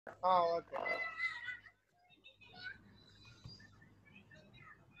Okay.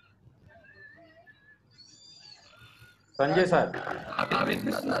 Sanjay sir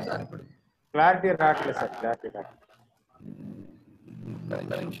clarity రావట్లేదు sir, clarity రావట్లేదు.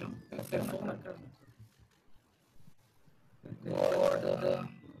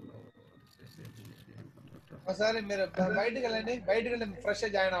 ఒకసారి మీరు బయటికి వెళ్ళండి, బయటికి వెళ్ళి ఫ్రెష్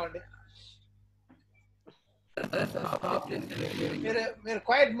జాయిన్ అవ్వండి. మీరు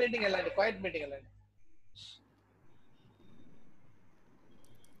క్వైట్ మీటింగ్ వెళ్ళండి, క్వైట్ మీటింగ్ వెళ్ళండి.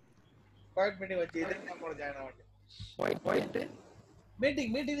 క్వైట్ మీటింగ్ వచ్చి ఇద్దరు కూడా జాయిన్ అవ్వండి.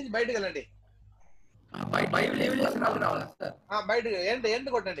 మీటింగ్ నుంచి బయటకు వెళ్ళండి. బయటకు ఎండ్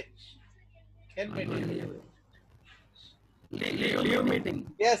కొట్టండి. ఎండ్ మీటింగ్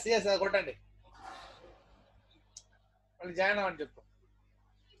ఎస్ కొట్టండి. మళ్ళీ జాయిన్ అవ్వని చెప్పు.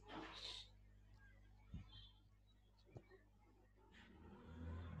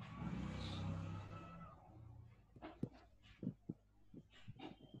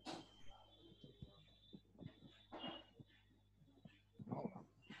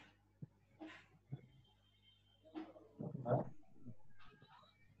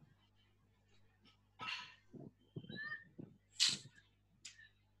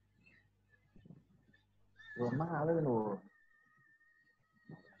 అమ్మా కాలేదు నువ్వు.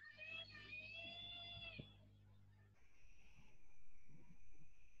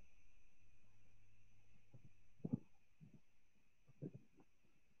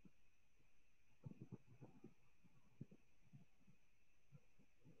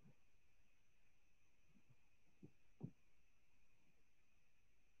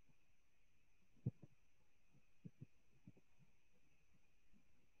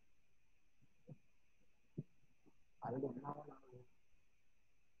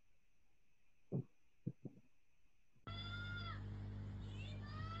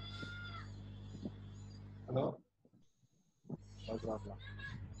 హలో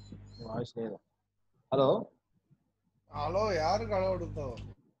వాయిస్ లేదు. హలో హలో, యారు కలవడుతో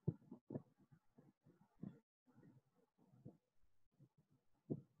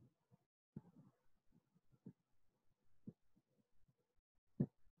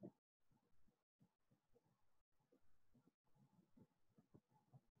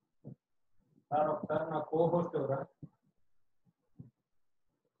సార్ ఒకసారి నా కోహోస్ట్ ఎవరా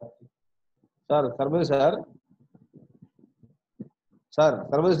సార్? సర్బోజి sir,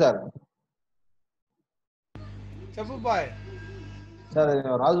 సర్బోజి sir. చెప్పు బాయ్. సార్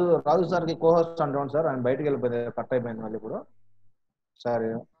రాజు సార్కి కోహోస్ట్ అంటాను సార్. ఆయన బయటకు వెళ్ళిపోయింది, కట్ అయిపోయింది మళ్ళీ ఇప్పుడు. సార్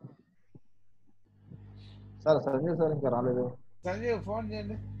సంజయ్ సార్ ఇంకా రాలేదు. సంజయ్ ఫోన్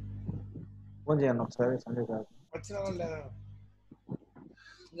చేయండి. ఫోన్ చేయండి ఒకసారి సంజయ్ సార్. వచ్చిన లేదా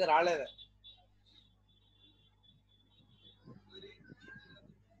ఇంకా రాలేదా?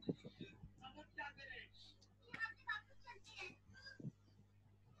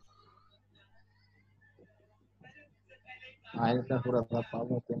 ఆయన కూడా ప్రాబ్లం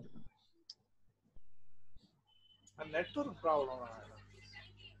అవుతుంది. Network problem.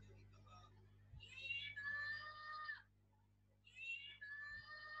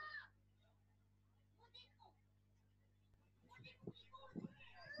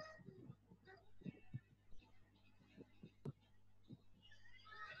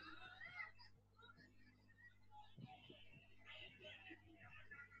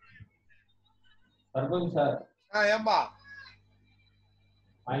 సర్బోజి సార్, ఏంబా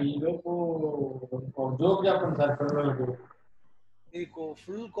ఈలోపు జోక్ చెప్పండి సార్ పిల్లలకి. నీకు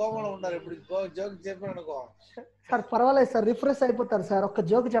ఫుల్ కోపంలో ఉన్నారు. ఇప్పుడు జోక్ చెప్పాను అనుకో సార్. పర్వాలేదు సార్, రిఫ్రెష్ అయిపోతారు సార్. ఒక్క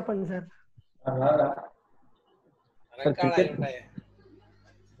జోక్ చెప్పండి సార్. రికార్డ్ అయి ఉంటాయి.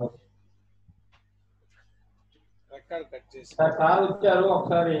 రికార్డ్ కట్ చేసి సార్ వచ్చారు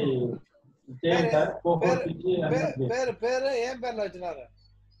ఒకసారి పేరు ఏం పేర్లు వచ్చినారు?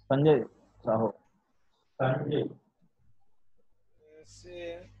 సంజయ్ సాహో. సంజయ్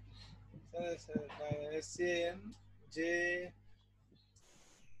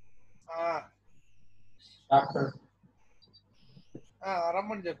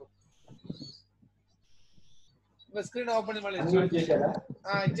రమ్మని చెప్పు. స్క్రీన్ ఓపెన్ మళ్ళీ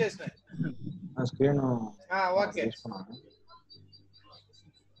ఇచ్చేసిన స్క్రీన్. ఓకే,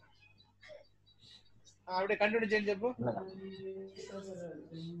 ఆవిడ కంటిన్యూ చేయండి చెప్పు.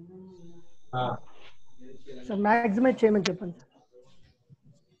 సార్ మ్యాక్సిమైజ్ చేయమని చెప్పండి సార్.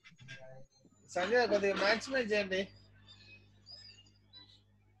 సంజయ్ కొద్దిగా మ్యాక్సిమైజ్ చేయండి.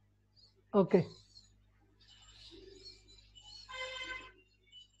 Okay.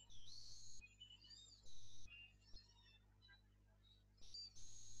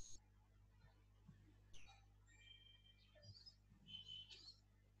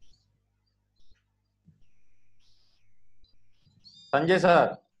 Sanjay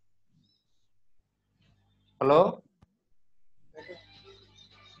sir, hello.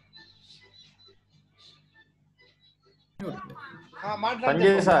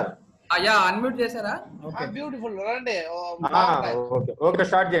 Sanjay sir, yeah unmute చేశారా? Okay, beautiful. రండి. ఓకే ఓకే,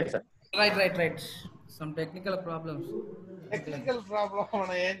 స్టార్ట్ చేయండి sir. Right. Some technical problems. Technical problem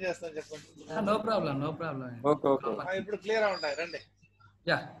మనం ఏం చేస్తాం చెప్పండి. No problem. ఓకే ఓకే, ఇప్పుడు క్లియర్ ఉంటాయి. రండి.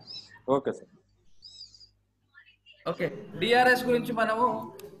 Yeah okay sir. Okay, DRS గురించి మనము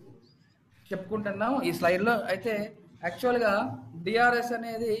చెప్పుకుంటున్నాం ఈ స్లైడ్లో. అయితే యాక్చువల్గా డిఆర్ఎస్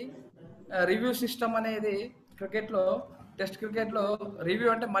అనేది రివ్యూ సిస్టమ్ అనేది క్రికెట్లో, టెస్ట్ క్రికెట్లో రివ్యూ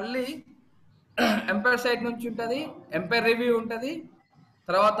అంటే మళ్ళీ ఎంపైర్ సైడ్ నుంచి ఉంటుంది, ఎంపైర్ రివ్యూ ఉంటుంది,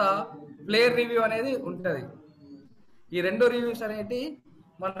 తర్వాత ప్లేయర్ రివ్యూ అనేది ఉంటుంది. ఈ రెండు రివ్యూస్ అనేవి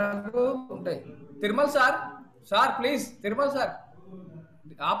మనకు ఉంటాయి. Tirumal sir please, Tirumal sir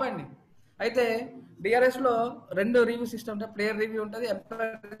ఆపండి. అయితే డిఆర్ఎస్ లో రెండు రివ్యూ సిస్టమ్ ఉంటాయి. ప్లేయర్ రివ్యూ ఉంటుంది,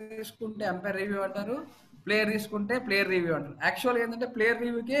 ఎంపైర్ తీసుకుంటే ఎంపైర్ రివ్యూ అంటారు, ప్లేయర్ తీసుకుంటే ప్లేయర్ రివ్యూ అంటారు. యాక్చువల్గా ఏంటంటే ప్లేయర్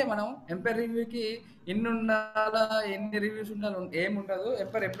రివ్యూకి మనం ఎంపైర్ రివ్యూకి ఎన్ని ఉండాలా, ఎన్ని రివ్యూస్ ఉండాలి ఏముండదు.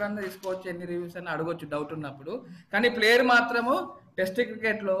 ఎంపైర్ ఎప్పుడన్నా తీసుకోవచ్చు, ఎన్ని రివ్యూస్ అని అడగొచ్చు డౌట్ ఉన్నప్పుడు. కానీ ప్లేయర్ మాత్రము టెస్ట్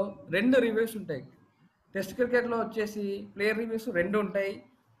క్రికెట్లో రెండు రివ్యూస్ ఉంటాయి. టెస్ట్ క్రికెట్లో వచ్చేసి ప్లేయర్ రివ్యూస్ రెండు ఉంటాయి.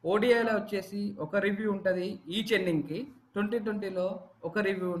 ఓడిఐలో వచ్చేసి ఒక రివ్యూ ఉంటుంది ఈచ్ ఎండింగ్కి. 2020లో ఒక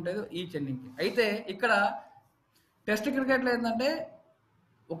రివ్యూ ఉంటుంది ఈచ్ ఎండింగ్కి. అయితే ఇక్కడ టెస్ట్ క్రికెట్లో ఏంటంటే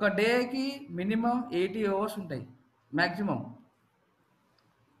ఒక డేకి మినిమం 80 ఓవర్స్ ఉంటాయి మ్యాక్సిమం.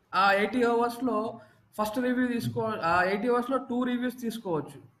 ఆ 80 ఓవర్స్లో ఫస్ట్ రివ్యూ ఆ 80 ఓవర్స్లో 2 రివ్యూస్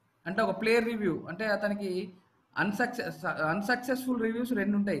తీసుకోవచ్చు. అంటే ఒక ప్లేయర్ రివ్యూ అంటే అతనికి అన్సక్సెస్ఫుల్ రివ్యూస్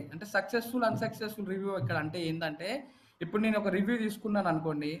రెండు ఉంటాయి. అంటే సక్సెస్ఫుల్ అన్సక్సెస్ఫుల్ రివ్యూ ఇక్కడ అంటే ఏంటంటే, ఇప్పుడు నేను ఒక రివ్యూ తీసుకున్నాను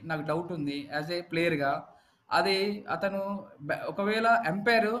అనుకోండి, నాకు డౌట్ ఉంది యాజ్ ఏ ప్లేయర్గా, అది అతను ఒకవేళ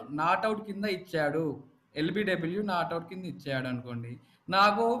ఎంపైర్ నాట్అవుట్ కింద ఇచ్చాడు, ఎల్బిడబ్ల్యూ నాట్అవుట్ కింద ఇచ్చాడు అనుకోండి,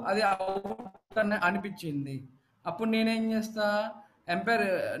 నాకు అది అవుట్ అని అనిపించింది. అప్పుడు నేనేం చేస్తా,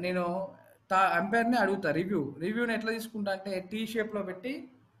 నేను ఎంపైర్ని అడుగుతా రివ్యూని ఎట్లా తీసుకుంటా అంటే టీ షేప్లో పెట్టి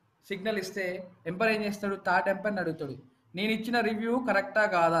సిగ్నల్ ఇస్తే ఎంపైర్ ఏం చేస్తాడు, థర్డ్ ఎంపైర్ని అడుగుతాడు నేను ఇచ్చిన రివ్యూ కరెక్టా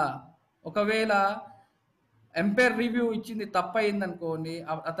కాదా. ఒకవేళ ఎంపైర్ రివ్యూ ఇచ్చింది తప్పయింది అనుకోండి,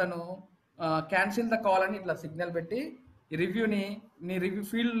 అతను క్యాన్సిల్ ద కాల్ అని ఇట్లా సిగ్నల్ పెట్టి నీ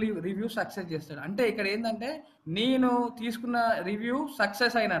ఫీల్డ్ రివ్యూ సక్సెస్ చేస్తాడు. అంటే ఇక్కడ ఏంటంటే నేను తీసుకున్న రివ్యూ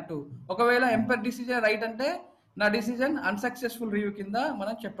సక్సెస్ అయినట్టు. ఒకవేళ ఎంపైర్ డిసిజన్ రైట్ అంటే నా డిసిజన్ అన్సక్సెస్ఫుల్ రివ్యూ కింద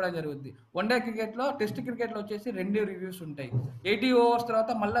మనం చెప్పడం జరుగుద్ది. వన్డే క్రికెట్లో, టెస్ట్ క్రికెట్లో వచ్చేసి 2 రివ్యూస్ ఉంటాయి. 80 ఓవర్స్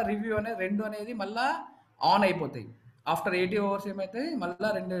తర్వాత మళ్ళీ రివ్యూ రెండు అనేది మళ్ళీ ఆన్ అయిపోతాయి. ఆఫ్టర్ 80 ఓవర్స్ ఏమైతే మళ్ళీ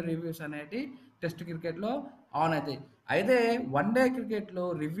 2 రివ్యూస్ అనేవి టెస్ట్ క్రికెట్లో ఆన్ అవుతాయి. అయితే వన్డే క్రికెట్లో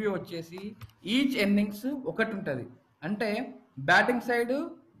రివ్యూ వచ్చేసి ఈచ్ ఇన్నింగ్స్ ఒకటి ఉంటుంది. అంటే బ్యాటింగ్ సైడ్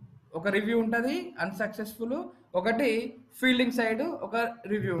ఒక రివ్యూ ఉంటుంది అన్సక్సెస్ఫుల్, ఒకటి ఫీల్డింగ్ సైడ్ ఒక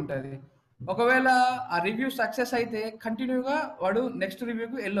రివ్యూ ఉంటుంది. ఒకవేళ ఆ రివ్యూ సక్సెస్ అయితే కంటిన్యూగా వాడు నెక్స్ట్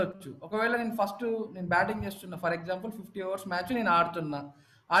రివ్యూకి వెళ్ళొచ్చు. ఒకవేళ నేను బ్యాటింగ్ చేస్తున్నా, ఫర్ ఎగ్జాంపుల్ 50 ఓవర్స్ మ్యాచ్ నేను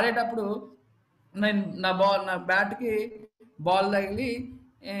ఆడేటప్పుడు నా బ్యాట్కి బాల్ తగిలి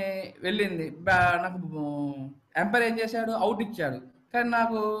వెళ్ళింది, నాకు ఎంపైర్ ఏం చేశాడు, అవుట్ ఇచ్చాడు. కానీ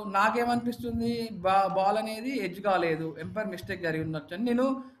నాకేమనిపిస్తుంది, బాల్ అనేది ఎడ్జ్ కాలేదు, ఎంపైర్ మిస్టేక్ జరిగి ఉండొచ్చు అని నేను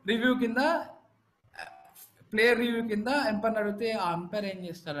ప్లేయర్ రివ్యూ కింద ఎంపైర్ని అడిగితే ఆ ఎంపైర్ ఏం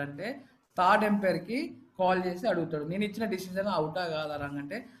చేస్తాడంటే థర్డ్ ఎంపైర్కి కాల్ చేసి అడుగుతాడు నేను ఇచ్చిన డిసిజన్ అవుటా కాదా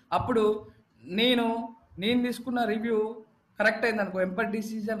అంటే. అప్పుడు నేను తీసుకున్న రివ్యూ కరెక్ట్ అయిందనుకో, ఎంపైర్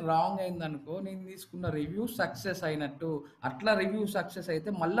డిసిజన్ రాంగ్ అయిందనుకో, నేను తీసుకున్న రివ్యూ సక్సెస్ అయినట్టు. అట్లా రివ్యూ సక్సెస్ అయితే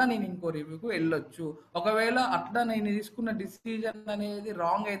మళ్ళీ నేను ఇంకో రివ్యూకి వెళ్ళొచ్చు. ఒకవేళ అట్లా నేను తీసుకున్న డిసిజన్ అనేది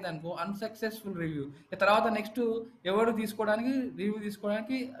రాంగ్ అయిందనుకో, అన్సక్సెస్ఫుల్ రివ్యూ. తర్వాత నెక్స్ట్ ఎవరు రివ్యూ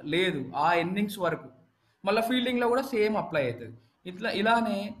తీసుకోవడానికి లేదు ఆ ఇన్నింగ్స్ వరకు. మళ్ళీ ఫీల్డింగ్లో కూడా సేమ్ అప్లై అవుతుంది.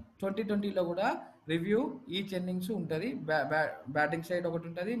 ఇలానే 2020లో కూడా రివ్యూ ఈచ్ ఇన్నింగ్స్ ఉంటుంది. బ్యాటింగ్ సైడ్ ఒకటి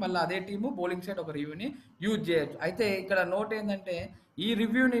ఉంటుంది, మళ్ళీ అదే టీము బౌలింగ్ సైడ్ ఒక రివ్యూని యూజ్ చేయొచ్చు. అయితే ఇక్కడ నోట్ ఏంటంటే ఈ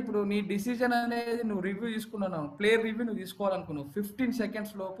రివ్యూని ఇప్పుడు నీ డిసిజన్ అనేది నువ్వు రివ్యూ తీసుకున్నావు, ప్లేయర్ రివ్యూ నువ్వు తీసుకోవాలనుకున్నావు, 15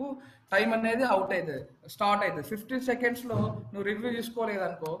 సెకండ్స్ లోపు టైం అనేది అవుట్ అవుతుంది, స్టార్ట్ అవుతుంది. 15 సెకండ్స్లో నువ్వు రివ్యూ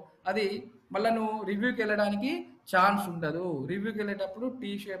తీసుకోలేదనుకో, అది మళ్ళీ నువ్వు రివ్యూకి వెళ్ళడానికి ఛాన్స్ ఉండదు. రివ్యూకి వెళ్ళేటప్పుడు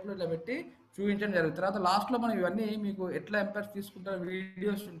టీ షేప్లో ఇట్లా పెట్టి చూపించడం జరుగుతుంది. తర్వాత లాస్ట్లో మనం ఇవన్నీ మీకు ఎట్లా ఎంపైర్స్ తీసుకుంటారో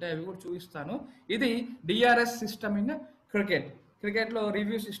వీడియోస్ ఉంటాయి, అవి కూడా చూపిస్తాను. ఇది డిఆర్ఎస్ సిస్టమ్ ఇన్ క్రికెట్లో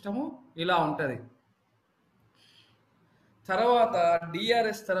రివ్యూ సిస్టము ఇలా ఉంటుంది. తర్వాత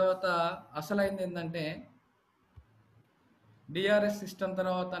డిఆర్ఎస్ తర్వాత అసలైంది ఏంటంటే, డిఆర్ఎస్ సిస్టమ్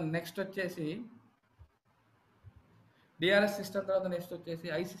తర్వాత నెక్స్ట్ వచ్చేసి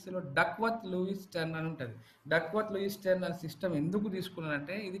ఐసీసీలో డక్వర్త్ లూయిస్ టర్న్ అని ఉంటుంది. డక్వర్త్ లూయిస్ టర్న్ అనే సిస్టమ్ ఎందుకు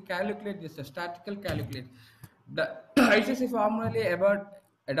తీసుకున్నానంటే, ఇది క్యాలిక్యులేట్ చేస్తారు, statistical calculate. The ICC formally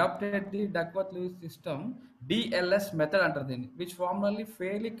adopted the Duckworth-Lewis system DLS method under the which formally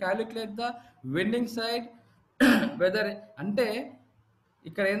fairly calculate the winning side whether అంటే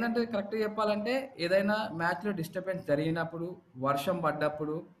ఇక్కడ ఏంటంటే కరెక్ట్గా చెప్పాలంటే ఏదైనా మ్యాచ్లో డిస్టర్బెన్స్ జరిగినప్పుడు వర్షం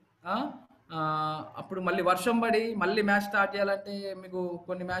పడ్డప్పుడు అప్పుడు మళ్ళీ వర్షం పడి మళ్ళీ మ్యాచ్ స్టార్ట్ చేయాలంటే మీకు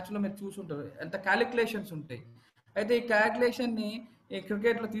కొన్ని మ్యాచ్లో మీరు చూసుంటారు ఎంత క్యాలిక్యులేషన్స్ ఉంటాయి. అయితే ఈ క్యాలిక్యులేషన్ని ఈ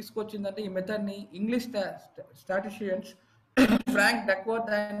క్రికెట్లో తీసుకొచ్చిందంటే ఈ మెథడ్ని English స్టాటిషియన్స్ Frank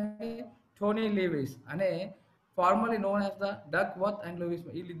Duckworth and Tony లీవిస్ అనే formally known as the Duckworth and Louis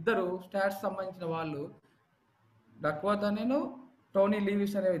వీళ్ళిద్దరు స్టాట్స్ సంబంధించిన వాళ్ళు డక్వర్త్ అనేను టోనీ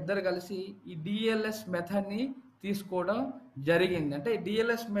లీవిస్ అనే ఇద్దరు కలిసి ఈ డిఎల్ఎస్ మెథడ్ని తీసుకోవడం జరిగింది. అంటే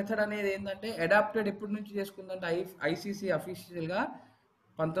డిఎల్ఎస్ మెథడ్ అనేది ఏంటంటే అడాప్టెడ్ ఎప్పటి నుంచి చేసుకుందంటే ఐసీసీ అఫీషియల్గా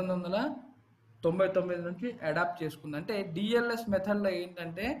 1999 నుంచి అడాప్ట్ చేసుకుంది. అంటే డిఎల్ఎస్ మెథడ్లో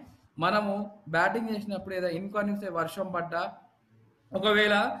ఏంటంటే మనము బ్యాటింగ్ చేసినప్పుడు ఏదో ఇన్కాన్యూస్ వర్షం పడ్డా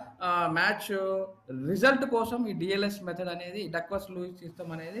ఒకవేళ మ్యాచ్ రిజల్ట్ కోసం ఈ డిఎల్ఎస్ మెథడ్ అనేది డక్వర్త్ లూయిస్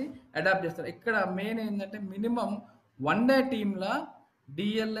సిస్టమ్ అనేది అడాప్ట్ చేస్తారు. ఇక్కడ మెయిన్ ఏంటంటే మినిమం వన్ డే టీంలో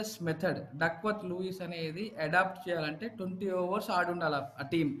డిఎల్ఎస్ మెథడ్ డక్వర్త్ లూయిస్ అనేది అడాప్ట్ చేయాలంటే 20 ఓవర్స్ ఆడి ఉండాలి ఆ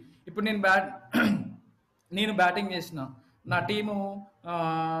టీం. ఇప్పుడు నేను బ్యాటింగ్ చేసిన నా టీము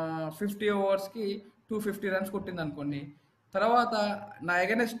 50 ఓవర్స్కి 250 రన్స్ కొట్టింది అనుకోండి. తర్వాత నా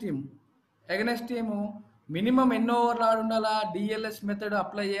ఎగనెస్ట్ టీము మినిమం ఎన్నో ఓవర్లు ఆడి ఉండాలా డిఎల్ఎస్ మెథడ్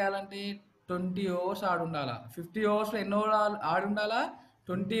అప్లై చేయాలంటే 20 ఓవర్స్ ఆడి ఉండాలా. 50 ఓవర్స్లో ఎన్నో ఓవర్ ఆడి ఉండాలా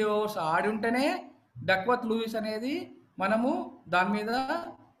 20 ఓవర్స్ ఆడి ఉంటేనే డక్వర్త్ లూయిస్ అనేది మనము దాని మీద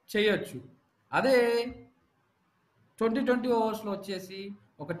చేయొచ్చు. అదే 20 ఓవర్స్లో వచ్చేసి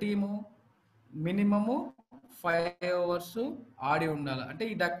ఒక టీము మినిమము 5 ఓవర్స్ ఆడి ఉండాలి. అంటే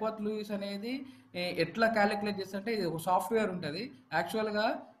ఈ డక్వర్త్ లూయిస్ అనేది ఎట్లా క్యాలిక్యులేట్ చేస్తుంటే ఇది ఒక సాఫ్ట్వేర్ ఉంటుంది. యాక్చువల్గా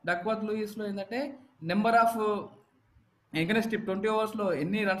డక్వర్త్ లూయిస్లో ఏంటంటే నెంబర్ ఆఫ్ ఎగనెస్ట్ 20 ఓవర్స్లో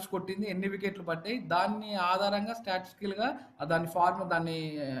ఎన్ని రన్స్ కొట్టింది ఎన్ని వికెట్లు పడ్డాయి దాన్ని ఆధారంగా స్టాటిస్టికల్గా దాన్ని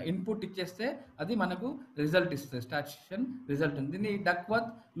ఇన్పుట్ ఇచ్చేస్తే అది మనకు రిజల్ట్ ఇస్తుంది. స్టాటిస్టిషియన్ రిజల్ట్ ఉంది. దీన్ని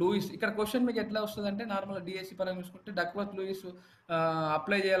డక్వర్త్ లూయిస్ ఇక్కడ క్వశ్చన్ మీకు ఎట్లా వస్తుంది అంటే నార్మల్గా డిఎస్సి పరంగా చూసుకుంటే డక్వర్త్ లూయిస్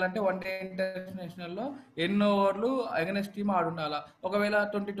అప్లై చేయాలంటే వన్ డే ఇంటర్నేషనల్లో ఎన్ని ఓవర్లు ఎగనెస్ట్ టీమ్ ఆడి ఉండాలా, ఒకవేళ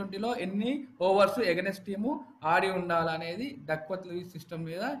 2020లో ఎన్ని ఓవర్స్ ఎగనెస్ట్ టీము ఆడి ఉండాలా అనేది డక్వర్త్ లూయిస్ సిస్టమ్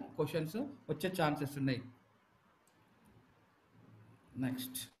మీద క్వశ్చన్స్ వచ్చే ఛాన్సెస్ ఉన్నాయి.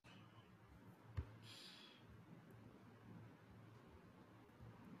 నెక్స్ట్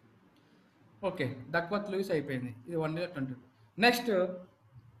ఓకే డక్వర్త్ లూయిస్ అయిపోయింది. ఇది వన్ డే 20. నెక్స్ట్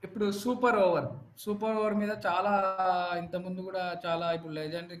ఇప్పుడు సూపర్ ఓవర్ మీద చాలా ఇంతకుముందు కూడా చాలా ఇప్పుడు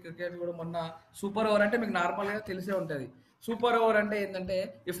లెజెండరీ క్రికెట్ కూడా మొన్న సూపర్ ఓవర్ అంటే మీకు నార్మల్గా తెలిసే ఉంటుంది. సూపర్ ఓవర్ అంటే ఏంటంటే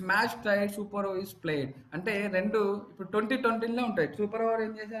if match Tide super over is played అంటే రెండు ఇప్పుడు 2020లో ఉంటాయి. సూపర్ ఓవర్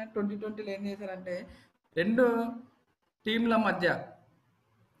ఏం చేశారంటే 2020లో ఏం చేశారంటే రెండు టీంల మధ్య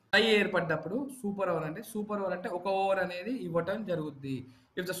టై ఏర్పడ్డప్పుడు సూపర్ ఓవర్ అంటే ఒక ఓవర్ అనేది ఇవ్వటం జరుగుద్ది.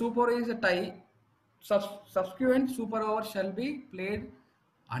 If the super over is a tie సబ్స్క్యూయెంట్ super over shall be played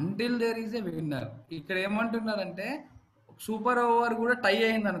until there is a winner. ఇక్కడ ఏమంటున్నారంటే సూపర్ ఓవర్ కూడా టై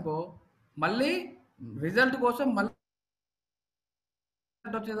అయింది అనుకో మళ్ళీ రిజల్ట్ కోసం మళ్ళీ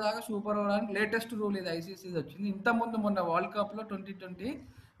వచ్చేదాకా సూపర్ ఓవర్ అని లేటెస్ట్ రూల్ ఇది ఐసీసీ వచ్చింది. ఇంతకుముందు మొన్న వరల్డ్ కప్లో 2020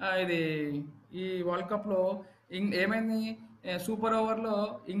 ఇది ఈ వరల్డ్ కప్లో ఏమైంది సూపర్ ఓవర్లో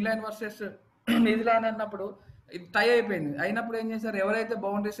ఇంగ్లాండ్ వర్సెస్ న్యూజిలాండ్ అన్నప్పుడు ఇది టై అయినప్పుడు ఏం చేశారు ఎవరైతే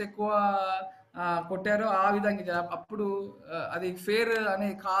బౌండరీస్ ఎక్కువ కొట్టారో ఆ విధంగా అప్పుడు అది ఫేర్ అని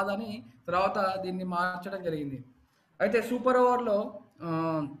కాదని తర్వాత దీన్ని మార్చడం జరిగింది. అయితే సూపర్ ఓవర్లో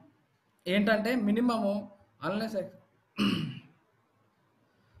ఏంటంటే minimum unless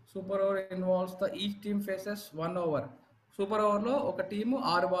super over involves the each team faces 1 over. Super ఓవర్లో ఒక టీము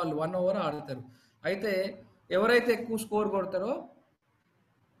 6 బాల్ 1 ఓవర్ ఆడతారు. అయితే ఎవరైతే ఎక్కువ స్కోర్ కొడతారో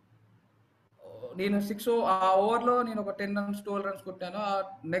నేను 6 ఆ ఓవర్లో నేను ఒక 10 రన్స్ 12 రన్స్ కొట్టాను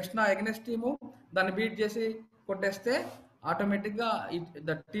నెక్స్ట్ నా ఎగనెస్ట్ టీము దాన్ని బీట్ చేసి కొట్టేస్తే ఆటోమేటిక్గా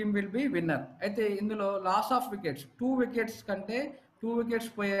the team will be winner. అయితే ఇందులో లాస్ ఆఫ్ వికెట్స్ 2 వికెట్స్ కంటే 2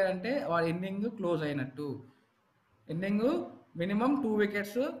 వికెట్స్ పోయాయంటే వాడి ఇన్నింగ్ క్లోజ్ అయినట్టు. ఇన్నింగ్ మినిమం 2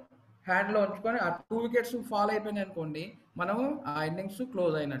 వికెట్స్ హ్యాండ్లో ఉంచుకొని ఆ 2 వికెట్స్ ఫాల్ అయిపోయినాయి అనుకోండి మనము ఆ ఇన్నింగ్స్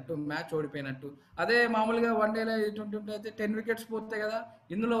క్లోజ్ అయినట్టు మ్యాచ్ ఓడిపోయినట్టు. అదే మామూలుగా వన్ డేలో 20 అయితే 10 వికెట్స్ పోతాయి కదా.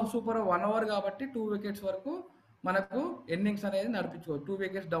 ఇందులో సూపర్ 1 ఓవర్ కాబట్టి 2 వికెట్స్ వరకు మనకు ఇన్నింగ్స్ అనేది నడిపించుకోవచ్చు. 2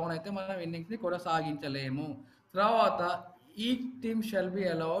 వికెట్స్ డౌన్ అయితే మనం ఇన్నింగ్స్ని కూడా సాగించలేము. తర్వాత ఈ team shall be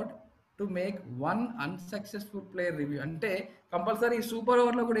allowed to make 1 unsuccessful player review. అంటే కంపల్సరీ ఈ సూపర్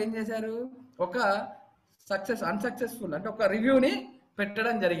ఓవర్లో కూడా ఏం చేశారు ఒక అన్సక్సెస్ఫుల్ అంటే ఒక రివ్యూని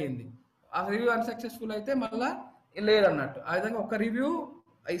పెట్టడం జరిగింది. ఆ రివ్యూ అన్సక్సెస్ఫుల్ అయితే మళ్ళీ లేదన్నట్టు. ఆ విధంగా ఒక రివ్యూ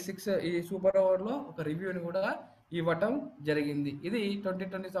ఈ సూపర్ ఓవర్లో ఒక రివ్యూని కూడా ఇవ్వటం జరిగింది. ఇది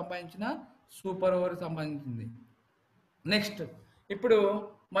 2020 సంబంధించిన సూపర్ ఓవర్ సంబంధించింది. నెక్స్ట్ ఇప్పుడు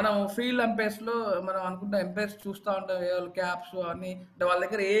మనం ఫీల్డ్ ఎంపైర్స్లో మనం అనుకుంటాం, ఎంపైర్స్ చూస్తూ ఉంటాం వాళ్ళు క్యాప్స్ అన్ని, అంటే వాళ్ళ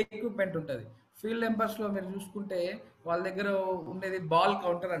దగ్గర ఏ ఎక్విప్మెంట్ ఉంటుంది. ఫీల్డ్ ఎంపైర్స్లో మీరు చూసుకుంటే వాళ్ళ దగ్గర ఉండేది బాల్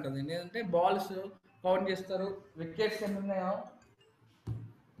కౌంటర్ అంటుంది. ఏంటంటే బాల్స్ కౌంట్ చేస్తారు, వికెట్స్ ఎన్ని ఉన్నాయో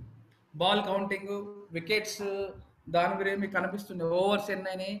బాల్ కౌంటింగ్, వికెట్స్ దాని గురించి మీకు కనిపిస్తుంది, ఓవర్స్ ఎన్ని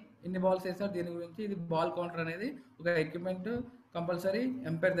అయినాయి, ఎన్ని బాల్స్ వేస్తారు, దీని గురించి. ఇది బాల్ కౌంటర్ అనేది ఒక ఎక్విప్మెంట్ కంపల్సరీ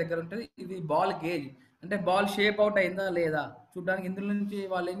ఎంపైర్ దగ్గర ఉంటుంది. ఇది బాల్ గేజ్, అంటే బాల్ షేప్ అవుట్ అయిందా లేదా చూడడానికి. ఇందులో నుంచి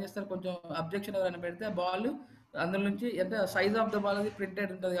వాళ్ళు ఏం చేస్తారు, కొంచెం అబ్జెక్షన్ ఎవరైనా పెడితే బాల్ అందులో నుంచి ఎంత సైజ్ ఆఫ్ ద బాల్ అది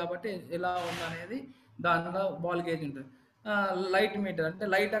ప్రింటెడ్ ఉంటుంది కాబట్టి ఎలా ఉంది అనేది దాంట్లో బాల్ గేజ్ ఉంటుంది. లైట్ మీటర్, అంటే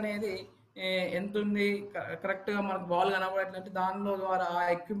లైట్ అనేది ఎంత ఉంది కరెక్ట్గా మనకు బాల్ కనబడేటంటే దానిలో ద్వారా ఆ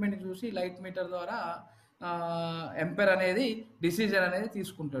ఎక్విప్మెంట్ చూసి లైట్ మీటర్ ద్వారా ఎంపైర్ అనేది డిసిజన్ అనేది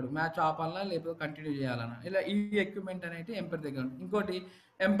తీసుకుంటాడు, మ్యాచ్ ఆపాలన్నా లేకపోతే కంటిన్యూ చేయాలన్నా. ఇలా ఈ ఎక్విప్మెంట్ అనేది ఎంపైర్ దగ్గర ఉంటుంది. ఇంకోటి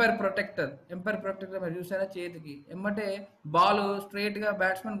ఎంపైర్ ప్రొటెక్టర్. ఎంపైర్ ప్రొటెక్టర్ మీరు చూసారా, చేతికి ఎమ్మటే బాల్ స్ట్రైట్గా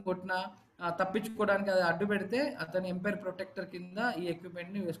బ్యాట్స్మెన్ కొట్టినా తప్పించుకోవడానికి అది అడ్డు పెడితే అతని ఎంపైర్ ప్రొటెక్టర్ కింద ఈ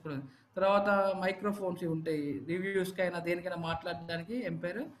ఎక్విప్మెంట్ని వేసుకోవడం. తర్వాత మైక్రోఫోన్స్ ఉంటాయి, రివ్యూస్కైనా దేనికైనా మాట్లాడడానికి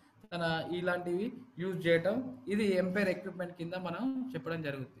ఎంపైర్ తన ఇలాంటివి యూజ్ చేయటం, ఇది ఎంపైర్ ఎక్విప్మెంట్ కింద మనం చెప్పడం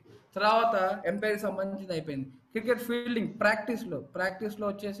జరుగుతుంది. తర్వాత ఎంపైర్ సంబంధించింది అయిపోయింది. క్రికెట్ ఫీల్డింగ్ ప్రాక్టీస్లో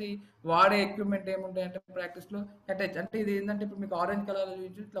వచ్చేసి వాడే ఎక్విప్మెంట్ ఏముంటాయంటే ప్రాక్టీస్లో అటాచ్, అంటే ఇది ఏంటంటే ఇప్పుడు మీకు ఆరెంజ్ కలర్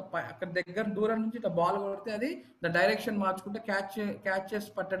చూసి ఇట్లా అక్కడ దగ్గర దూరం నుంచి ఇట్లా బాల్ కొడితే అది డైరెక్షన్ మార్చుకుంటే క్యాచెస్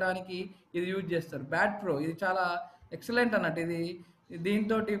పట్టడానికి ఇది యూజ్ చేస్తారు. బ్యాట్ ప్రో ఇది చాలా ఎక్సలెంట్ అన్నట్టు. ఇది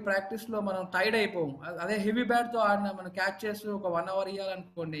దీంతో ప్రాక్టీస్లో మనం టైర్డ్ అయిపోము. అదే హెవీ బ్యాట్తో ఆడిన మనం క్యాచెస్ ఒక 1 hour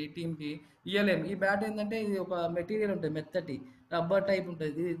ఇవ్వాలనుకోండి ఈ టీంకి ఇవ్వలేము. ఈ బ్యాట్ ఏంటంటే ఇది ఒక మెటీరియల్ ఉంటుంది, మెత్తటి రబ్బర్ టైప్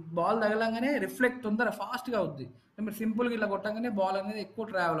ఉంటుంది. ఇది బాల్ తగలంగానే రిఫ్లెక్ట్ తొందర ఫాస్ట్గా అవుద్ది. మీరు సింపుల్గా ఇలా కొట్టంగానే బాల్ అనేది ఎక్కువ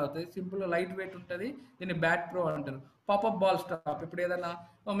ట్రావెల్ అవుతుంది, సింపుల్గా లైట్ వెయిట్ ఉంటుంది. దీన్ని బ్యాట్ ప్రో అంటారు. పాపప్ బాల్ స్టాప్, ఇప్పుడు ఏదైనా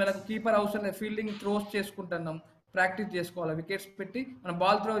మనకు కీపర్ అవసరం లేదు, ఫీల్డింగ్ త్రోస్ చేసుకుంటున్నాం, ప్రాక్టీస్ చేసుకోవాలి, వికెట్స్ పెట్టి మనం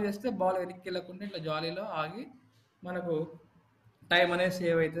బాల్ త్రో చేస్తే బాల్ వెనక్కి వెళ్ళకుండా ఇట్లా జాలీలో ఆగి మనకు టైం అనేది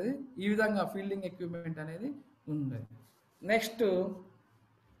సేవ్ అవుతుంది. ఈ విధంగా ఫీల్డింగ్ ఎక్విప్మెంట్ అనేది ఉంది. నెక్స్ట్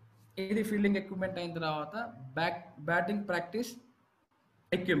ఇది ఫీల్డింగ్ ఎక్విప్మెంట్ అయిన తర్వాత బ్యాటింగ్ ప్రాక్టీస్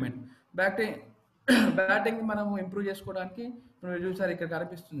ఎక్విప్మెంట్. బ్యాటింగ్ మనం ఇంప్రూవ్ చేసుకోవడానికి మీరు చూసారు ఇక్కడ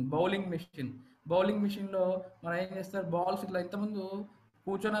కనిపిస్తుంది బౌలింగ్ మిషన్లో మనం ఏం చేస్తారు, బాల్స్ ఇట్లా ఇంతకుముందు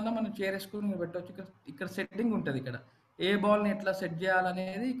కూర్చొనన్నా మనం చేరేసుకుని పెట్టవచ్చు. ఇక్కడ సెట్టింగ్ ఉంటుంది, ఇక్కడ ఏ బాల్ని ఎట్లా సెట్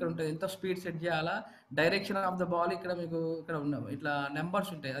చేయాలనేది ఇక్కడ ఉంటుంది, ఎంత స్పీడ్ సెట్ చేయాలా, డైరెక్షన్ ఆఫ్ ద బాల్ ఇక్కడ మీకు ఇక్కడ ఉన్న ఇట్లా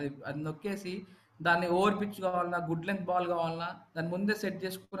నెంబర్స్ ఉంటాయి. అది నొక్కేసి దాన్ని ఓవర్ పిచ్ కావాలన్నా గుడ్ లెంత్ బాల్ కావాలన్నా దాని ముందే సెట్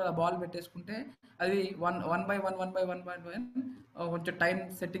చేసుకుని ఆ బాల్ పెట్టేసుకుంటే అది 1/1 కొంచెం టైం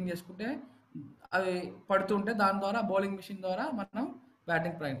సెట్టింగ్ చేసుకుంటే అవి పడుతుంటే దాని ద్వారా బౌలింగ్ మిషన్ ద్వారా మనం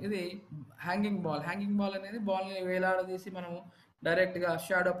బ్యాటింగ్ ప్రాక్టీస్. ఇది హ్యాంగింగ్ బాల్ అనేది బాల్ని వేలాడదీసి మనం డైరెక్ట్గా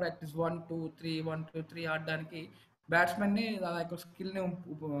షాడో ప్రాక్టీస్ 1 2 3 ఆడడానికి బ్యాట్స్మెన్ని దాని యొక్క స్కిల్ని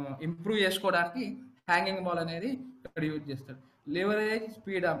ఇంప్రూవ్ చేసుకోవడానికి హ్యాంగింగ్ బాల్ అనేది ఇక్కడ యూజ్ చేస్తాడు. లివరేజ్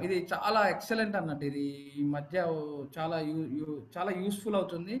స్పీడ్ ఆర్మ్ ఇది చాలా ఎక్సలెంట్ అన్నట్టు. ఇది ఈ మధ్య చాలా యూస్ఫుల్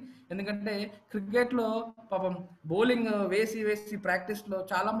అవుతుంది. ఎందుకంటే క్రికెట్లో పాపం బౌలింగ్ వేసి ప్రాక్టీస్లో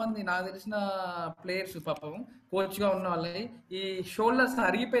చాలామంది నాకు తెలిసిన ప్లేయర్స్ పాపం కోచ్గా ఉన్న వాళ్ళని ఈ షోల్డర్స్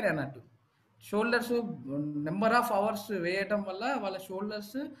అరిగిపోయినాయి అన్నట్టు. షోల్డర్స్ నెంబర్ ఆఫ్ అవర్స్ వేయటం వల్ల వాళ్ళ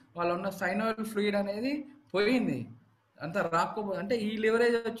షోల్డర్స్ వాళ్ళ ఉన్న సైనోయిడ్ ఫ్లూయిడ్ అనేది పోయింది, అంత రాకపోతే. అంటే ఈ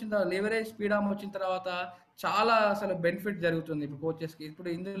లివరేజ్ స్పీడ్ ఆర్మ్ వచ్చిన తర్వాత చాలా అసలు బెనిఫిట్ జరుగుతుంది ఇప్పుడు కోచెస్కి. ఇప్పుడు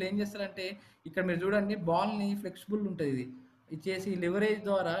ఇందులో ఏం చేస్తారంటే ఇక్కడ మీరు చూడండి బాల్ని ఫ్లెక్సిబుల్ ఉంటుంది, ఇది ఇచ్చేసి లివరేజ్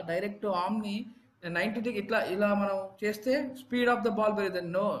ద్వారా డైరెక్ట్ ఆర్మ్ని 90 degree ఇలా మనం చేస్తే స్పీడ్ ఆఫ్ ద బాల్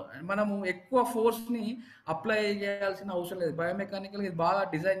పెరుగుతుంది. మనము ఎక్కువ ఫోర్స్ని అప్లై చేయాల్సిన అవసరం లేదు. బయోమెకానికల్ ఇది బాగా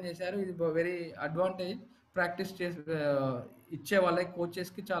డిజైన్ చేశారు. ఇది వెరీ అడ్వాంటేజ్ ప్రాక్టీస్ ఇచ్చే వాళ్ళకి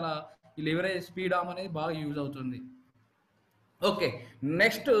కోచెస్కి చాలా ఈ లివరేజ్ స్పీడ్ ఆర్మ్ అనేది బాగా యూజ్ అవుతుంది. Okay,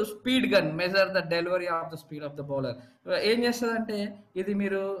 next speed gun measure the delivery of the speed of the bowler. ఏం చేస్తుందంటే ఇది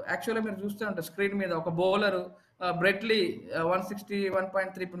మీరు యాక్చువల్గా మీరు చూస్తూ ఉంటారు స్క్రీన్ మీద ఒక బౌలరు బ్రెట్లీ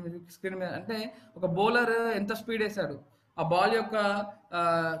 161.3 ఇప్పుడు మీరు స్క్రీన్ మీద, అంటే ఒక బౌలర్ ఎంత స్పీడ్ వేశాడు, ఆ బాల్ యొక్క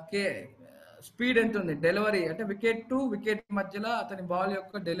స్పీడ్ ఎంత ఉంది, డెలివరీ అంటే వికెట్ టు వికెట్ మధ్యలో అతని బాల్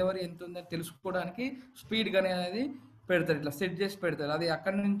యొక్క డెలివరీ ఎంత ఉందని తెలుసుకోవడానికి స్పీడ్ గన్ అనేది పెడతారు, ఇట్లా సెట్ చేసి పెడతారు. అది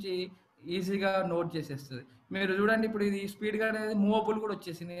అక్కడి నుంచి ఈజీగా నోట్ చేసేస్తుంది. మీరు చూడండి ఇప్పుడు ఇది స్పీడ్గా అనేది మూవబుల్ కూడా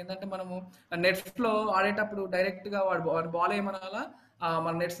వచ్చేసింది. ఏంటంటే మనము నెట్స్లో ఆడేటప్పుడు డైరెక్ట్గా వాడు బాల్ ఏమనాలా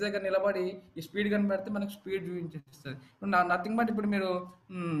మన నెట్స్ దగ్గర నిలబడి ఈ స్పీడ్ గన్ పెడితే మనకు స్పీడ్ చూపించేస్తుంది. నథింగ్ బట్ ఇప్పుడు మీరు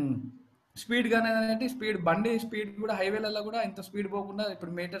స్పీడ్ గానే అనేది స్పీడ్ బండి స్పీడ్ కూడా హైవేలలో కూడా ఇంత స్పీడ్ పోకుండా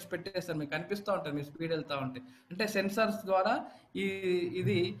ఇప్పుడు మీటర్స్ పెట్టేస్తారు, మీకు కనిపిస్తూ ఉంటుంది మీరు స్పీడ్ వెళ్తూ ఉంటే. అంటే సెన్సార్స్ ద్వారా ఈ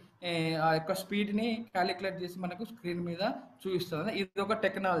ఇది ఆ యొక్క స్పీడ్ని క్యాలిక్యులేట్ చేసి మనకు స్క్రీన్ మీద చూపిస్తుంది. ఇది ఒక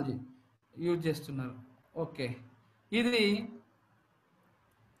టెక్నాలజీ యూజ్ చేస్తున్నారు. ఓకే, ఇది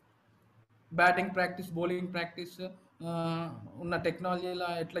బ్యాటింగ్ ప్రాక్టీస్, బౌలింగ్ ప్రాక్టీస్ ఉన్న టెక్నాలజీలో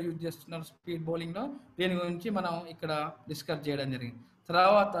ఎట్లా యూజ్ చేస్తున్నారు స్పీడ్ బౌలింగ్లో, దీని గురించి మనం ఇక్కడ డిస్కస్ చేయడం జరిగింది.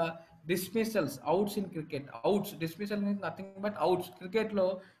 తర్వాత dismissals, outs in cricket. Outs, dismissal means nothing but outs. క్రికెట్లో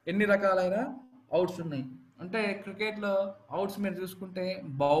ఎన్ని రకాలైన అవుట్స్ ఉన్నాయి అంటే, క్రికెట్లో అవుట్స్ మీరు చూసుకుంటే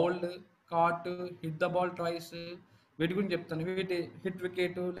bowled, cot, hit the ball twice, వీటి గురించి చెప్తాను. వీటి hit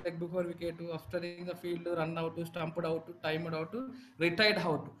wicket, leg before wicket, after in the field, run out, stumped out, timed out, retired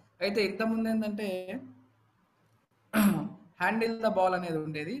out. అయితే ఇంతకుముందు ఏంటంటే హ్యాండిల్ ద బాల్ అనేది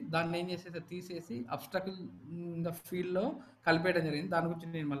ఉండేది, దాన్ని ఏం చేసేది తీసేసి అబ్స్ట్రకిల్ ద ఫీల్డ్లో కలిపేయడం జరిగింది. దాని గురించి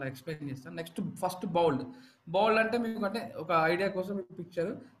నేను మళ్ళీ ఎక్స్ప్లెయిన్ చేస్తాను. Next first bowled. బౌల్డ్ అంటే మీకు అంటే ఒక ఐడియా కోసం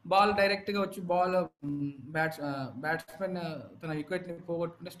పిక్చర్, బాల్ డైరెక్ట్గా వచ్చి బాల్ బ్యాట్స్మెన్ తన వికెట్ని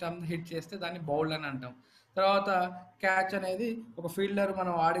పోగొట్టుకుంటే స్టంప్ హిట్ చేస్తే దాన్ని బౌల్డ్ అని అంటాం. తర్వాత క్యాచ్ అనేది ఒక ఫీల్డర్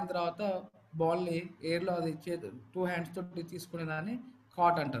మనం ఆడిన తర్వాత బాల్ని ఎయిర్లో అది 2 హ్యాండ్స్ తోటి తీసుకునే దాన్ని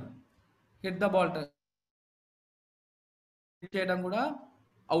కాట్ అంటారు. హిట్ ద బాల్ చేయడం కూడా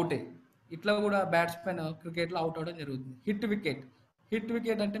అవుటే. ఇట్లా కూడా బ్యాట్స్మెన్ క్రికెట్లో అవుట్ అవడం జరుగుతుంది. Hit wicket. హిట్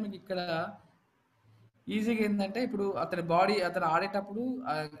వికెట్ అంటే మీకు ఇక్కడ ఈజీగా ఏంటంటే, ఇప్పుడు అతని బాడీ అతను ఆడేటప్పుడు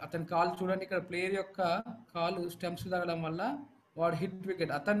అతని కాలు చూడండి, ఇక్కడ ప్లేయర్ యొక్క కాలు స్టెంప్స్ తగలడం వల్ల వాడు హిట్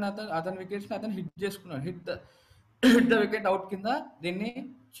వికెట్, అతని వికెట్స్ని అతను హిట్ చేసుకున్నాడు. హిట్ ద వికెట్ అవుట్ కింద దీన్ని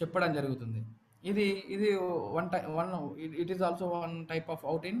చెప్పడం జరుగుతుంది. ఇది ఇది it is also one type of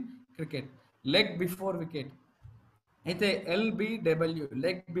out in cricket. Leg before wicket. అయితే LBW,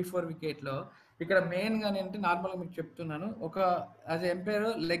 లెగ్ బిఫోర్ వికెట్లో ఇక్కడ మెయిన్గా ఏంటంటే, నార్మల్గా మీకు చెప్తున్నాను, ఒక యాజ్ ఎంపైర్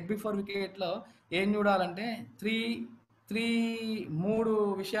లెగ్ బిఫోర్ వికెట్లో ఏం చూడాలంటే మూడు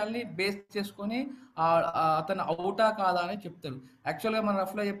విషయాల్ని బేస్ చేసుకొని అతను అవుటా కాదా అని చెప్తారు. యాక్చువల్గా మనం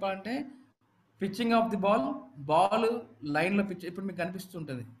రఫ్లో చెప్పాలంటే, పిచ్చింగ్ ఆఫ్ ది బాల్ లైన్లో పిచ్, ఇప్పుడు మీకు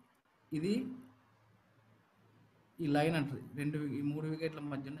కనిపిస్తుంటుంది ఇది ఈ లైన్ అంటుంది, ఈ 3 వికెట్ల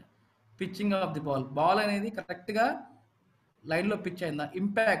మధ్యన పిచ్చింగ్ ఆఫ్ ది బాల్ అనేది కరెక్ట్గా లైన్లో పిచ్ అయిందా,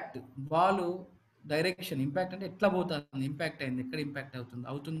 ఇంపాక్ట్ బాల్ డైరెక్షన్, ఇంపాక్ట్ అంటే ఎట్లా పోతుంది, ఇంపాక్ట్ అయింది, ఎక్కడ ఇంపాక్ట్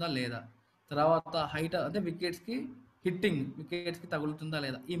అవుతుందా లేదా, తర్వాత హైట్ అంటే వికెట్స్కి వికెట్స్కి తగులుతుందా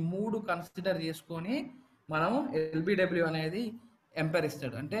లేదా, ఈ 3 కన్సిడర్ చేసుకొని మనం LBW అనేది ఎంపైర్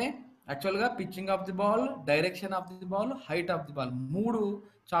ఇస్తాడు. అంటే యాక్చువల్గా pitching of the ball, direction of the ball, height of the ball, 3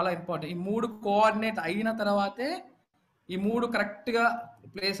 చాలా ఇంపార్టెంట్. ఈ 3 కోఆర్డినేట్ అయిన తర్వాతే, ఈ 3 కరెక్ట్గా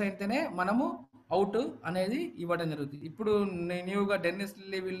ప్లేస్ అయితేనే మనము అవుట్ అనేది ఇవ్వడం జరుగుతుంది. ఇప్పుడు న్యూగా డెన్నిస్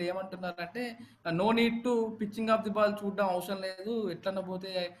లిల్లీ వీళ్ళు ఏమంటున్నారంటే, no need to pitching of the ball చూడడం అవసరం లేదు, ఎట్లన్నా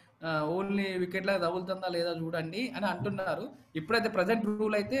పోతే ఓన్లీ వికెట్లకు తగులుతుందా లేదా చూడండి అని అంటున్నారు. ఇప్పుడైతే ప్రజెంట్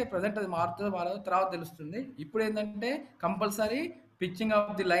రూల్ అయితే ప్రజెంట్ అది మారుతుందో తర్వాత తెలుస్తుంది. ఇప్పుడు ఏంటంటే compulsory pitching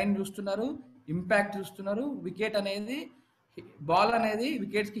of the line చూస్తున్నారు, ఇంపాక్ట్ చూస్తున్నారు, వికెట్ అనేది బాల్ అనేది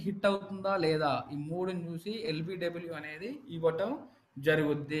వికెట్స్కి హిట్ అవుతుందా లేదా, ఈ 3ని చూసి LBW అనేది ఇవ్వటం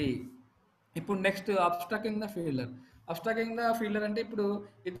జరుగుద్ది. ఇప్పుడు next అబ్స్ట్రకింగ్ the fielder. అబ్స్ట్రకింగ్ the fielder అంటే, ఇప్పుడు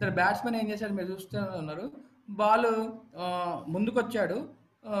ఇద్దరు బ్యాట్స్మెన్ ఏం చేశారు మీరు చూస్తూ ఉన్నారు, బాల్ ముందుకు వచ్చాడు,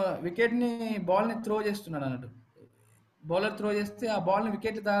 వికెట్ని బాల్ని త్రో చేస్తున్నాడు అన్నట్టు, బౌలర్ త్రో చేస్తే ఆ బాల్ని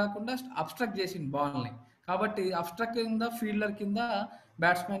వికెట్ తాగకుండా అబ్స్ట్రక్ట్ చేసింది బాల్ని, కాబట్టి అబ్స్ట్రకింగ్ ద ఫీల్డర్ కింద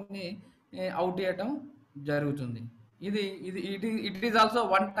బ్యాట్స్మెన్ని అవుట్ చేయటం జరుగుతుంది. It is also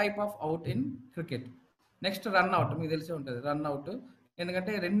one type of out in cricket. Next run out, మీకు తెలిసే ఉంటుంది రన్ అవుట్.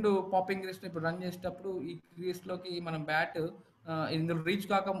 ఎందుకంటే 2 పాపింగ్ గ్రీస్ ఇప్పుడు రన్ చేసేటప్పుడు ఈ గ్రీస్లోకి మనం బ్యాట్ ఇందులో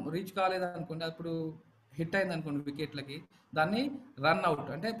రీచ్ కాలేదు అనుకోండి, అప్పుడు హిట్ అయింది అనుకోండి వికెట్లకి, దాన్ని రన్ అవుట్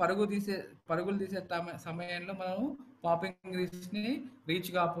అంటే పరుగులు తీసే సమయంలో మనం పాపింగ్ గ్రీస్ని రీచ్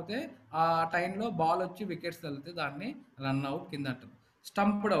కాకపోతే ఆ టైంలో బాల్ వచ్చి వికెట్స్ తగిలితే దాన్ని రన్ అవుట్ కింద అంటారు.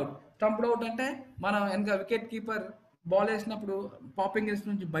 స్టంప్డ్ అవుట్ అంటే, మనం వెనక వికెట్ కీపర్ బాల్ వేసినప్పుడు పాపింగ్ గ్రీస్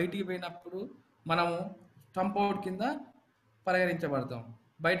నుంచి బయటికి పోయినప్పుడు మనము స్టంప్ అవుట్ కింద పరిగణించబడతాం.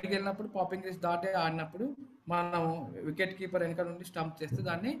 బయటికి వెళ్ళినప్పుడు పాపింగ్ గ్రీస్ దాటే ఆడినప్పుడు మనం వికెట్ కీపర్ వెనక నుండి స్టంప్ చేస్తే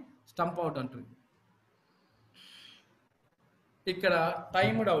దాన్ని స్టంప్ అవుట్ అంటుంది. ఇక్కడ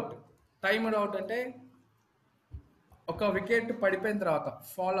టైమ్డ్ అవుట్ అంటే, ఒక వికెట్ పడిపోయిన తర్వాత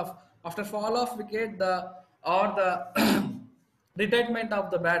after fall of wicket the retirement of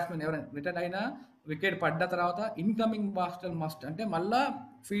the batsmen, ఎవరైనా రిటైర్ అయినా వికెట్ పడ్డ తర్వాత ఇన్కమింగ్ బాస్టర్ మస్ట్ అంటే మళ్ళా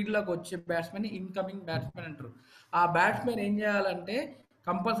ఫీల్డ్లోకి వచ్చే బ్యాట్స్మెన్ ఇన్కమింగ్ బ్యాట్స్మెన్ అంటారు. ఆ బ్యాట్స్మెన్ ఏం చేయాలంటే,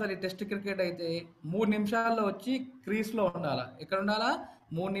 కంపల్సరీ టెస్ట్ క్రికెట్ అయితే 3 నిమిషాల్లో వచ్చి క్రీస్లో ఉండాలా. ఎక్కడ ఉండాలా?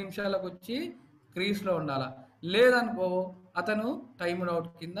 3 నిమిషాలకు వచ్చి క్రీస్లో ఉండాలా. లేదనుకో అతను టైమ్డ్ అవుట్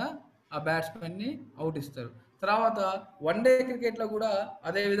కింద ఆ బ్యాట్స్మెన్ని అవుట్ ఇస్తారు. తర్వాత వన్డే క్రికెట్లో కూడా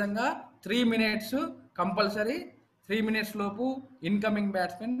అదే విధంగా 3 minutes కంపల్సరీ, 3 minutes లోపు ఇన్కమింగ్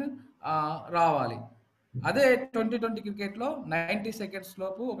బ్యాట్స్మెన్ రావాలి. అదే 2020 క్రికెట్లో 90 seconds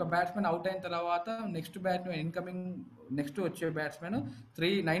లోపు ఒక బ్యాట్స్మెన్ అవుట్ అయిన తర్వాత నెక్స్ట్ బ్యాట్స్మెన్ ఇన్కమింగ్ నెక్స్ట్ వచ్చే బ్యాట్స్మెన్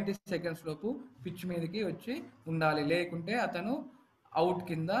 90 seconds లోపు పిచ్ మీదకి వచ్చి ఉండాలి, లేకుంటే అతను అవుట్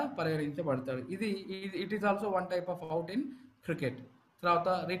కింద పరిగణించబడతాడు. It is also one type of out in cricket. తర్వాత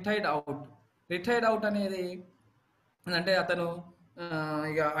రిటైర్డ్ అవుట్ అనేది అంటే అతను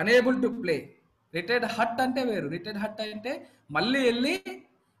ఇక unable to play. Retired hot అంటే వేరు. రిటైర్డ్ హట్ అంటే మళ్ళీ వెళ్ళి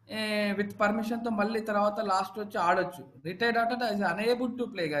విత్ పర్మిషన్తో మళ్ళీ తర్వాత లాస్ట్ వచ్చి ఆడొచ్చు. రిటైర్డ్ అవుట్ అంటే అనేబుల్ టు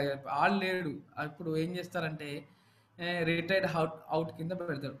ప్లే, ఆడలేడు. అప్పుడు ఏం చేస్తారంటే రిటైర్డ్ అవుట్ కింద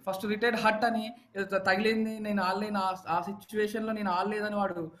పెడతారు. ఫస్ట్ రిటైర్డ్ హట్ అని తగిలింది, నేను ఆడలేను, ఆ సిచ్యువేషన్లో నేను ఆడలేదని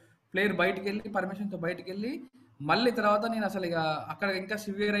వాడు ప్లేయర్ బయటికి వెళ్ళి పర్మిషన్తో బయటికి వెళ్ళి మళ్ళీ తర్వాత నేను అసలు ఇక అక్కడ ఇంకా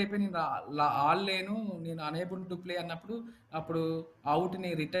సివియర్ అయిపోయి నేను ఆడలేను, నేను అనేబుల్ టు ప్లే అన్నప్పుడు అప్పుడు అవుట్ని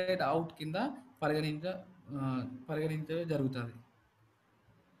రిటైర్డ్ అవుట్ కింద పరిగణించ జరుగుతుంది.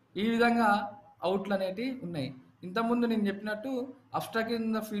 ఈ విధంగా అవుట్లు అనేటివి ఉన్నాయి. ఇంతకుముందు నేను చెప్పినట్టు అబ్స్ట్రాక్ట్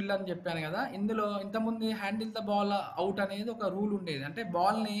ఇన్ ద ఫీల్డ్ అని చెప్పాను కదా, ఇందులో ఇంతకుముందు హ్యాండిల్ ద బాల్ అవుట్ అనేది ఒక రూల్ ఉండేది. అంటే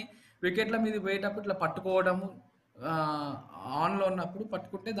బాల్ని వికెట్ల మీద పోయేటప్పుడు ఇట్లా పట్టుకోవడము, ఆన్లో ఉన్నప్పుడు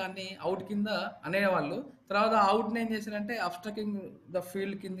పట్టుకుంటే దాన్ని అవుట్ కింద అనేవాళ్ళు. తర్వాత అవుట్ని ఏం చేశారంటే అబ్స్ట్రాక్టింగ్ ద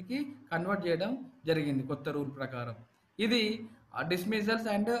ఫీల్డ్ కిందకి కన్వర్ట్ చేయడం జరిగింది కొత్త రూల్ ప్రకారం. ఇది dismissals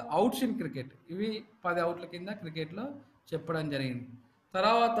and outs in cricket, ఇవి 10 అవుట్ల కింద క్రికెట్లో చెప్పడం జరిగింది.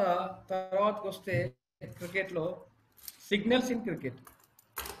 తర్వాతకు వస్తే క్రికెట్లో సిగ్నల్స్ ఇన్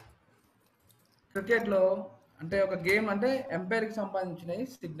క్రికెట్లో అంటే ఒక గేమ్ అంటే ఎంపైర్కి సంబంధించినవి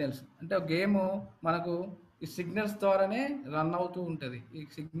సిగ్నల్స్. అంటే ఒక గేమ్ మనకు ఈ సిగ్నల్స్ ద్వారానే రన్ అవుతూ ఉంటుంది. ఈ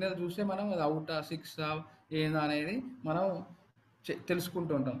సిగ్నల్ చూస్తే మనం అది అవుటా సిక్సా ఏందా అనేది మనం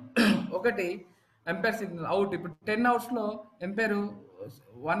తెలుసుకుంటూ ఉంటాం. ఒకటి ఎంపైర్ సిగ్నల్ అవుట్. ఇప్పుడు 10 outsలో ఎంపైర్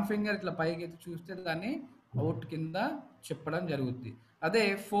 1 finger ఇట్లా పైకి ఎత్తి చూస్తే దాన్ని అవుట్ కింద చెప్పడం జరుగుద్ది. అదే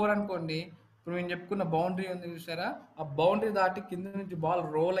 4 అనుకోండి, ఇప్పుడు మేము చెప్పుకున్న బౌండరీ ఉంది చూసారా, ఆ బౌండరీ దాటి కింద నుంచి బాల్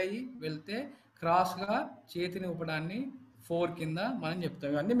రోల్ అయ్యి వెళ్తే క్రాస్గా చేతిని ఊపడాన్ని 4 కింద మనం చెప్తాం.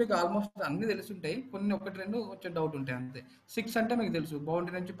 ఇవన్నీ మీకు ఆల్మోస్ట్ అన్నీ తెలుసుంటాయి, కొన్ని 1-2 కొంచెం డౌట్ ఉంటాయి అంతే. 6 అంటే మీకు తెలుసు,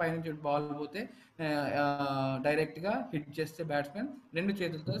 బౌండరీ నుంచి పైనుంచి బాల్ పోతే డైరెక్ట్గా హిట్ చేస్తే బ్యాట్స్మెన్ 2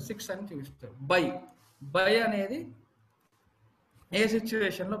 చేతులతో 6 అని చూపిస్తారు. బై అనేది ఏ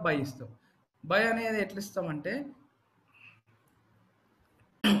సిచ్యువేషన్లో బై ఇస్తాం. బై అనేది ఎట్లా ఇస్తామంటే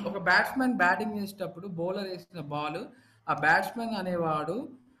ఒక బ్యాట్స్మెన్ బ్యాటింగ్ చేసేటప్పుడు బౌలర్ వేసిన బాల్ ఆ బ్యాట్స్మెన్ అనేవాడు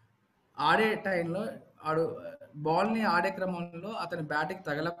ఆడే టైంలో బాల్ని ఆడే క్రమంలో అతని బ్యాట్కి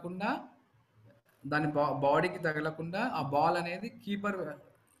తగలకుండా, దాని బాడీకి తగలకుండా ఆ బాల్ అనేది కీపర్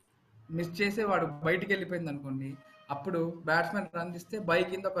మిస్ చేసి వాడు బయటికి వెళ్ళిపోయింది అనుకోండి, అప్పుడు బ్యాట్స్మెన్ రన్ ఇస్తే బై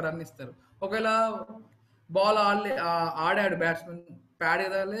కింద ఒక రన్ ఇస్తారు. ఒకవేళ బాల్ ఆడాడు బ్యాట్స్మెన్, బ్యాట్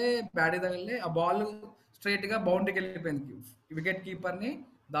తగలే ఆ బాల్ స్ట్రైట్గా బౌండరీకి వెళ్ళిపోయింది, వికెట్ కీపర్ని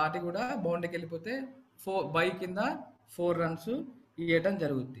దాటి కూడా బౌండరీకి వెళ్ళిపోతే బై కింద 4 runs ఇవ్వటం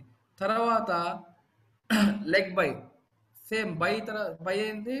జరుగుద్ది. తర్వాత లెగ్ బై, సేమ్ బై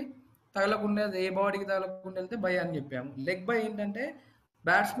ఏంటి, తగలకుండా ఏ బాడీకి తగలకుండా వెళ్తే బై అని చెప్పాము. లెగ్ బై ఏంటంటే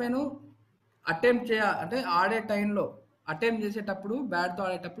బ్యాట్స్మెన్ అటెంప్ట్ అంటే ఆడే టైంలో అటెంప్ట్ చేసేటప్పుడు బ్యాట్తో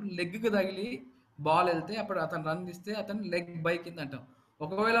ఆడేటప్పుడు లెగ్కి తగిలి బాల్ వెళ్తే అప్పుడు అతను రన్ ఇస్తే అతను లెగ్ బై కింద అంటాం.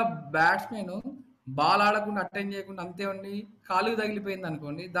 ఒకవేళ బ్యాట్స్మెన్ బాల్ ఆడకుండా అటెంప్ట్ చేయకుండా అంతే ఉండి కాలుకి తగిలిపోయింది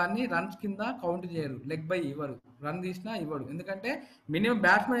అనుకోండి, దాన్ని రన్స్ కింద కౌంట్ చేయరు, లెగ్ బై ఇవ్వరు, రన్ తీసినా ఇవ్వడు. ఎందుకంటే మినిమం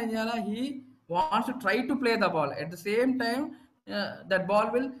బ్యాట్స్మెన్ ఏం చేయాలా, he wants to try to play the ball at the same time that ball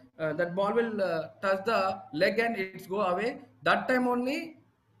will touch the leg and it's go away. That time only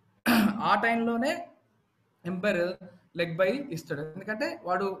ఆ టైంలోనే umpire leg by ఇస్తాడు. ఎందుకంటే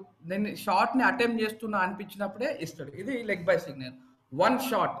వాడు నేను షాట్ని అటెంప్ట్ చేస్తున్నా అనిపించినప్పుడే ఇస్తాడు. ఇది leg by signal.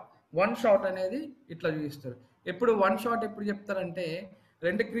 One shot అనేది ఇట్లా చూపిస్తారు. ఎప్పుడు వన్ షాట్ ఎప్పుడు చెప్తారంటే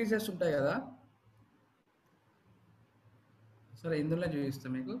 2 creases ఉంటాయి కదా, సరే ఇందులో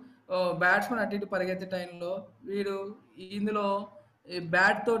చూపిస్తాం మీకు. బ్యాట్స్మెన్ అటు ఇటు పరిగెత్తే టైంలో వీడు ఇందులో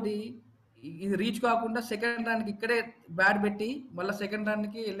బ్యాట్ తోటి ఇది రీచ్ కాకుండా సెకండ్ రన్కి ఇక్కడే బ్యాట్ పెట్టి మళ్ళీ సెకండ్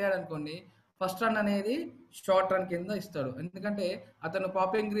రన్కి వెళ్ళాడు అనుకోండి, ఫస్ట్ రన్ అనేది షార్ట్ రన్ కింద ఇస్తాడు. ఎందుకంటే అతను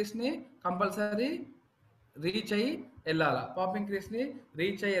పాపింగ్ క్రీస్ని కంపల్సరీ రీచ్ అయ్యి వెళ్ళాలి,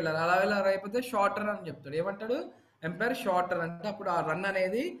 అలా అయిపోతే షార్ట్ రన్ అని చెప్తాడు. ఏమంటాడు ఎంపైర్, షార్ట్ రన్ అంటే అప్పుడు ఆ రన్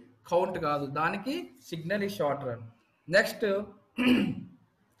అనేది కౌంట్ కాదు, దానికి సిగ్నల్ ఈ short run. Next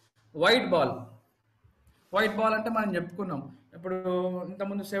white ball అంటే మనం చెప్పుకున్నాం ఇప్పుడు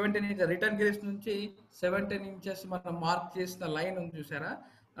ఇంతకుముందు 17 inches రిటర్న్ క్రీస్ నుంచి 17 inches మనం మార్క్ చేసిన లైన్ ఉంది చూసారా,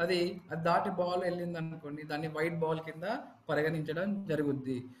 అది దాటి బాల్ వెళ్ళింది అనుకోండి, దాన్ని వైట్ బాల్ కింద పరిగణించడం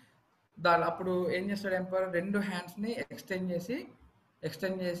జరుగుద్ది. అప్పుడు ఏం చేస్తాడు ఎంపైర్, రెండు హ్యాండ్స్ని ఎక్స్టెండ్ చేసి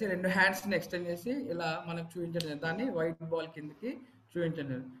రెండు హ్యాండ్స్ని ఎక్స్టెండ్ చేసి ఇలా మనకు చూపించండి, దాన్ని వైట్ బాల్ కిందకి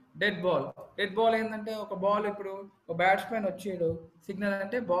చూపించండి. డెడ్ బాల్ ఏంటంటే ఒక బాల్ ఇప్పుడు ఒక బ్యాట్స్మెన్ వచ్చాడు, సిగ్నల్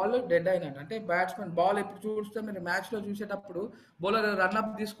అంటే బాల్ డెడ్ అయినట్టు. అంటే బ్యాట్స్మెన్ బాల్ ఇప్పుడు చూస్తే మీరు మ్యాచ్లో చూసేటప్పుడు బౌలర్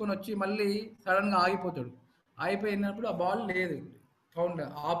రన్అప్ తీసుకొని వచ్చి మళ్ళీ సడన్గా ఆగిపోతాడు, ఆగిపోయినప్పుడు ఆ బాల్ లేదు, కౌంట్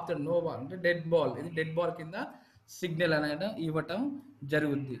ఆపుతాడు, నో బాల్ అంటే డెడ్ బాల్. ఇది డెడ్ బాల్ కింద సిగ్నల్ అనేది ఇవ్వటం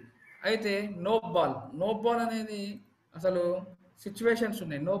జరుగుద్ది. అయితే నో బాల్ అనేది అసలు సిచ్యువేషన్స్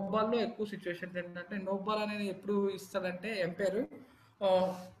ఉన్నాయి. నో బాల్లో ఎక్కువ సిచ్యువేషన్స్ ఏంటంటే, నో బాల్ అనేది ఎప్పుడు ఇస్తాడంటే ఎంపైర్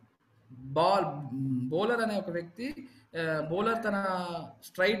బౌలర్ అనే ఒక వ్యక్తి బౌలర్ తన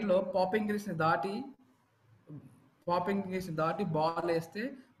స్ట్రైట్లో పాపింగ్ గ్రీస్ని దాటి బాల్ వేస్తే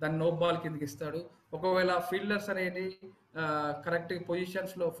దాన్ని నో బాల్ కిందకి ఇస్తాడు. ఒకవేళ ఫీల్డర్స్ అనేది కరెక్ట్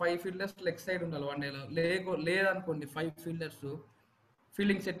పొజిషన్స్లో 5 ఫీల్డర్స్ లెగ్ సైడ్ ఉండాలి వన్డేలో, లేదనుకోండి 5 ఫీల్డర్స్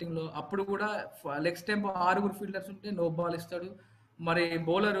ఫీల్డింగ్ సెట్టింగ్లో, అప్పుడు కూడా లెగ్ స్టెంప్ 6 ఫీల్డర్స్ ఉంటే నో బాల్ ఇస్తాడు. మరి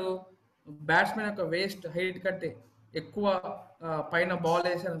బౌలరు బ్యాట్స్మెన్ యొక్క వేస్ట్ హైట్ కంటే ఎక్కువ పైన బాల్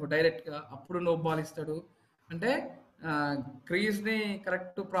వేసాడు డైరెక్ట్గా, అప్పుడు నో బాల్ ఇస్తాడు. అంటే క్రీజ్ని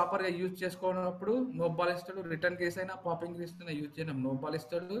కరెక్ట్ ప్రాపర్గా యూజ్ చేసుకోనప్పుడు నో బాల్ ఇస్తాడు. రిటర్న్ కేస్ అయినా పాపింగ్ క్రీజ్ అయినా యూజ్ చేయడం నో బాల్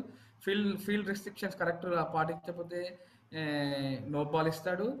ఇస్తాడు. ఫీల్డ్ రెస్ట్రిక్షన్స్ కరెక్ట్గా పాటించకపోతే నో బాల్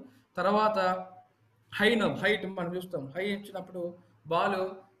ఇస్తాడు. తర్వాత హైట్ మనం చూస్తాం, హై ఇచ్చినప్పుడు బాల్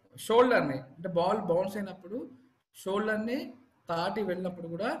షోల్డర్ని అంటే బాల్ బౌన్స్ అయినప్పుడు షోల్డర్ని దాటి వెళ్ళినప్పుడు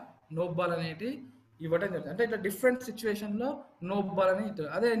కూడా నో బాల్ అనేది ఇవ్వడం జరుగుతుంది. అంటే ఇట్లా డిఫరెంట్ సిచ్యువేషన్లో నో బాల్ అని ఇస్తారు.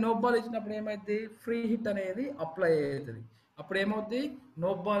 అదే నో బాల్ ఇచ్చినప్పుడు ఏమైంది, ఫ్రీ హిట్ అనేది అప్లై అవుతుంది. అప్పుడు ఏమవుద్ది,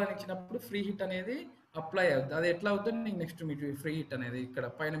 నో బాల్ అని ఇచ్చినప్పుడు ఫ్రీ హిట్ అనేది అప్లై అవుతుంది. అది ఎట్లా అవుతుంది నీకు నెక్స్ట్ మీకు ఫ్రీ హిట్ అనేది ఇక్కడ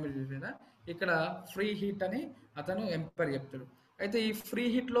పైన మీరు చూసినా ఇక్కడ ఫ్రీ హిట్ అని అతను ఎంపైర్ చెప్తాడు. అయితే ఈ ఫ్రీ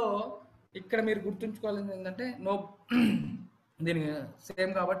హిట్లో ఇక్కడ మీరు గుర్తుంచుకోవాల్సింది ఏంటంటే దీనికి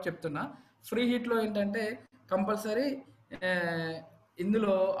సేమ్ కాబట్టి చెప్తున్నా. ఫ్రీ హిట్లో ఏంటంటే కంపల్సరీ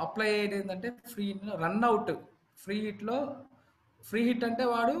ఇందులో అప్లై అయ్యేది ఏంటంటే ఫ్రీ రన్అవుట్. ఫ్రీ హిట్ అంటే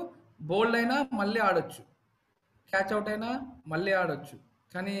వాడు బౌల్డ్ అయినా మళ్ళీ ఆడొచ్చు, క్యాచ్ అవుట్ అయినా మళ్ళీ ఆడొచ్చు.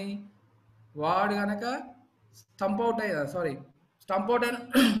 కానీ వాడు కనుక స్టంప్ అవుట్ అయిన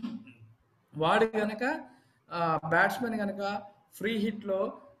వాడు కనుక బ్యాట్స్మెన్ కనుక ఫ్రీ హిట్లో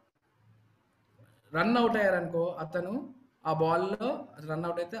రన్ అవుట్ అయ్యారనుకో, అతను ఆ బాల్లో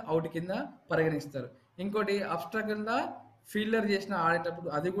రన్అట్ అయితే అవుట్ కింద పరిగణిస్తారు. ఇంకోటి అబ్స్ట్రా కింద ఫీల్డర్ చేసిన ఆడేటప్పుడు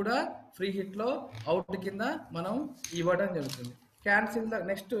అది కూడా ఫ్రీ హిట్లో అవుట్ కింద మనం ఇవ్వడం జరుగుతుంది. క్యాన్సిల్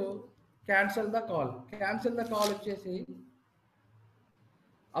ద కాల్ వచ్చేసి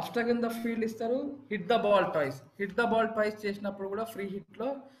అబ్స్ట్రా కింద ఫీల్డ్ ఇస్తారు, హిట్ ద బాల్ ట్వైస్ చేసినప్పుడు కూడా ఫ్రీ హిట్లో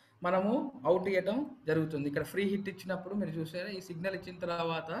మనము అవుట్ ఇవ్వడం జరుగుతుంది. ఇక్కడ ఫ్రీ హిట్ ఇచ్చినప్పుడు మీరు చూసారా, ఈ సిగ్నల్ ఇచ్చిన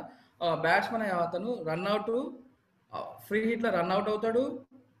తర్వాత బ్యాట్స్మెన్ అతను రన్అట్ ఫ్రీ హిట్లో రన్అట్ అవుతాడు,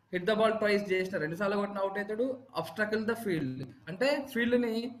 హిట్ ద బాల్ ట్వైస్ చేసిన 2 సార్లు కొట్టిన అవుట్ అవుతాడు. అబ్స్ట్రకిల్ ద ఫీల్డ్ అంటే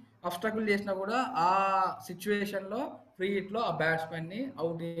ఫీల్డ్ని అబ్స్ట్రకిల్ చేసినా కూడా ఆ సిచ్యువేషన్లో ఫ్రీ హిట్లో ఆ బ్యాట్స్మెన్ని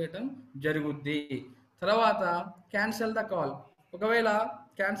అవుట్ చేయడం జరుగుద్ది. తర్వాత క్యాన్సిల్ ద కాల్. ఒకవేళ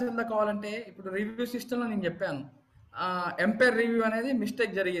క్యాన్సిల్ ద కాల్ అంటే ఇప్పుడు రివ్యూ సిస్టంలో నేను చెప్పాను, ఎంపైర్ రివ్యూ అనేది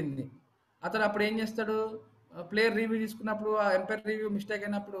మిస్టేక్ జరిగింది. అతను అప్పుడు ఏం చేస్తాడు, ప్లేయర్ రివ్యూ తీసుకున్నప్పుడు ఆ ఎంపైర్ రివ్యూ మిస్టేక్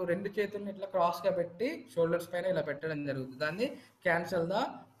అయినప్పుడు 2 చేతుల్ని ఇట్లా క్రాస్గా పెట్టి షోల్డర్స్ పైన ఇలా పెట్టడం జరుగుతుంది. దాన్ని క్యాన్సిల్ ద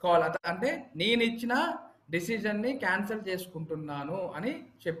కాల్. అంటే నేను ఇచ్చిన డిసిజన్ని క్యాన్సిల్ చేసుకుంటున్నాను అని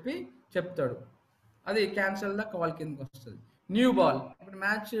చెప్తాడు. అది క్యాన్సిల్ ద కాల్ కిందకి వస్తుంది. New ball. ఇప్పుడు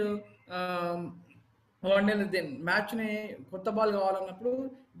మ్యాచ్ని కొత్త బాల్ కావాలన్నప్పుడు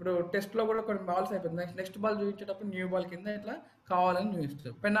ఇప్పుడు టెస్ట్లో కూడా కొన్ని బాల్స్ అయిపోతుంది, నెక్స్ట్ బాల్ చూపించేటప్పుడు న్యూ బాల్ కింద ఇట్లా కావాలని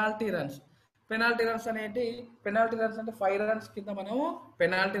చూపిస్తారు. పెనాల్టీ రన్స్ అంటే 5 రన్స్ కింద మనము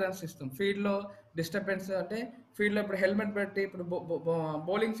పెనాల్టీ రన్స్ ఇస్తాం. ఫీల్డ్లో డిస్టర్బెన్స్ అంటే ఫీల్డ్లో ఇప్పుడు హెల్మెట్ పెట్టి ఇప్పుడు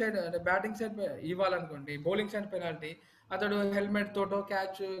బౌలింగ్ సైడ్ అంటే batting side ఇవ్వాలనుకోండి, bowling side penalty, అతడు హెల్మెట్ తోటో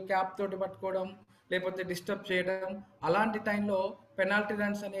క్యాప్ తోటి పట్టుకోవడం లేకపోతే డిస్టర్బ్ చేయడం, అలాంటి టైంలో పెనాల్టీ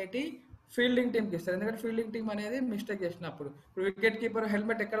రన్స్ అనేటి ఫీల్డింగ్ టీంకి ఇస్తారు. ఎందుకంటే ఫీల్డింగ్ టీం అనేది మిస్టేక్ చేసినప్పుడు ఇప్పుడు వికెట్ కీపర్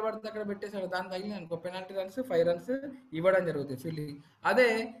హెల్మెట్ ఎక్కడ పడితే అక్కడ పెట్టేసాడు, దాని తగిలి అనుకో పెనాల్టీ రన్స్ 5 రన్స్ ఇవ్వడం జరుగుతుంది ఫీల్డింగ్. అదే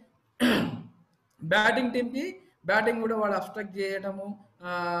బ్యాటింగ్ టీంకి బ్యాటింగ్ కూడా వాడు అబ్స్ట్రక్ట్ చేయడము,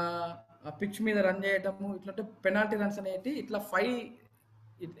 పిచ్ మీద రన్ చేయడము, ఇట్లా పెనాల్టీ రన్స్ అనేవి ఇట్లా 5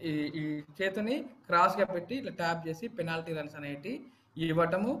 ఈ చేతిని క్రాస్గా పెట్టి ఇట్లా ట్యాప్ చేసి పెనాల్టీ రన్స్ అనేవి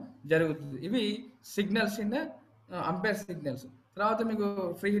ఇవ్వటము జరుగుతుంది. ఇవి సిగ్నల్స్ ఇన్ అంపైర్ సిగ్నల్స్. తర్వాత మీకు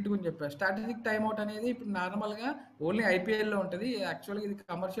ఫ్రీ హిట్ గురించి చెప్పారు. స్ట్రాటజిక్ టైమ్అవుట్ అనేది ఇప్పుడు నార్మల్గా ఓన్లీ ఐపీఎల్లో ఉంటుంది. యాక్చువల్గా ఇది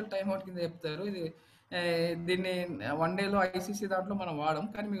కమర్షియల్ టైమ్అవుట్ కింద చెప్తారు. ఇది దీన్ని వన్ డేలో ఐసీసీ దాంట్లో మనం వాడడం,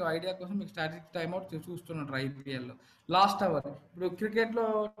 కానీ మీకు ఐడియా కోసం మీకు స్టాటిక్ టైమ్అవుట్ చూస్తున్నట్టు ఐపీఎల్లో లాస్ట్ అవర్. ఇప్పుడు క్రికెట్లో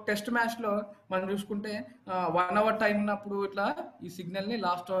టెస్ట్ మ్యాచ్లో మనం చూసుకుంటే 1 hour టైం ఉన్నప్పుడు ఇట్లా ఈ సిగ్నల్ని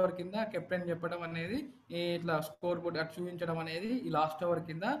లాస్ట్ అవర్ కింద కెప్టెన్ చెప్పడం అనేది, ఇట్లా స్కోర్ బోర్డ్ అటు చూపించడం అనేది ఈ లాస్ట్ అవర్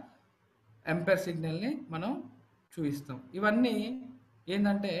కింద ఎంపైర్ సిగ్నల్ని మనం చూపిస్తాం. ఇవన్నీ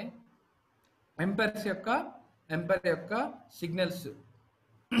ఏంటంటే ఎంపైర్ యొక్క సిగ్నల్స్.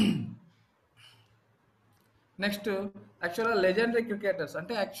 నెక్స్ట్ యాక్చువల్గా లెజెండరీ క్రికెటర్స్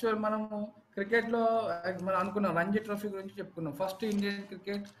అంటే యాక్చువల్ మనము క్రికెట్లో మనం అనుకున్నాం రంజీ ట్రోఫీ గురించి చెప్పుకున్నాం. First Indian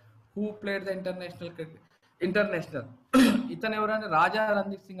cricket who played the international ఇతను ఎవరంటే రాజా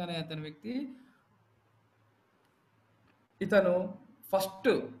రణ్దీప్ సింగ్ అనే అతని వ్యక్తి. ఇతను ఫస్ట్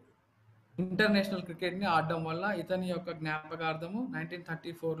ఇంటర్నేషనల్ క్రికెట్ని ఆడడం వల్ల ఇతని యొక్క జ్ఞాపకార్థము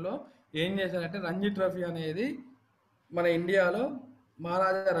 1934లో ఏం చేశారంటే రంజీ ట్రోఫీ అనేది మన ఇండియాలో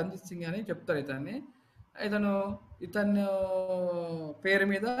మహారాజా రణ్జిత్ సింగ్ అని చెప్తారు ఇతన్ని. ఇతను పేరు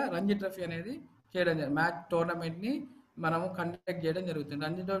మీద రంజీ ట్రోఫీ అనేది చేయడం జరిగింది. మ్యాచ్ టోర్నమెంట్ని మనము కండక్ట్ చేయడం జరుగుతుంది.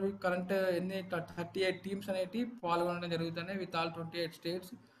 రంజీ ట్రోఫీ కరెంట్ 38 టీమ్స్ అనేవి పాల్గొనడం జరుగుతున్నాయి with all 28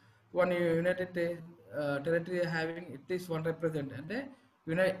 states, 1 United territory having at least 1 represent. అంటే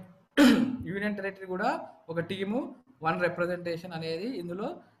యూనియన్ టెరిటరీ కూడా ఒక టీము 1 రిప్రజెంటేషన్ అనేది ఇందులో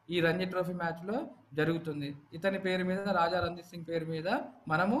ఈ రంజీ ట్రోఫీ మ్యాచ్లో జరుగుతుంది. ఇతని పేరు మీద రాజా రణ్జిత్ సింగ్ పేరు మీద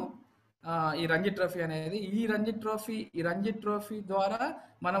మనము ఈ రంజీ ట్రోఫీ అనేది ఈ రంజీ ట్రోఫీ ద్వారా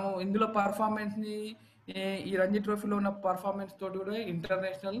మనము ఇందులో పర్ఫార్మెన్స్ని ఈ రంజీ ట్రోఫీలో ఉన్న పర్ఫార్మెన్స్ తోటి కూడా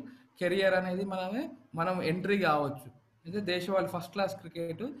ఇంటర్నేషనల్ కెరియర్ అనేది మనం ఎంట్రీ కావచ్చు. అయితే దేశవాళీ ఫస్ట్ క్లాస్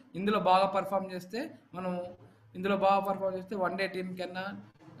క్రికెట్ ఇందులో బాగా పర్ఫామ్ చేస్తే వన్ డే టీం కన్నా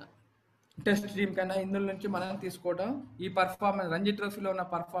టెస్ట్ టీం కన్నా ఇందులో నుంచి మనం తీసుకోవడం ఈ పర్ఫార్మెన్స్ రంజీ ట్రోఫీలో ఉన్న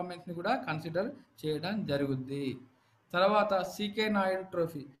పర్ఫార్మెన్స్ని కూడా కన్సిడర్ చేయడం జరుగుద్ది. తర్వాత సికే నాయుడు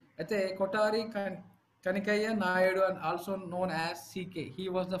ట్రోఫీ అయితే Kothari కనికయ్య Naidu and also known as CK, he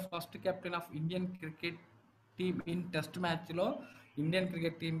was the first captain of Indian cricket team in test మ్యాచ్లో. ఇండియన్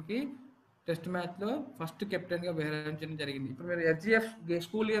క్రికెట్ టీంకి టెస్ట్ మ్యాచ్లో ఫస్ట్ కెప్టెన్గా వ్యవహరించడం జరిగింది. ఇప్పుడు మీరు హెచ్జిఎఫ్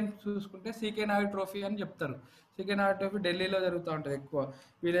స్కూల్ గేమ్స్ చూసుకుంటే సికే నాయుడు ట్రోఫీ అని చెప్తారు. సికే నాయుడు ట్రోఫీ ఢిల్లీలో జరుగుతూ ఉంటుంది ఎక్కువ.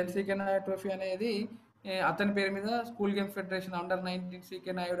 వీళ్ళని సికే నాయుడు ట్రోఫీ అనేది అతని పేరు మీద school games federation under-19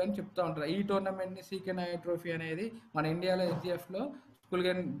 CK Naidu అని చెప్తూ ఉంటారు. ఈ టోర్నమెంట్ని సికే నాయుడు ట్రోఫీ అనేది మన ఇండియాలో హెచ్జిఎఫ్లో school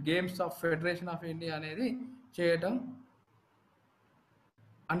games of federation of India అనేది చేయడం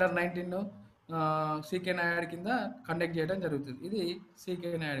అండర్-19 సికే నాయుడు కింద కండక్ట్ చేయడం జరుగుతుంది. ఇది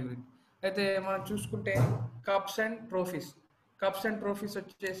సికే నాయుడు గురించి. అయితే మనం చూసుకుంటే కప్స్ అండ్ ట్రోఫీస్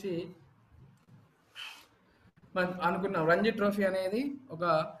వచ్చేసి మనం అనుకున్నాం రంజీ ట్రోఫీ అనేది ఒక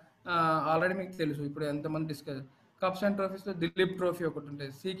ఆల్రెడీ మీకు తెలుసు, ఇప్పుడు ఎంతమంది discuss. Cups and ట్రోఫీస్లో Dilip trophy ఒకటి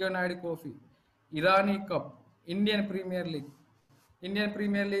ఉంటుంది, CK Naidu trophy, Irani cup, Indian premier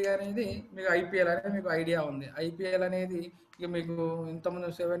league అనేది మీకు ఐపీఎల్ అనేది మీకు ఐడియా ఉంది. ఐపీఎల్ అనేది ఇక మీకు ఇంతకుముందు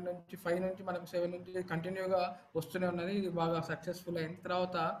 5 నుంచి మనకు 7 నుంచి కంటిన్యూగా వస్తూనే ఉన్నది. ఇది బాగా సక్సెస్ఫుల్ అయింది.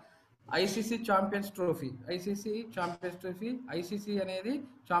 తర్వాత ఐసీసీ ఛాంపియన్స్ ట్రోఫీ ఐసీసీ అనేది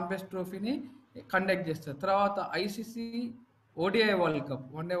ఛాంపియన్స్ ట్రోఫీని కండక్ట్ చేస్తారు. తర్వాత ICC ODI world cup,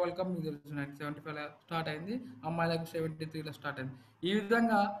 1 day world cup మీకు తెలుసు 1975లో స్టార్ట్ అయింది, అమ్మాయిలకు 73లో స్టార్ట్ అయింది. ఈ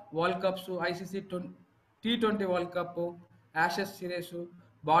విధంగా world cups, ICC T20 world cup, Ashes series,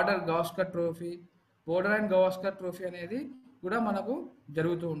 border and Gavaskar trophy అనేది కూడా మనకు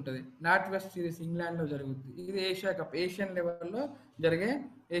జరుగుతూ ఉంటుంది. నాట్ వెస్ట్ సిరీస్ ఇంగ్లాండ్లో జరుగుతుంది. ఇది ఏషియా కప్, ఏషియన్ లెవెల్లో జరిగే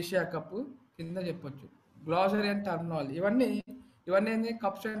ఏషియా కప్ కింద చెప్పొచ్చు. గ్లాసరీ అండ్ టర్మినాలజీ ఇవన్నీ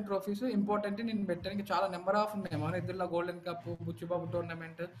కప్స్ అండ్ ట్రోఫీస్ ఇంపార్టెంట్. నేను పెట్టడానికి చాలా నెంబర్ ఆఫ్ ఉన్నాయి. మన ఇద్దరులో గోల్డెన్ కప్, బుచ్చిబాబు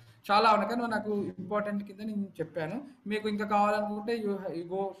టోర్నమెంట్ చాలా ఉన్నాయి, కానీ నాకు ఇంపార్టెంట్ కింద నేను చెప్పాను. మీకు ఇంకా కావాలనుకుంటే you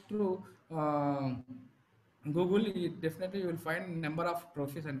go through Google, definitely you will find number of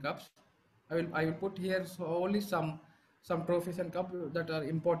trophies and cups. I will put here only some trophies and cups that are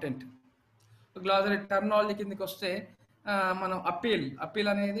important. Glossary terminology కిందకి వస్తే మనం అప్పీల్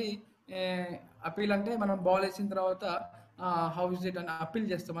అనేది అప్పీల్ అంటే మనం బాల్ వేసిన తర్వాత హౌ ఇస్ ఇట్ అని appeal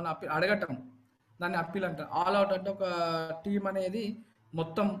చేస్తాం. మనం అడగటం దాన్ని అప్పీల్ అంటారు. ఆల్ అవుట్ అంటే ఒక టీం అనేది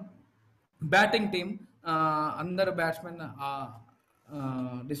మొత్తం బ్యాటింగ్ టీం అందరు బ్యాట్స్మెన్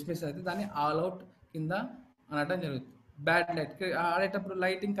డిస్మిస్ అయితే దాన్ని ఆల్ అవుట్ కింద అనటం జరుగుతుంది. బ్యాడ్ లైట్ ఆడేటప్పుడు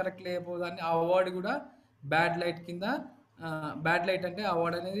లైటింగ్ కరెక్ట్ లేకపోదాన్ని ఆ అవార్డు కూడా బ్యాడ్ లైట్ కింద. బ్యాడ్ లైట్ అంటే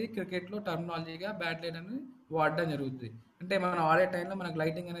అవార్డు అనేది క్రికెట్లో టర్మినాలజీగా బ్యాడ్ లైట్ అనేది వాడడం జరుగుతుంది. అంటే మనం ఆడే టైంలో మనకు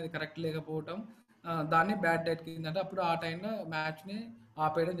లైటింగ్ అనేది కరెక్ట్ లేకపోవటం దాన్ని బ్యాడ్ లైట్ కింద అంటే అప్పుడు ఆ టైంలో మ్యాచ్ని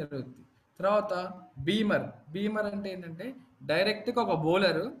ఆపేయడం జరుగుతుంది. తర్వాత బీమర్ అంటే ఏంటంటే డైరెక్ట్గా ఒక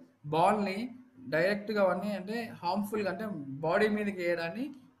బౌలర్ బాల్ని డైరెక్ట్గా అవన్నీ అంటే హార్మ్ఫుల్గా అంటే బాడీ మీదకి వేయడాన్ని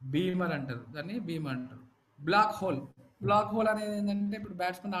బీమర్ అంటారు. దాన్ని బీమర్ అంటారు. బ్లాక్ బ్లాక్ హోల్ అనేది ఏంటంటే ఇప్పుడు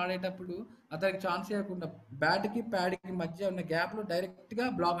బ్యాట్స్మెన్ ఆడేటప్పుడు అతనికి ఛాన్స్ ఇవ్వకుండా బ్యాట్కి ప్యాడ్కి మధ్య ఉన్న గ్యాప్లో డైరెక్ట్గా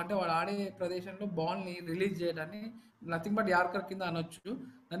బ్లాక్, అంటే వాడు ఆడే ప్రదేశంలో బాల్ని రిలీజ్ చేయడాన్ని నథింగ్ బట్ యార్కర్ కింద అనొచ్చు.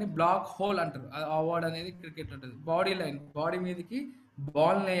 దాన్ని బ్లాక్ హోల్ అంటారు. ఆ వర్డ్ అనేది క్రికెట్ ఉంటుంది. బాడీ లైన్, బాడీ మీదకి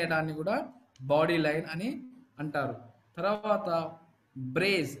బాల్ వేయడాన్ని కూడా బాడీ లైన్ అని అంటారు. తర్వాత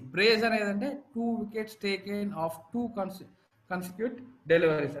బ్రేజ్ అనేది అంటే 2 వికెట్స్ టేకెన్ ఆఫ్ 2 కన్సిక్యూట్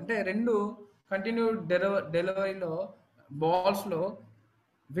డెలివరీస్, అంటే 2 కంటిన్యూ డెలివరీలో బాల్స్లో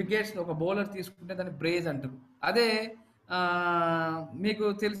వికెట్స్ ఒక బౌలర్ తీసుకుంటే దాన్ని బ్రేజ్ అంటారు. అదే మీకు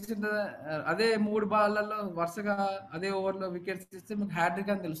తెలిసిన అదే 3 బాల్లలో వరుసగా అదే ఓవర్లో వికెట్స్ తీస్తే మీకు హ్యాట్రిక్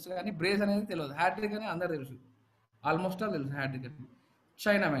అని తెలుస్తుంది, కానీ బ్రేజ్ అనేది తెలియదు. హ్యాట్రిక్ అని అందరు తెలుసు, ఆల్మోస్ట్ ఆల్ తెలుసు హ్యాట్రిక్ అని.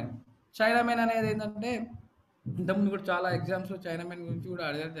 చైనామెన్ అనేది ఏంటంటే ఇంతకుముందు కూడా చాలా ఎగ్జామ్స్లో చైనామెన్ గురించి కూడా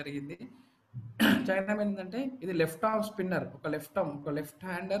అడగడం జరిగింది. చైనామెన్ ఏంటంటే ఇది లెఫ్ట్ ఆర్మ్ స్పిన్నర్, ఒక లెఫ్ట్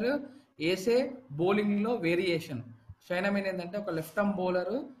హ్యాండర్ వేసే బౌలింగ్లో వేరియేషన్. చైనామెన్ ఏంటంటే ఒక లెఫ్ట్ ఆర్మ్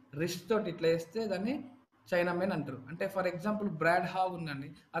బౌలర్ రిస్ట్ తోటి ఇట్లా వేస్తే దాన్ని చైనామెన్ అంటారు. అంటే ఫర్ ఎగ్జాంపుల్ బ్రాడ్ హాగ్ ఉందండి,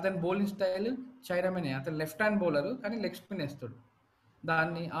 అతని బౌలింగ్ స్టైల్ చైనామెనే. అతను లెఫ్ట్ హ్యాండ్ బౌలర్ కానీ లెగ్ స్పిన్ వేస్తాడు.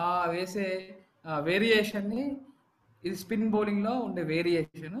 దాన్ని ఆ వేసే వేరియేషన్ని, ఇది స్పిన్ బౌలింగ్లో ఉండే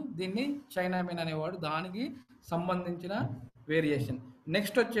వేరియేషన్, దీన్ని చైనామెన్ అనేవాడు, దానికి సంబంధించిన వేరియేషన్.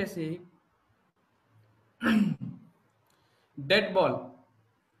 నెక్స్ట్ వచ్చేసి డెడ్ బాల్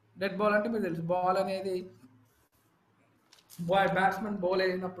అంటే మీకు తెలుసు, బాల్ అనేది బ్యాట్స్మెన్ బౌల్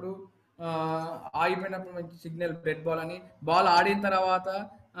అయినప్పుడు ఆగిపోయినప్పుడు మంచి సిగ్నల్ డెడ్ బాల్ అని. బాల్ ఆడిన తర్వాత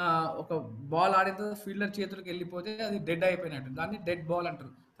ఒక బాల్ ఆడిన తర్వాత ఫీల్డర్ చేతులకు వెళ్ళిపోతే అది డెడ్ అయిపోయినట్టు, దాన్ని డెడ్ బాల్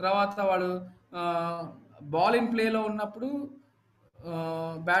అంటారు. తర్వాత వాడు బాల్ ఇన్ ప్లేలో ఉన్నప్పుడు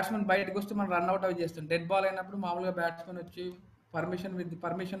బ్యాట్స్మెన్ బయటకు వస్తే మనం రన్అట్ అవి చేస్తాం. డెడ్ బాల్ అయినప్పుడు మామూలుగా బ్యాట్స్మెన్ వచ్చి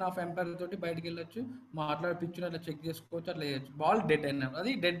పర్మిషన్ ఆఫ్ ఎంపైర్ తోటి బయటకు వెళ్ళొచ్చు, మాట్లాడి పిచ్చుని అట్లా చెక్ చేసుకోవచ్చు, అట్లా చేయొచ్చు. బాల్ డెడ్ అన్నట్టు,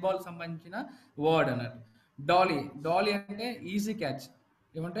 అది డెడ్ బాల్ సంబంధించిన వర్డ్ అన్నట్టు. డాలీ అంటే ఈజీ క్యాచ్.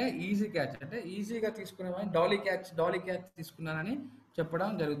 ఏమంటే ఈజీ క్యాచ్ అంటే ఈజీగా తీసుకునేవాడిని డాలీ క్యాచ్ తీసుకున్నానని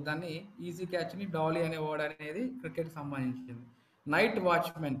చెప్పడం జరుగుతుంది. దాన్ని ఈజీ క్యాచ్ని డాలీ అనే వర్డ్ అనేది క్రికెట్కి సంబంధించింది. నైట్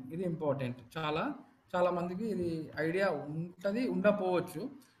వాచ్మెన్, ఇది ఇంపార్టెంట్. చాలా మందికి ఇది ఐడియా ఉంటుంది, ఉండకపోవచ్చు.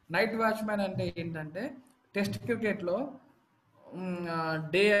 నైట్ వాచ్మెన్ అంటే ఏంటంటే టెస్ట్ క్రికెట్లో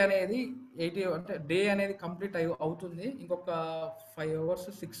డే అనేది 80, అంటే డే అనేది కంప్లీట్ అవుతుంది, ఇంకొక 5 hours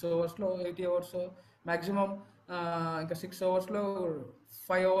 6 hours 80 hours మ్యాక్సిమం, ఇంకా 6 hours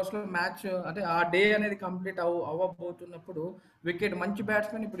 5 hours మ్యాచ్, అంటే ఆ డే అనేది కంప్లీట్ అవ్వబోతున్నప్పుడు వికెట్, మంచి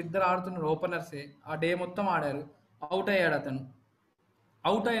బ్యాట్స్మెన్ ఇప్పుడు 2 ఆడుతున్నారు ఓపెనర్సే, ఆ డే మొత్తం ఆడారు, అవుట్ అయ్యాడు అతను.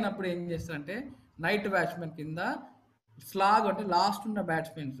 అవుట్ అయినప్పుడు ఏం చేస్తారంటే నైట్ బ్యాట్స్మెన్ కింద స్లాగ్, అంటే లాస్ట్ ఉన్న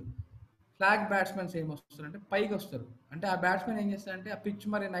ఫ్లాగ్ బ్యాట్స్మెన్స్ ఏమొస్తారంటే పైకి వస్తారు. అంటే ఆ బ్యాట్స్మెన్ ఏం చేస్తారంటే ఆ పిచ్,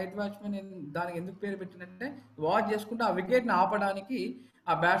 మరి నైట్ బ్యాట్స్మెన్ దానికి ఎందుకు పేరు పెట్టిందంటే వాచ్ చేసుకుంటే ఆ వికెట్ని ఆపడానికి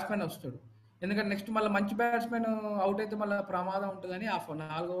ఆ బ్యాట్స్మెన్ వస్తాడు. ఎందుకంటే నెక్స్ట్ మళ్ళీ మంచి బ్యాట్స్మెన్ అవుట్ అయితే మళ్ళీ ప్రమాదం ఉంటుందని ఆ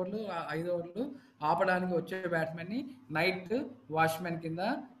 4 ఓవర్లు 5 ఓవర్లు ఆపడానికి వచ్చే బ్యాట్స్మెన్ని నైట్ వాచ్మెన్ కింద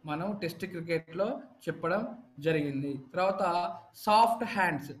మనం టెస్ట్ క్రికెట్లో చెప్పడం జరిగింది. తర్వాత సాఫ్ట్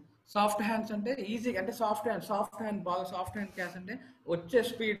హ్యాండ్స్ అంటే ఈజీ, అంటే సాఫ్ట్ హ్యాండ్ బాగా సాఫ్ట్ హ్యాండ్ క్యాచ్ అంటే వచ్చే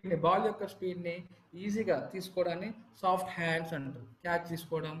స్పీడ్ని, బాల్ యొక్క స్పీడ్ని ఈజీగా తీసుకోవడాన్ని సాఫ్ట్ హ్యాండ్స్ అంటారు. క్యాచ్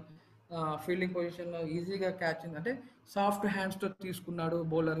తీసుకోవడం, ఫీల్డింగ్ పొజిషన్లో ఈజీగా క్యాచ్, అంటే సాఫ్ట్ హ్యాండ్స్తో తీసుకున్నాడు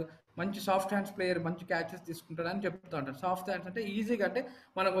బౌలర్, మంచి సాఫ్ట్ హ్యాండ్స్ ప్లేయర్ మంచి క్యాచెస్ తీసుకుంటాడు అని చెప్తూ ఉంటారు. సాఫ్ట్ హ్యాండ్స్ అంటే ఈజీగా, అంటే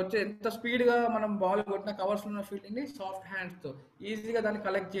మనకు వచ్చే ఎంత స్పీడ్గా మనం బాల్ కొట్టిన కవర్స్లో ఉన్న ఫీల్డింగ్ని సాఫ్ట్ హ్యాండ్స్తో ఈజీగా దాన్ని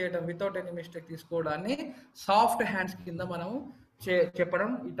కలెక్ట్ చేయడం వితౌట్ ఎనీ మిస్టేక్ తీసుకోవడాన్ని సాఫ్ట్ హ్యాండ్స్ కింద మనం చెప్పడం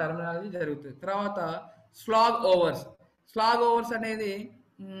ఈ టర్మినాలజీ జరుగుతుంది. తర్వాత స్లాగ్ ఓవర్స్ అనేది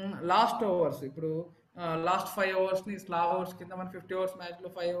లాస్ట్ ఓవర్స్. ఇప్పుడు లాస్ట్ 5 ఓవర్స్ని స్లాగ్ ఓవర్స్ కింద, మన 50 ఓవర్స్ మ్యాచ్లో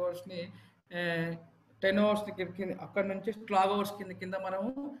 5 ఓవర్స్ని 10 ఓవర్స్ అక్కడ నుంచి స్లాగ్ ఓవర్స్ కింద మనము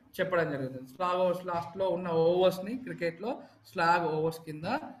చెప్పడం జరుగుతుంది. స్లాగ్ ఓవర్స్ లాస్ట్లో ఉన్న ఓవర్స్ని క్రికెట్లో స్లాగ్ ఓవర్స్ కింద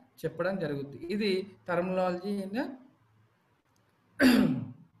చెప్పడం జరుగుతుంది. ఇది టర్మినాలజీ ఇన్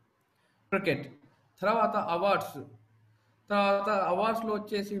క్రికెట్. తర్వాత అవార్డ్స్లో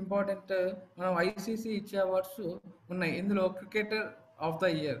వచ్చేసి ఇంపార్టెంట్, మనం ఐసీసీ ఇచ్చే అవార్డ్స్ ఉన్నాయి. ఇందులో cricketer of the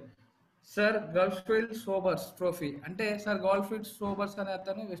year sir గాల్ఫీల్డ్ Sobers trophy, అంటే సర్ గాల్ఫీల్డ్ సోబర్స్ అనే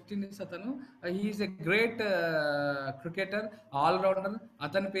అతను వెస్టిండీస్ అతను, he's a great cricketer, allrounder.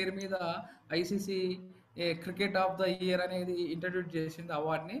 అతని పేరు మీద ICC cricket of the year అనేది ఇంట్రడ్యూస్ చేసింది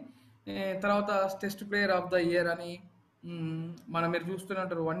అవార్డ్ని. తర్వాత test player of the year అని మీరు చూస్తూనే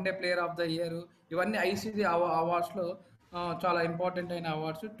ఉంటారు, 1 day player of the year, ఇవన్నీ ఐసీసీ అవార్డ్స్లో చాలా ఇంపార్టెంట్ అయిన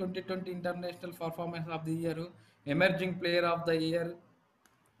awards. 2020 international performance of the year, emerging player of the year,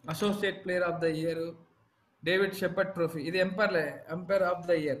 associate player of the year, David shepherd trophy, ఇది umpire of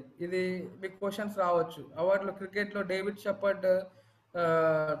the year. ఇది మీకు క్వశ్చన్స్ రావచ్చు అవార్డులో. క్రికెట్లో David shepherd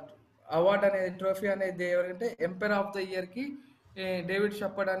award అనేది trophy అనేది ఎవరంటే ఎంపైర్ ఆఫ్ ద ఇయర్కి David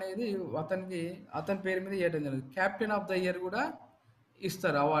shepherd అనేది అతని పేరు మీద ఇవ్వడం జరుగుతుంది. క్యాప్టెన్ ఆఫ్ ద ఇయర్ కూడా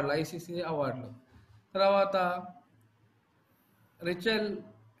ఇస్తారు అవార్డులు, ఐసీసీ అవార్డులు. తర్వాత రిచెల్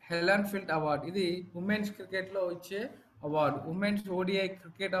హెలన్ఫీల్డ్ అవార్డ్, ఇది ఉమెన్స్ క్రికెట్లో ఇచ్చే award. Women's ODI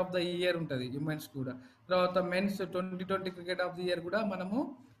cricket of the year ఉంటుంది ఉమెన్స్ కూడా. తర్వాత men's 2020 cricket of the year కూడా మనము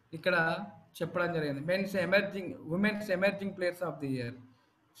ఇక్కడ చెప్పడం జరిగింది. Women's emerging players of the year,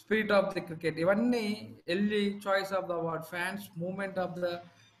 spirit of the cricket, ఇవన్నీ LG choice of the award, fans moment of the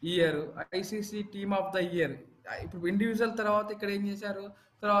year, ICC team of the year. ఇప్పుడు individual తర్వాత ఇక్కడ ఏం చేశారు,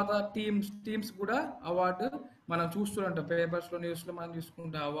 తర్వాత టీమ్స్ కూడా అవార్డు మనం చూస్తుంటాం పేపర్స్లో, న్యూస్లో మనం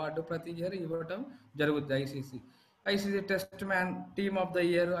చూసుకుంటే అవార్డు ప్రతి ఇయర్ ఇవ్వటం జరుగుతుంది. ICC test man team of the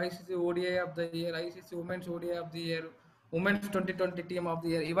year, ICC ODI of the year, ICC women's ODI of the year, women's 2020 team of the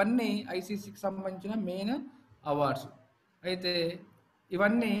year, ఇవన్నీ ఐసీసీకి సంబంధించిన మెయిన్ అవార్డ్స్. అయితే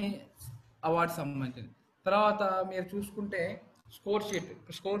ఇవన్నీ అవార్డ్స్ సంబంధించినవి. తర్వాత మీరు చూసుకుంటే స్కోర్ షీట్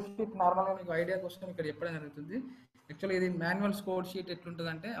నార్మల్గా మీకు ఐడియా కోసం ఇక్కడ చెప్పడం జరుగుతుంది. యాక్చువల్లీ ఇది మాన్యువల్ స్కోర్ షీట్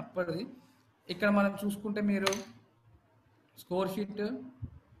ఎట్లుంటుందంటే అప్పటిది. ఇక్కడ మనం చూసుకుంటే మీరు స్కోర్ షీట్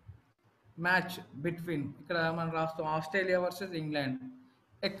మ్యాచ్ బిట్వీన్, ఇక్కడ మనం రాస్తాం ఆస్ట్రేలియా వర్సెస్ ఇంగ్లాండ్,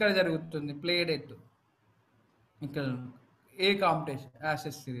 ఎక్కడ జరుగుతుంది, ప్లే డేట్, ఇక్కడ ఏ competition,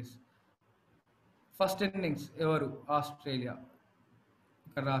 Ashes series, first innings ఎవరు, ఆస్ట్రేలియా,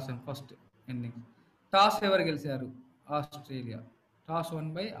 ఇక్కడ రాసాను ఫస్ట్ ఇన్నింగ్స్, టాస్ ఎవరు గెలిచారు, Australia, toss won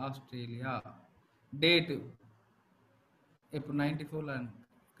by Australia, date ఇప్పుడు 94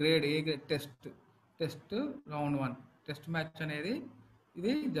 grade A grade, test round 1 test match అనేది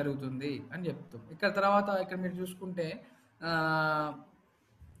ఇది జరుగుతుంది అని చెప్తాం. ఇక్కడ మీరు చూసుకుంటే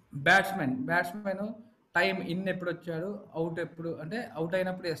బ్యాట్స్మెన్ టైం ఇన్ ఎప్పుడు వచ్చాడు, అవుట్ ఎప్పుడు, అంటే అవుట్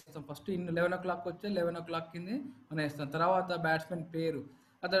అయినప్పుడు వేస్తాం. ఫస్ట్ ఇన్ 11 o'clock వచ్చే 11 o'clock కింద మనం వేస్తాం. తర్వాత బ్యాట్స్మెన్ పేరు,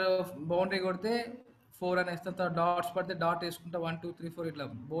 అతను బౌండరీ కొడితే 4 అని వేస్తాం. తర్వాత డాట్స్ పడితే డాట్ వేసుకుంటా 1 2 3 4 ఇట్లా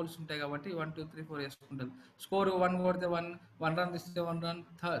బౌల్స్ ఉంటాయి కాబట్టి 1 2 3 4 వేసుకుంటారు. స్కోర్ 1 కొడితే 1 రన్ తీస్తే 1 రన్,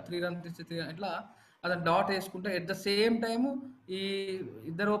 3 రన్ తీస్తే 3 రన్, ఇట్లా అతను డాట్ వేసుకుంటే ఎట్ ద సేమ్ టైము ఈ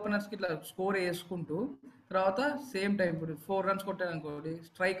ఇద్దరు ఓపెనర్స్కి ఇట్లా స్కోర్ వేసుకుంటూ తర్వాత సేమ్ టైం ఇప్పుడు 4 runs కొట్టాడు అనుకోండి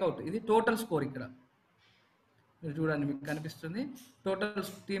స్ట్రైక్ అవుట్. ఇది టోటల్ స్కోర్. ఇక్కడ మీరు చూడండి మీకు కనిపిస్తుంది టోటల్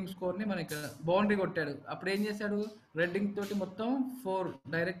టీమ్ స్కోర్ని. మనం ఇక్కడ బౌండరీ కొట్టాడు, అప్పుడు ఏం చేశాడు, రెడ్డింగ్ తోటి మొత్తం 4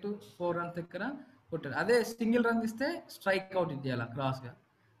 డైరెక్ట్ 4 runs దగ్గర కొట్టాడు. అదే సింగిల్ రన్ తీస్తే స్ట్రైక్ అవుట్ ఇచ్చేయాలి క్రాస్గా.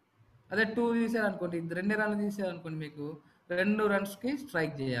 అదే 2 తీసారు అనుకోండి, 2 runs తీసారు అనుకోండి, మీకు 2 runsకి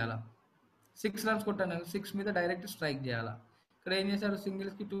స్ట్రైక్ చేయాలా. 6 runs కొట్టాను, 6 మీద డైరెక్ట్ స్ట్రైక్ చేయాలా. ఇక్కడ ఏం చేశాడు,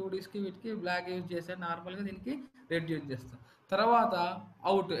 సింగిల్స్కి 2Dsకి వీటికి బ్లాక్ యూజ్ చేశాడు, నార్మల్గా దీనికి రెడ్ యూజ్ చేస్తాం. తర్వాత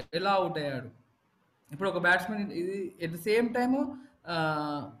అవుట్, ఎలా అవుట్ అయ్యాడు, ఇప్పుడు ఒక బ్యాట్స్మెన్ ఇది at the same time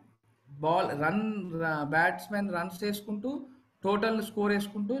batsmen runs వేసుకుంటూ టోటల్ స్కోర్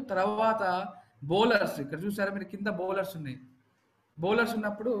వేసుకుంటూ, తర్వాత బౌలర్స్ ఇక్కడ చూసారా మీరు కింద బౌలర్స్ ఉన్నాయి. బౌలర్స్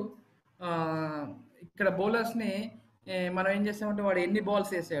ఉన్నప్పుడు ఇక్కడ బౌలర్స్ని మనం ఏం చేస్తామంటే వాడు ఎన్ని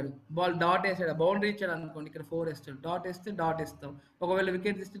బాల్స్ వేసాడు, బాల్ డాట్ వేసాడు, బౌండరీ ఇచ్చాడు అనుకోండి, ఇక్కడ 4 వేస్తాడు, డాట్ వేస్తే డాట్ ఇస్తాం, ఒకవేళ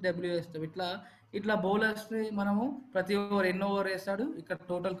వికెట్ తీస్తే డబ్ల్యూ వేస్తాం. ఇట్లా బౌలర్స్ని మనము ప్రతి ఓవర్ ఎన్ని ఓవర్ వేస్తాడు, ఇక్కడ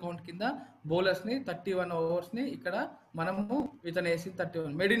టోటల్ కౌంట్ కింద బౌలర్స్ని 31 ఓవర్స్ని ఇక్కడ మనము ఇతను వేసి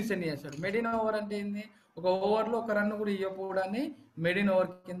 31. మెడిన్స్ ఎన్ని వేస్తాడు, మెడిన్ ఓవర్ అంటే ఏంది, ఒక ఓవర్లో ఒక రన్ కూడా ఇవ్వకపోవడాన్ని మెడిన్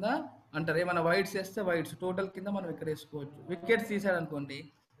ఓవర్ కింద అంటారు. ఏమైనా వైడ్స్ వేస్తే వైడ్స్ టోటల్ కింద మనం ఇక్కడ వేసుకోవచ్చు. వికెట్స్ తీసాడు అనుకోండి,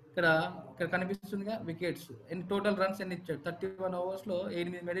 ఇక్కడ కనిపిస్తుందిగా వికెట్స్, ఎన్ని టోటల్ రన్స్ ఎన్ని ఇచ్చాడు, 31 ఓవర్స్లో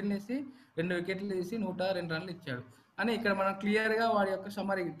 8 మెడిన్లు వేసి 2 వికెట్లు వేసి 102 రన్లు ఇచ్చాడు అని ఇక్కడ మనం క్లియర్గా వాడి యొక్క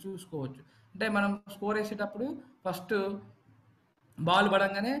సమ్మరీ చూసుకోవచ్చు. అంటే మనం స్కోర్ వేసేటప్పుడు ఫస్ట్ బాల్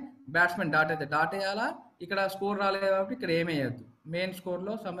పడంగానే బ్యాట్స్మెన్ డాట్ వేయాలా, ఇక్కడ స్కోర్ రాలేదు కాబట్టి ఇక్కడ ఏమేయద్దు, మెయిన్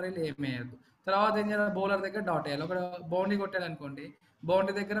స్కోర్లో సమ్మరీలో ఏమేయద్దు. తర్వాత ఏం చేయాలి, బౌలర్ దగ్గర డాట్ వేయాలి. ఒక బౌండరీ కొట్టాడు అనుకోండి,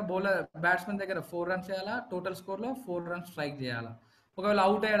 బౌండరీ దగ్గర బ్యాట్స్మెన్ దగ్గర 4 runs వేయాలా, టోటల్ స్కోర్లో 4 runs స్ట్రైక్ చేయాలా. ఒకవేళ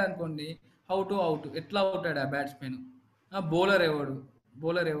అవుట్ అయ్యాడు అనుకోండి, అవుట్ ఎట్లా అవుట్ అయ్యాడు ఆ బ్యాట్స్మెన్, బౌలర్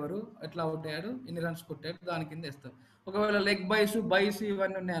ఎవరు ఎట్లా అవుట్ అయ్యాడు, ఎన్ని రన్స్ కొట్టాడు, దాని కింద వేస్తాం. ఒకవేళ లెగ్ బైస్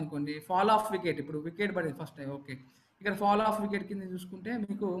ఇవన్నీ ఉన్నాయి అనుకోండి, ఫాల్ ఆఫ్ వికెట్, ఇప్పుడు వికెట్ పడింది ఫస్ట్ టైం, ఓకే, ఇక్కడ ఫాల్ ఆఫ్ వికెట్ కింద చూసుకుంటే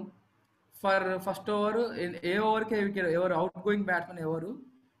మీకు first over a ఓవర్కి A wicket, ఎవరు అవుట్ గోయింగ్ బ్యాట్స్మెన్ ఎవరు,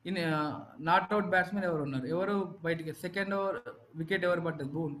 నాట్ అవుట్ బ్యాట్స్మెన్ ఎవరు ఉన్నారు, ఎవరు బయటికి, సెకండ్ ఓవర్ వికెట్ ఎవరు పడ్డది,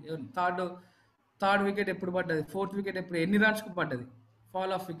 బూన్, థర్డ్ వికెట్ ఎప్పుడు పడ్డది, 4th వికెట్ ఎప్పుడు, ఎన్ని రన్స్కి పడ్డది,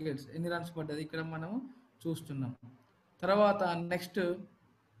 ఫాల్ ఆఫ్ వికెట్స్ ఎన్ని రన్స్ పడ్డది ఇక్కడ మనం చూస్తున్నాం. తర్వాత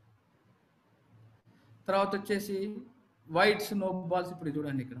వచ్చేసి వైడ్స్ నో బాల్స్. ఇప్పుడు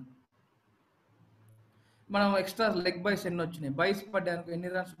చూడండి ఇక్కడ మనం ఎక్స్ట్రా లెగ్ బైస్ ఎన్ని వచ్చినాయి, బైస్ పడ్డానికి ఎన్ని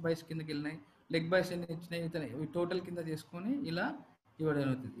రన్స్ బైస్ కిందకి వెళ్ళినాయి, లెగ్ బైస్ ఎన్ని వచ్చినాయి, టోటల్ కింద చేసుకొని ఇలా ఇవ్వడం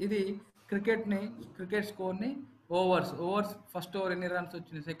అవుతుంది. ఇది క్రికెట్ స్కోర్ని ఓవర్స్ ఫస్ట్ ఓవర్ ఎన్ని రన్స్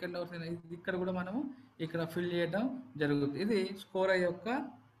వచ్చినాయి, సెకండ్ ఓవర్ ఇక్కడ కూడా మనము ఇక్కడ ఫిల్ చేయడం జరుగుతుంది. ఇది స్కోర్ యొక్క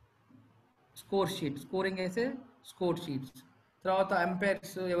స్కోర్ షీట్, స్కోరింగ్ వేసే స్కోర్ షీట్స్. తర్వాత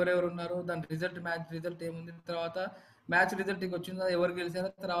ఎంపైర్స్ ఎవరెవరు ఉన్నారు, దాని రిజల్ట్, మ్యాచ్ రిజల్ట్ ఏముంది, తర్వాత మ్యాచ్ రిజల్ట్ వచ్చిందో ఎవరు గెలిచారో,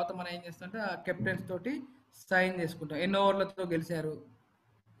 తర్వాత మనం ఏం చేస్తామంటే ఆ కెప్టెన్స్ తోటి సైన్ చేసుకుంటాం. ఎన్ని ఓవర్లతో గెలిచారు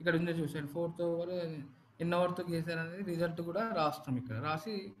ఇక్కడ ఉందో చూసాను, 4th ఓవర్ ఎన్ని ఓవర్తో గెలిచారు అనేది రిజల్ట్ కూడా రాస్తాం. ఇక్కడ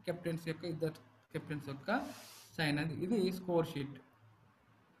రాసి కెప్టెన్స్ యొక్క ఇద్దరు కెప్టెన్స్ యొక్క సైన్ అనేది, ఇది స్కోర్ షీట్.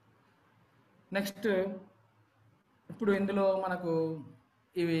 నెక్స్ట్ ఇప్పుడు ఇందులో మనకు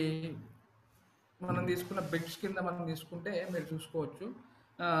ఇవి మనం తీసుకున్న బిట్స్ కింద మనం తీసుకుంటే మీరు చూసుకోవచ్చు.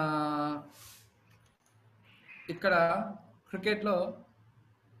 ఇక్కడ క్రికెట్లో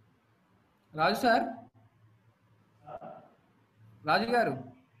రాజు సార్, రాజు గారు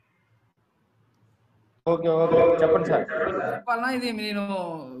ఓకే ఓకే చెప్పండి సార్. చెప్పాలన్నా ఇది నేను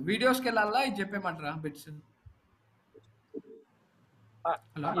వీడియోస్కి వెళ్ళాలా, ఇది చెప్పేమంటారా బిట్స్?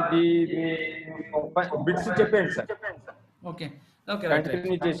 ఇది బిట్స్ చెప్పండి సార్. ఓకే ఓకే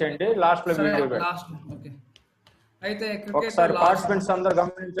కంటిన్యూ చేసేయండి, లాస్ట్ లో వీడియో లాస్ట్. ఓకే అయితే ఒకసారి పార్టిసిపెంట్స్ అందరు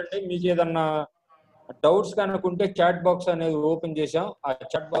గమనించండి. మీకు ఏదన్నా డౌట్స్ కనుకుంటే చాట్ బాక్స్ అనేది ఓపెన్ చేసాం. ఆ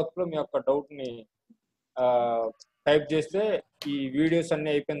చాట్ బాక్స్ లో మీ యొక్క డౌట్ ని టైప్ చేస్తే ఈ వీడియోస్ అన్ని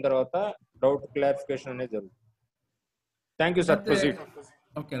అయిపోయిన తర్వాత డౌట్ క్లారిఫికేషన్ అనేది జరుగుతుంది. Thank you sir, proceed.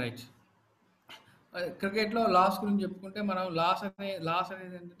 Okay right. క్రికెట్లో లాస్ గురించి చెప్పుకుంటే మనం లాస్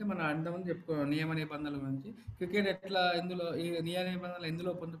అనేది ఏంటంటే మనం అంతమంది చెప్పుకోవాలి నియమ నిబంధనల గురించి. క్రికెట్ ఎట్లా ఇందులో ఈ నియమ నిబంధనలు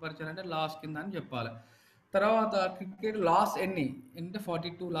ఎందులో పొందుపరిచారంటే లాస్ కింద అని చెప్పాలి. తర్వాత క్రికెట్ లాస్ ఎన్ని అంటే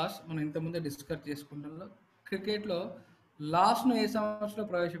 42 లాస్ మనం ఇంతకుముందే డిస్కస్ చేసుకుంటాం. క్రికెట్లో లాస్ను ఏ సంవత్సరంలో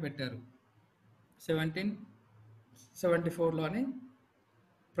ప్రవేశపెట్టారు? 1774లో అని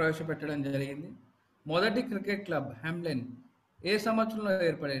ప్రవేశపెట్టడం జరిగింది. మొదటి క్రికెట్ క్లబ్ హ్యామ్లెన్ ఏ సంవత్సరంలో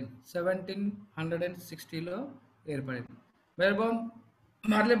ఏర్పడింది? 1760లో ఏర్పడింది.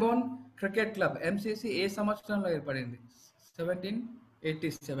 మార్లేబోన్ క్రికెట్ క్లబ్ ఎంసీసీ ఏ సంవత్సరంలో ఏర్పడింది?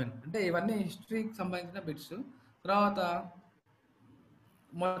 1787. అంటే ఇవన్నీ హిస్టరీకి సంబంధించిన బిట్స్. తర్వాత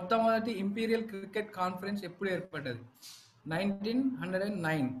మొట్టమొదటి ఇంపీరియల్ క్రికెట్ కాన్ఫరెన్స్ ఎప్పుడు ఏర్పడ్డది?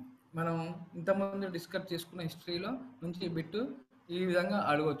 1909. మనం ఇంతకుముందు డిస్కస్ చేసుకున్న హిస్టరీలో నుంచి బిట్ ఈ విధంగా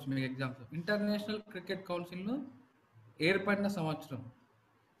అడగవచ్చు మీకు ఎగ్జామ్స్. ఇంటర్నేషనల్ క్రికెట్ కౌన్సిల్ను ఏర్పడిన సంవత్సరం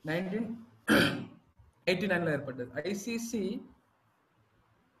 1989లో ఏర్పడ్డది. ఐసీసీ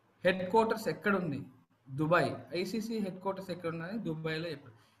హెడ్ క్వార్టర్స్ ఎక్కడుంది? దుబాయ్. ఐసీసీ హెడ్ క్వార్టర్స్ ఎక్కడున్నది? దుబాయ్లో.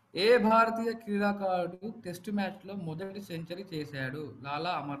 ఏ భారతీయ క్రీడాకారుడు టెస్ట్ మ్యాచ్లో మొదటి సెంచరీ చేశాడు?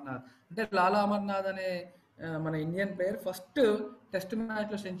 లాలా అమర్నాథ్. అంటే లాలా అమర్నాథ్ అనే మన ఇండియన్ ప్లేయర్ ఫస్ట్ టెస్ట్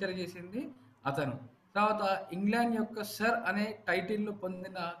మ్యాచ్లో సెంచరీ చేసింది అతను. తర్వాత ఇంగ్లాండ్ యొక్క సర్ అనే టైటిల్ను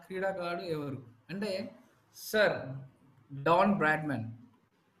పొందిన క్రీడాకారుడు ఎవరు అంటే సర్ డాన్ బ్రాడ్మన్.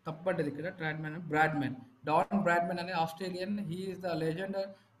 తప్పంటది ఇక్కడ, బ్రాడ్మన్. డాన్ బ్రాడ్మన్ అనే Australian. He is the legend,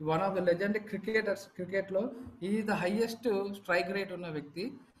 one of the legend cricketers. క్రికెట్లో he is the highest strike rate ఉన్న వ్యక్తి.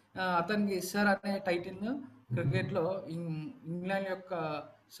 అతనికి సర్ అనే టైటిల్ను క్రికెట్లో ఇంగ్లాండ్ యొక్క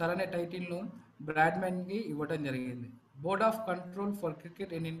సర్ అనే టైటిల్ను బ్రాడ్మన్కి ఇవ్వడం జరిగింది. Board of control for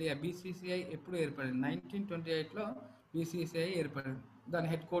cricket in India BCCI ఎప్పుడు ఏర్పడింది? 1928లో బీసీసీఐ ఏర్పడింది. దాని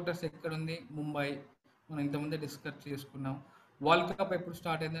హెడ్ క్వార్టర్స్ ఎక్కడ ఉంది? ముంబై. మనం ఇంతకుముందే డిస్కస్ చేసుకున్నాం. వరల్డ్ కప్ ఎప్పుడు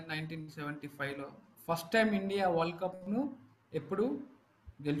స్టార్ట్ అయింది? 1975లో. ఫస్ట్ టైం ఇండియా వరల్డ్ కప్ను ఎప్పుడు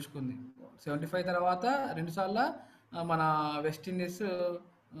గెలుచుకుంది? 75 తర్వాత 2 సార్లు మన వెస్టిండీస్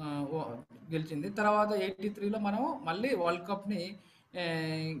గెలిచింది. తర్వాత 83లో మనం మళ్ళీ వరల్డ్ కప్ని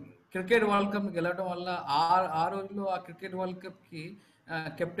క్రికెట్ వరల్డ్ కప్ని గెలవడం వల్ల ఆ రోజుల్లో ఆ క్రికెట్ వరల్డ్ కప్కి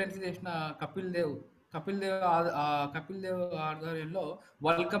కెప్టెన్సీ చేసిన కపిల్ దేవ్ ఆధ్వర్యంలో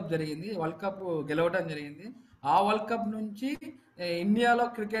వరల్డ్ కప్ జరిగింది. వరల్డ్ కప్ గెలవడం జరిగింది. ఆ వరల్డ్ కప్ నుంచి ఇండియాలో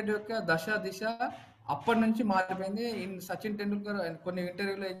క్రికెట్ యొక్క దిశ అప్పటి నుంచి మారిపోయింది. సచిన్ టెండూల్కర్ కొన్ని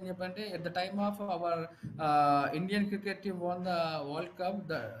ఇంటర్వ్యూలో ఏం చెప్పంటే, at the time of our Indian cricket team one the world cup,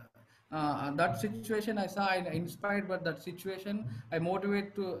 that situation I saw, I inspired by that situation, I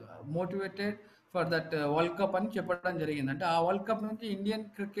motivated for that World Cup అని చెప్పడం జరిగింది. అంటే ఆ వరల్డ్ కప్ నుంచి ఇండియన్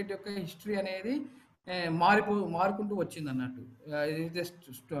క్రికెట్ యొక్క history అనేది మారుకుంటూ వచ్చింది అన్నట్టు. ఇది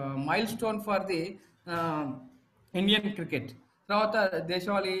just mile stone for the Indian cricket. తర్వాత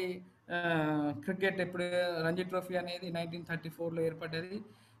దేశవాళీ క్రికెట్ ఎప్పుడు రంజీ ట్రోఫీ అనేది 1934లో ఏర్పడ్డది.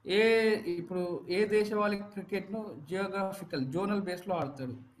 ఇప్పుడు ఏ దేశవాళీ క్రికెట్ను జోనల్ బేస్లో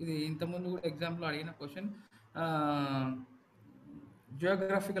ఆడతాడు? ఇది ఇంతకుముందు కూడా ఎగ్జాంపుల్ అడిగిన క్వశ్చన్.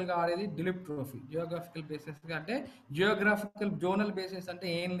 జియోగ్రఫికల్గా ఆడేది దిలీప్ ట్రోఫీ. జియోగ్రఫికల్ బేసిస్గా అంటే జియోగ్రఫికల్ జోనల్ బేసిస్ అంటే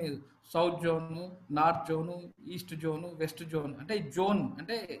ఏం లేదు, south zone, north zone, east zone, west zone అంటే జోన్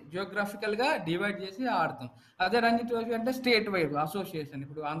అంటే జియోగ్రఫికల్గా డివైడ్ చేసి ఆడతాం. అదే రంజీ ట్రోఫీ అంటే స్టేట్ వైడ్ అసోసియేషన్.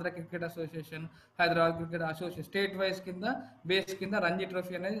 ఇప్పుడు Andhra cricket association, Hyderabad cricket association state wise కింద బేస్ కింద రంజీ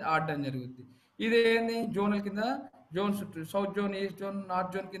ట్రోఫీ అనేది ఆడడం జరుగుతుంది. ఇదేంది జోనల్ కింద, Jones south zone, east zone,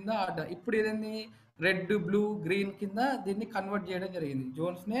 north zone కింద ఆడడం. ఇప్పుడు ఇదేంది రెడ్ బ్లూ గ్రీన్ కింద దీన్ని కన్వర్ట్ చేయడం జరిగింది.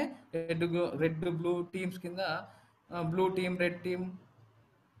 జోన్స్నే రెడ్ బ్లూ టీమ్స్ కింద, బ్లూ టీమ్ రెడ్ టీమ్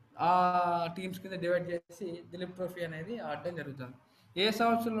ఆ టీమ్స్ కింద డివైడ్ చేసి దిలీప్ ట్రోఫీ అనేది ఆడడం జరుగుతుంది. ఏ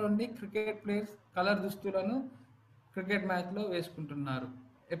సంవత్సరం నుండి క్రికెట్ ప్లేయర్స్ కలర్ దుస్తులను క్రికెట్ మ్యాచ్లో వేసుకుంటున్నారు?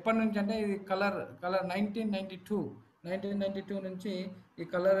 ఎప్పటి నుంచి అంటే ఇది కలర్ 1992 నుంచి ఈ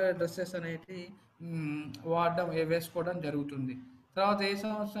కలర్ డ్రెస్సెస్ అనేవి వాడడం వేసుకోవడం జరుగుతుంది. తర్వాత ఏ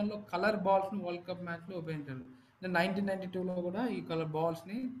సంవత్సరంలో కలర్ బాల్స్ని వరల్డ్ కప్ మ్యాచ్లో ఉపయోగించారు? 1992లో కూడా ఈ కలర్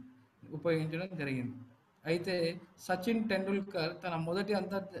బాల్స్ని ఉపయోగించడం జరిగింది. అయితే సచిన్ టెండూల్కర్ తన మొదటి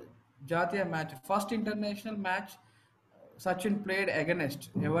అంతర్జాతీయ match, first international match Sachin played against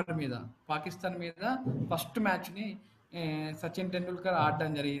ఎవరి మీద? పాకిస్తాన్ మీద ఫస్ట్ మ్యాచ్ని సచిన్ టెండూల్కర్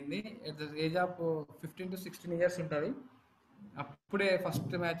ఆడడం జరిగింది. At the age of 15 to 16 years ఉంటుంది. అప్పుడే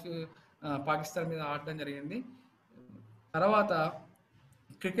ఫస్ట్ మ్యాచ్ పాకిస్తాన్ మీద ఆడడం జరిగింది. తర్వాత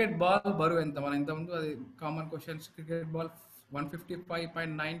క్రికెట్ బాల్ బరువు ఎంత? మనం ఇంతకుముందు అది common questions. Cricket ball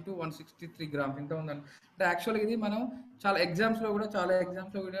 155.9 to 163 grams ఇంత ఉందండి. అంటే యాక్చువల్గా ఇది మనం చాలా ఎగ్జామ్స్లో కూడా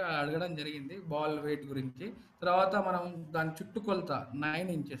అడగడం జరిగింది బాల్ వెయిట్ గురించి. తర్వాత మనం దాని చుట్టుకొలత 9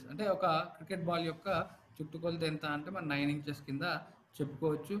 inches, అంటే ఒక క్రికెట్ బాల్ యొక్క చుట్టుకొలత ఎంత అంటే మనం 9 inches కింద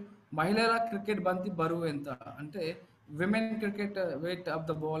చెప్పుకోవచ్చు. మహిళల క్రికెట్ బంతి బరువు ఎంత అంటే women cricket weight of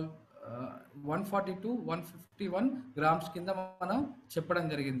the ball 140 to 151 grams కింద మనం చెప్పడం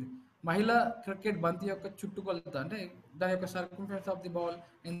జరిగింది. మహిళా క్రికెట్ బంతి యొక్క చుట్టుకొలత అంటే దాని యొక్క సర్కంఫరెన్స్ ఆఫ్ ది బాల్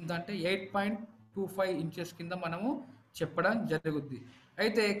ఎంత అంటే 8.25 inches కింద మనము చెప్పడం జరుగుద్ది.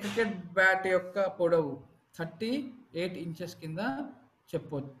 అయితే క్రికెట్ బ్యాట్ యొక్క పొడవు 38 inches కింద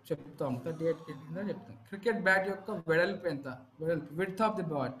చెప్తాం. 38 కింద చెప్తాం. క్రికెట్ బ్యాట్ యొక్క వెడల్పు ఎంత? Width of the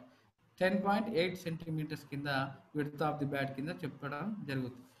bat 10.8 centimeters కింద విడ్త్ ఆఫ్ ది బ్యాట్ కింద చెప్పడం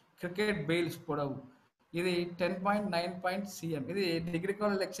జరుగుతుంది. క్రికెట్ బెయిల్స్ పొడవు ఇది 10.9 cm. ఇది డిగ్రీ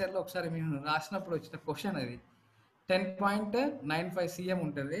కాలేజ్ లెక్చర్లో ఒకసారి మేము రాసినప్పుడు వచ్చిన క్వశ్చన్. అది 10.95 cm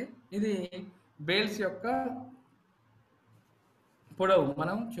ఉంటుంది. ఇది బెయిల్స్ యొక్క పొడవు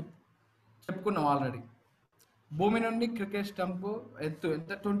మనం చెప్పుకున్నాం ఆల్రెడీ. భూమి నుండి క్రికెట్ స్టంప్ ఎత్తు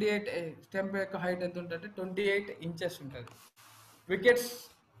ఎంత? 28. స్టంప్ యొక్క హైట్ ఎంత ఉంటుంది? 28 inches ఉంటుంది. వికెట్స్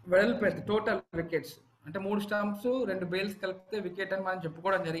వెడల్పు ఎంత? టోటల్ వికెట్స్ అంటే 3 స్టంప్స్ 2 బెయిల్స్ కలిపితే వికెట్ అని మనం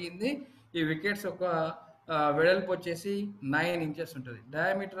చెప్పుకోవడం జరిగింది. ఈ వికెట్స్ ఒక వెడల్పు వచ్చేసి 9 inches ఉంటుంది.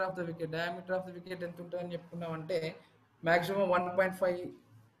 డయామీటర్ ఆఫ్ ద వికెట్ ఎంత ఉంటుందని చెప్పుకున్నామంటే మ్యాక్సిమం 1.5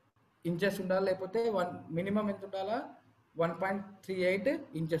 inches ఉండాలి, లేకపోతే మినిమం ఎంత ఉండాలా? 1.38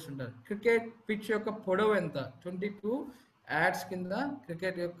 inches ఉంటుంది. క్రికెట్ పిచ్ యొక్క పొడవు ఎంత? 22 యాడ్స్ కింద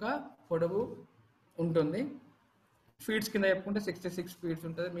క్రికెట్ యొక్క పొడవు ఉంటుంది. ఫీట్స్ కింద చెప్పుకుంటే 66 feet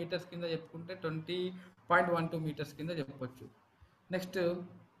ఉంటుంది. మీటర్స్ కింద చెప్పుకుంటే 20.12 meters కింద చెప్పొచ్చు. నెక్స్ట్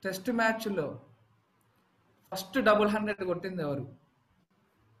టెస్ట్ మ్యాచ్లో ఫస్ట్ 100 కొట్టింది ఎవరు?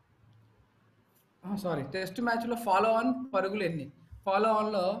 టెస్ట్ మ్యాచ్లో ఫాలో ఆన్ పరుగులు ఎన్ని? ఫాలో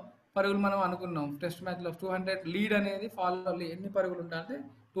ఆన్లో పరుగులు మనం అనుకున్నాం టెస్ట్ మ్యాచ్లో 200 లీడ్ అనేది ఫాలో ఎన్ని పరుగులు ఉంటాయంటే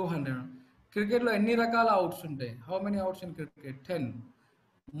 200. క్రికెట్లో ఎన్ని రకాల అవుట్స్ ఉంటాయి? How many outs in cricket? 10.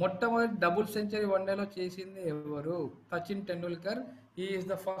 మొట్టమొదటి డబుల్ సెంచరీ వన్డేలో చేసింది ఎవరు? Sachin Tendulkar. He is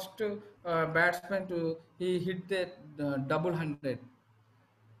the first batsmen to hit the 100.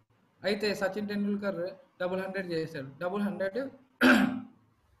 అయితే సచిన్ టెండూల్కర్ 100 చేశాడు. 100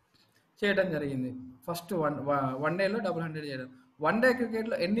 చేయడం జరిగింది. ఫస్ట్ వన్డేలో 100 చేయడం. వన్డే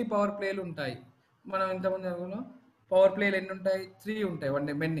క్రికెట్లో ఎన్ని పవర్ ప్లేలు ఉంటాయి? మనం ఇంతకుముందు అనుకున్నాం పవర్ ప్లేలు ఎన్ని ఉంటాయి? 3 ఉంటాయి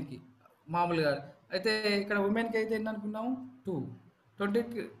వన్డే మెన్కి మామూలుగా. అయితే ఇక్కడ ఉమెన్కి అయితే ఎన్ని అనుకున్నాము? 2.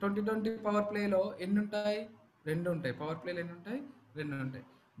 2020 పవర్ ప్లేలో ఎన్ని ఉంటాయి? 2 ఉంటాయి. పవర్ ప్లేలు ఎన్ని ఉంటాయి? 2 ఉంటాయి.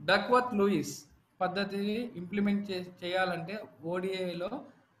 డక్వర్త్ లూయిస్ పద్ధతిని ఇంప్లిమెంట్ చేయాలంటే ఓడిఐలో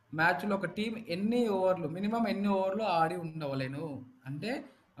మ్యాచ్లో ఒక టీం మినిమం ఎన్ని ఓవర్లు ఆడి ఉండవలేను అంటే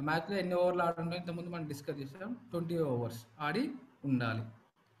ఆ మ్యాచ్లో ఎన్ని ఓవర్లు ఆడి ఉండాలి? ఇంతకుముందు మనం డిస్కస్ చేసాం. 20 overs ఆడి ఉండాలి.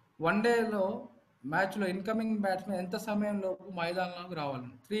 వన్డేలో మ్యాచ్లో ఇన్కమింగ్ బ్యాట్స్మెన్ ఎంత సమయం లోపు మైదానంలోకి రావాలి?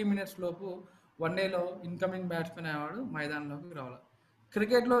 3 minutes లోపు వన్డేలో ఇన్కమింగ్ బ్యాట్స్మెన్ అనేవాడు మైదానంలోకి రావాలి.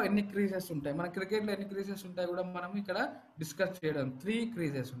 క్రికెట్లో ఎన్ని క్రీజెస్ ఉంటాయి? మన క్రికెట్లో ఎన్ని క్రీజెస్ ఉంటాయి కూడా మనం ఇక్కడ డిస్కస్ చేయడం. 3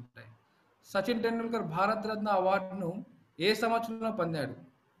 creases ఉంటాయి. సచిన్ టెండూల్కర్ భారత్ రత్న అవార్డును ఏ సంవత్సరంలో పొందాడు?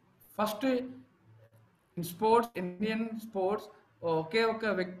 ఫస్ట్ ఇండియన్ స్పోర్ట్స్ ఒకే ఒక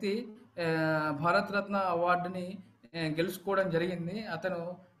వ్యక్తి భారత్ రత్న అవార్డుని గెలుచుకోవడం జరిగింది. అతను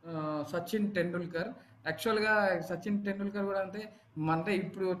సచిన్ టెండూల్కర్. యాక్చువల్గా సచిన్ టెండూల్కర్ కూడా అంటే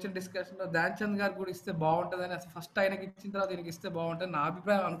ఇప్పుడు వచ్చిన డిస్కషన్లో ధ్యాన్ చంద్ గారు కూడా ఇస్తే బాగుంటుందని, అసలు ఫస్ట్ ఆయనకి ఇచ్చిన తర్వాత దీనికి ఇస్తే బాగుంటుంది నా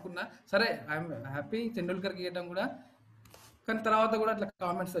అభిప్రాయం అనుకున్నా. సరే, ఐఎమ్ హ్యాపీ టెండూల్కర్కి ఇవ్వడం కూడా. కానీ తర్వాత కూడా అట్లా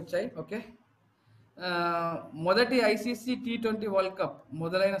కామెంట్స్ వచ్చాయి. ఓకే, మొదటి ఐసీసీ T20 వరల్డ్ కప్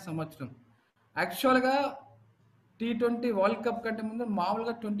మొదలైన సంవత్సరం. యాక్చువల్గా T20 వరల్డ్ కప్ కంటే ముందు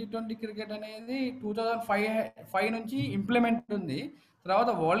మామూలుగా 2020 క్రికెట్ అనేది 2005 నుంచి ఇంప్లిమెంట్ ఉంది. తర్వాత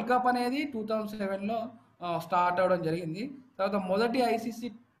వరల్డ్ కప్ అనేది 2007లో స్టార్ట్ అవ్వడం జరిగింది. తర్వాత మొదటి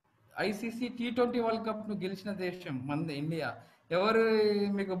ఐసీసీ T20 వరల్డ్ కప్ను గెలిచిన దేశం మనది ఇండియా. ఎవరు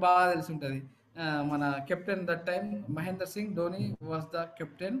మీకు బాగా తెలిసి ఉంటుంది, మన captain that time Mahindra Singh Dhoni was the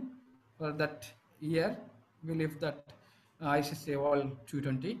captain for that year. We live that ICC world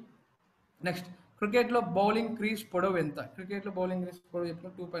T20. Next, క్రికెట్లో బౌలింగ్ క్రీజ్ పొడవు ఎంత? క్రికెట్లో బౌలింగ్ క్రీజ్ పొడవు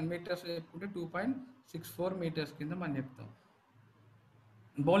చెప్పుకుంటే 2 మీటర్స్ చెప్పుకుంటే 2.64 మీటర్స్ కింద మనం చెప్తాం.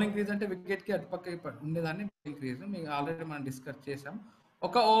 బౌలింగ్ క్రీజ్ అంటే వికెట్కి అటుపక్క ఉండేదాన్ని బౌలింగ్ క్రీజ్. మీకు ఆల్రెడీ మనం డిస్కస్ చేసాం.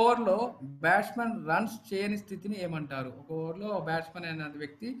 ఒక ఓవర్లో బ్యాట్స్మెన్ రన్స్ చేయని స్థితిని ఏమంటారు? ఒక ఓవర్లో బ్యాట్స్మెన్ అనే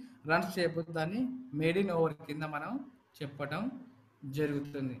వ్యక్తి రన్స్ చేయకపోతే దాన్ని మేడిన్ ఓవర్ కింద మనం చెప్పడం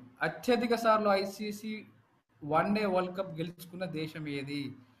జరుగుతుంది. అత్యధిక సార్లు ఐసీసీ వన్డే వరల్డ్ కప్ గెలుచుకున్న దేశం ఏది?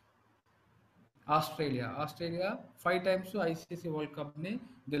 ఆస్ట్రేలియా. 5 టైమ్స్ ఐసీసీ వరల్డ్ కప్ని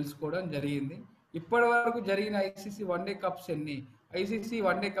గెలుచుకోవడం జరిగింది. ఇప్పటి వరకు జరిగిన ఐసీసీ వన్డే కప్స్ ఎన్ని? ఐసీసీ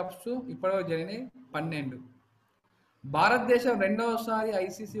వన్డే కప్స్ ఇప్పటివరకు జరిగినాయి 12. భారతదేశం రెండవసారి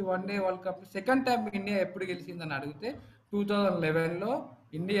ICC one day world cup second time India ఎప్పుడు గెలిచిందని అడిగితే 2011లో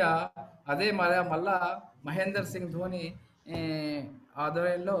ఇండియా అదే మళ్ళా మహేందర్ సింగ్ ధోని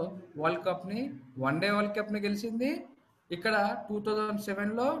ఆధ్వర్యంలో వన్డే వరల్డ్ కప్ని గెలిచింది. ఇక్కడ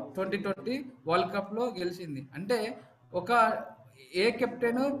 2007లో 2020 వరల్డ్ కప్లో గెలిచింది. అంటే ఏ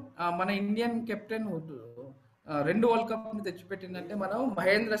కెప్టెన్, మన ఇండియన్ కెప్టెన్ 2 వరల్డ్ కప్ని తెచ్చిపెట్టిందంటే మనం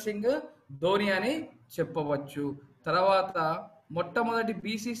మహేంద్ర సింగ్ ధోని అని చెప్పవచ్చు. తర్వాత మొట్టమొదటి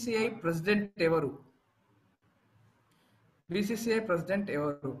బీసీసీఐ ప్రెసిడెంట్ ఎవరు?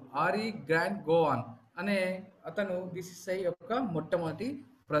 ఆరి గ్రాండ్ గోవాన్ అనే అతను బీసీసీఐ యొక్క మొట్టమొదటి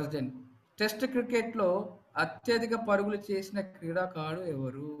ప్రెసిడెంట్. టెస్ట్ క్రికెట్లో అత్యధిక పరుగులు చేసిన క్రీడాకారుడు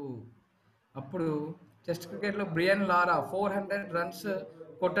ఎవరు? అప్పుడు టెస్ట్ క్రికెట్లో బ్రియన్ లారా 400 రన్స్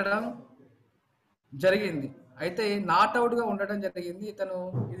కొట్టడం జరిగింది. అయితే నాట్అవుట్గా ఉండడం జరిగింది.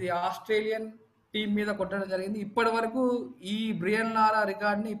 ఇది ఆస్ట్రేలియన్ టీం మీద కొట్టడం జరిగింది. ఇప్పటి వరకు ఈ బ్రియన్ లారా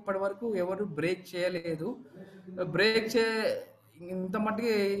రికార్డ్ని ఇప్పటి వరకు ఎవరు బ్రేక్ చేయలేదు. ఇంత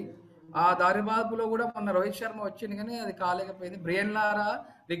మట్టుకి ఆ దారిబాబులో కూడా మొన్న రోహిత్ శర్మ వచ్చింది, కానీ అది కాలేకపోయింది. బ్రియన్ లారా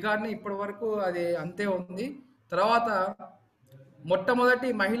రికార్డ్ని ఇప్పటి వరకు అది అంతే ఉంది. తర్వాత మొట్టమొదటి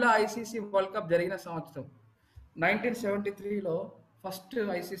మహిళా ఐసీసీ వరల్డ్ కప్ జరిగిన సంవత్సరం 1973లో first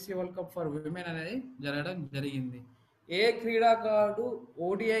ICC world cup for women అనేది జరగడం జరిగింది. ఏ క్రీడాకారుడు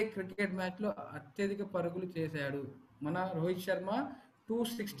ఓడిఐ క్రికెట్ మ్యాచ్లో అత్యధిక పరుగులు చేశాడు? మన రోహిత్ శర్మ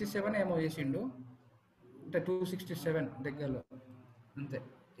 267 ఏమో చేసిండు, అంటే 267 దగ్గరలో అంతే.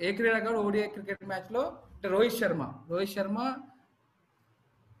 ఏ క్రీడాకారుడు ఓడిఐ క్రికెట్ మ్యాచ్లో అంటే రోహిత్ శర్మ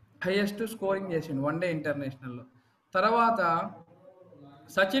హైయెస్ట్ స్కోరింగ్ చేసిండు వన్డే ఇంటర్నేషనల్లో. తర్వాత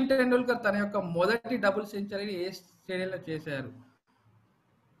సచిన్ టెండూల్కర్ తన యొక్క మొదటి డబుల్ సెంచరీని ఏ స్టేడియంలో చేశారు?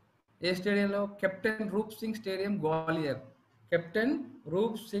 కెప్టెన్ రూప్ సింగ్ స్టేడియం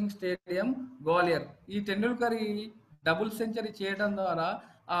గ్వాలియర్. ఈ టెండూల్కర్ ఈ డబుల్ సెంచరీ చేయడం ద్వారా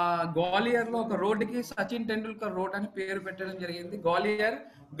గ్వాలియర్లో ఒక రోడ్డుకి సచిన్ టెండూల్కర్ రోడ్ అని పేరు పెట్టడం జరిగింది. గ్వాలియర్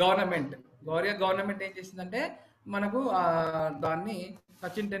గవర్నమెంట్ ఏం చేసిందంటే మనకు దాన్ని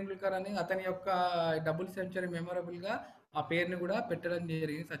సచిన్ టెండూల్కర్ అని అతని యొక్క డబుల్ సెంచరీ మెమొరబుల్గా ఆ పేరుని కూడా పెట్టడం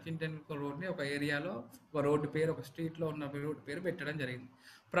జరిగింది. సచిన్ టెండూల్కర్ రోడ్ని ఒక ఏరియాలో ఒక రోడ్డు పేరు, ఒక స్ట్రీట్లో ఉన్న రోడ్డు పేరు పెట్టడం జరిగింది.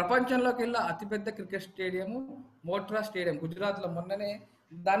 ప్రపంచంలోకి వెళ్ళి అతిపెద్ద క్రికెట్ స్టేడియం మోట్రా స్టేడియం, గుజరాత్లో. మొన్ననే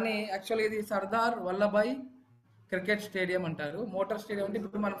దాన్ని యాక్చువల్గా ఇది సర్దార్ వల్లభాయ్ క్రికెట్ స్టేడియం అంటారు. మోటార్ స్టేడియం అంటే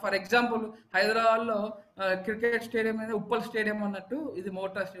ఇప్పుడు మనం ఫర్ ఎగ్జాంపుల్ హైదరాబాద్లో క్రికెట్ స్టేడియం అనేది ఉప్పల్ స్టేడియం అన్నట్టు ఇది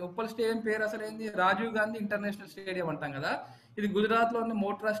మోటార్ స్టేడియం. ఉప్పల్ స్టేడియం పేరు అసలు ఏంది? రాజీవ్ గాంధీ ఇంటర్నేషనల్ స్టేడియం అంటాం కదా. ఇది గుజరాత్లో ఉన్న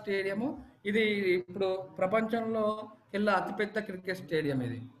మోట్రా స్టేడియము. ఇది ఇప్పుడు ప్రపంచంలో కెల్లా అతిపెద్ద క్రికెట్ స్టేడియం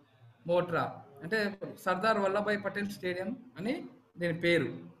ఇది మోట్రా. అంటే సర్దార్ వల్లభాయ్ పటేల్ స్టేడియం అని దీని పేరు.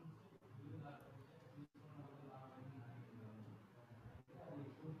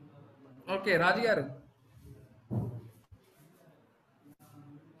 ఓకే, రాజు గారు.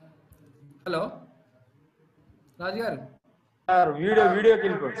 హలో రాజు గారు. వీడియోకి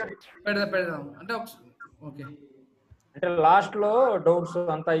వెళ్ళిపోండి. పెడదాం అంటే ఓకే, అంటే లాస్ట్ లో డౌట్స్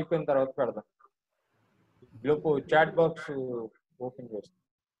అంతా అయిపోయిన తర్వాత పెడదాం. లోపు చాట్ బాక్స్ ఓపెన్ చేస్తాం.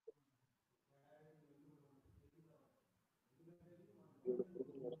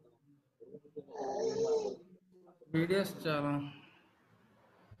 వీడియోస్ చాలా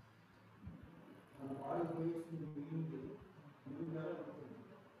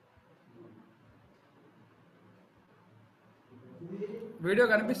వీడియో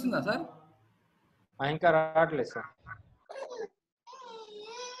కనిపిస్తుందా సార్? ఇంకా రావట్లేదు సార్.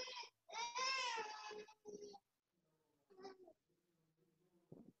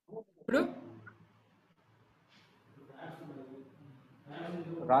 ఇప్పుడు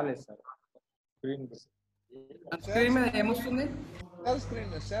రాలేదు సార్. స్క్రీన్ మీద ఏమొస్తుంది? షేర్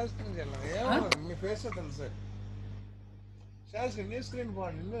స్క్రీన్ చేయాలి. మీ ఫేస్ తెలుసు sir. Share screen, new screen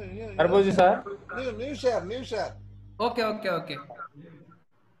బాగుంది. సరబోజీ sir, new share. Okay okay okay,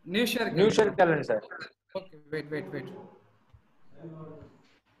 new share వెళ్ళండి సార్. ఓకే, వెయిట్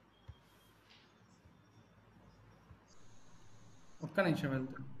ఒక్క నిమిషం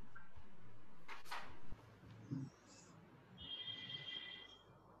వెళ్తాను.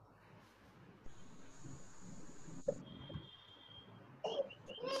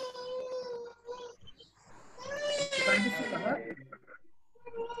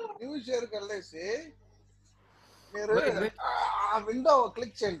 న్యూ షేర్ వెళ్ళేసి మీరు ఆ విండో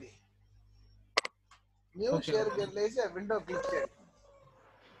క్లిక్ చేయండి. న్యూ షేర్ వెళ్ళేసి ఆ విండో క్లిక్ చేయండి.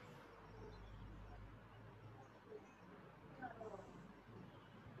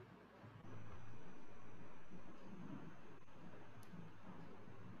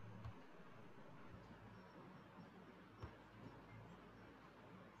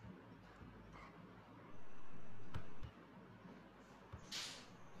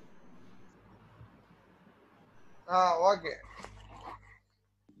 ఓకే,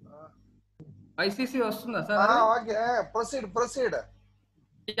 ఐసీసీ వస్తుందా sir? Okay, proceed.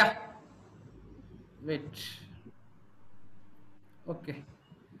 Yeah, wait. Okay,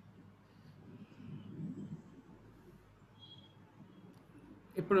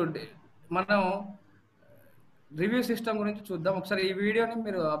 ఇప్పుడు మనం రివ్యూ సిస్టమ్ గురించి చూద్దాం. ఒకసారి ఈ వీడియోని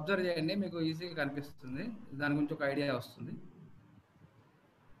మీరు అబ్జర్వ్ చేయండి, మీకు ఈజీగా కనిపిస్తుంది. దాని గురించి ఒక ఐడియా వస్తుంది.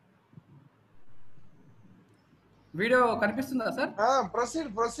 వీడియో కనిపిస్తుందా సార్?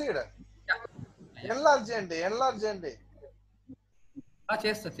 ప్రొసీడ్. ఎన్లార్జ్ చేయండి.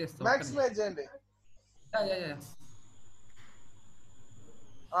 చేస్తా. మాక్సిమైజ్ చేయండి.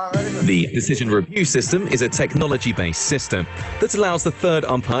 The decision review system is a technology-based system that allows the third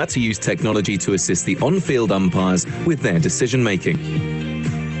umpire to use technology to assist the on-field umpires with their decision-making.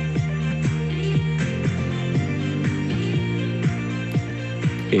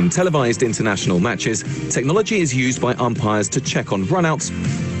 In televised international matches, technology is used by umpires to check on runouts,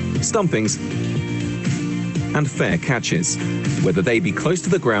 stumpings, and fair catches, whether they be close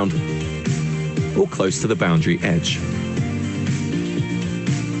to the ground or close to the boundary edge.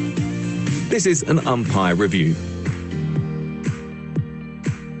 This is an umpire review.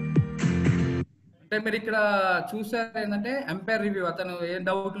 అంటే మీరు ఇక్కడ చూసారు ఏంటంటే umpire review. అతను ఏం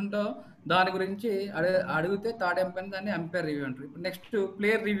doubt ఉంటో దాని గురించి అడిగితే థర్డ్ ఎంపైర్ దాన్ని ఎంపైర్ రివ్యూ అంటారు. ఇప్పుడు నెక్స్ట్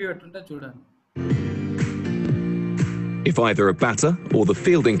ప్లేయర్ రివ్యూ ఎట్లుంటే చూడండి. If either a batter or the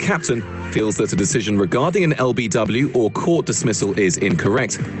fielding captain feels that a decision regarding an LBW or court dismissal is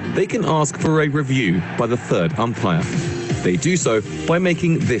incorrect, they can ask for a review by the third umpire. They do so by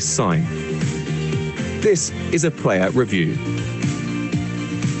making this sign. This is a player review.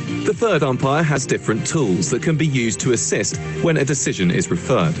 The third umpire has different tools that can be used to assist when a decision is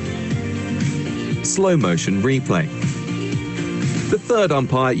referred. Slow motion replay. The third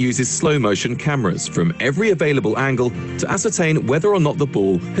umpire uses slow motion cameras from every available angle to ascertain whether or not the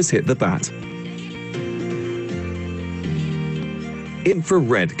ball has hit the bat.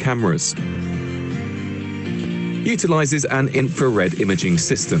 Infrared cameras. Utilizes an infrared imaging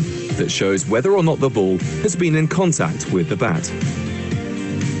system that shows whether or not the ball has been in contact with the bat.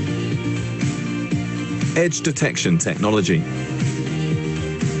 Edge detection technology.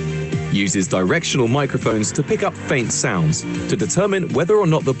 Uses directional microphones to pick up faint sounds to determine whether or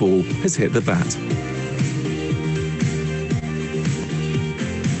not the ball has hit the bat.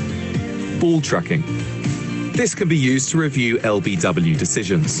 Ball tracking. This can be used to review LBW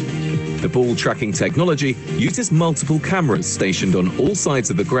decisions. The ball tracking technology uses multiple cameras stationed on all sides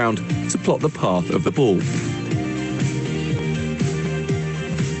of the ground to plot the path of the ball.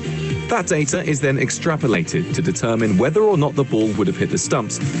 That data is then extrapolated to determine whether or not the ball would have hit the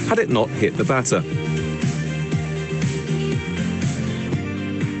stumps had it not hit the batter.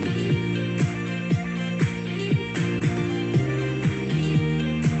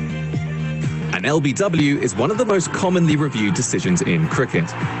 An LBW is one of the most commonly reviewed decisions in cricket.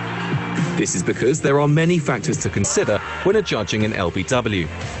 This is because there are many factors to consider when adjudging an LBW,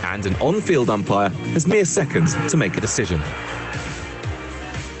 and an on-field umpire has mere seconds to make a decision.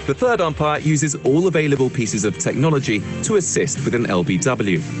 The third umpire uses all available pieces of technology to assist with an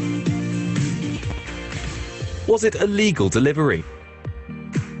LBW. Was it a legal delivery?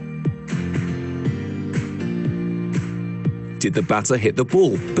 Did the batter hit the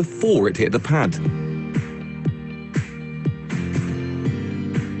ball before it hit the pad?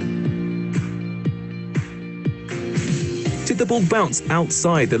 Did the ball bounce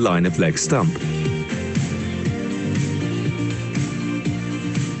outside the line of leg stump?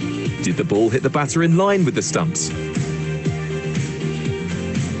 Did the ball hit the batter in line with the stumps?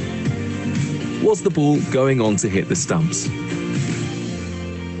 Was the ball going on to hit the stumps?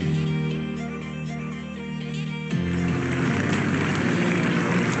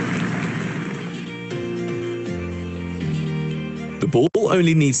 The ball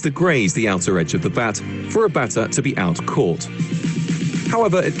only needs to graze the outer edge of the bat for a batter to be out-caught.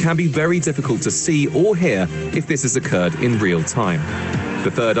 However, it can be very difficult to see or hear if this has occurred in real time. The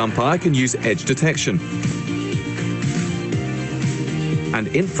third umpire can use edge detection and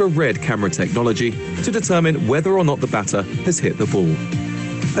infrared camera technology to determine whether or not the batter has hit the ball.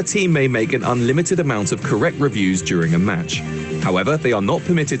 A team may make an unlimited amount of correct reviews during a match. However, they are not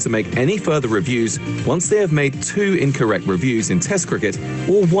permitted to make any further reviews once they have made 2 incorrect reviews in Test cricket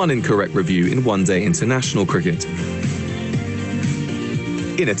or 1 incorrect review in one-day international cricket.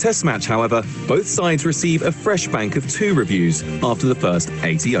 In a Test match, however, both sides receive a fresh bank of 2 reviews after the first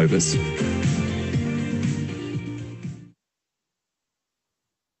 80 overs.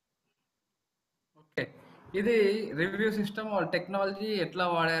 Okay, ఇది review system వాళ్ళ technology ఎట్లా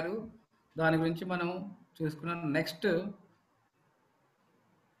వాడారు దాని గురించి మనం చూసుకున్నాం. Next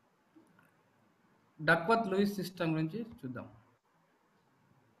Duckworth Lewis system గురించి చూద్దాం.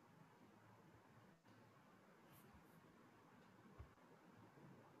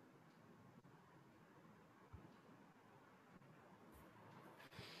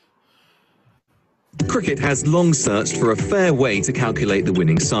 Cricket has long searched for a fair way to calculate the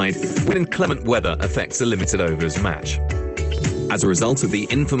winning side when inclement weather affects a limited overs match. As a result of the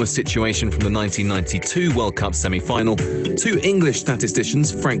infamous situation from the 1992 World Cup semi-final, 2 English statisticians,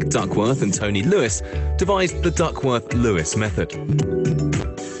 Frank Duckworth and Tony Lewis, devised the Duckworth-Lewis method.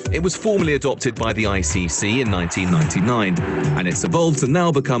 It was formally adopted by the ICC in 1999, and it's evolved to now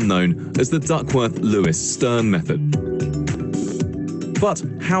become known as the Duckworth-Lewis-Stern method. But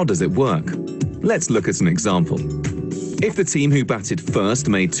how does it work? Let's look at an example. If the team who batted first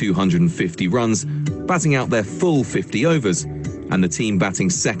made 250 runs, batting out their full 50 overs, and the team batting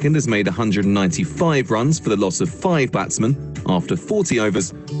second has made 195 runs for the loss of 5 batsmen after 40 overs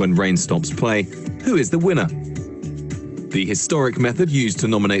when rain stops play, who is the winner? The historic method used to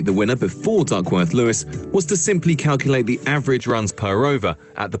nominate the winner before Duckworth-Lewis was to simply calculate the average runs per over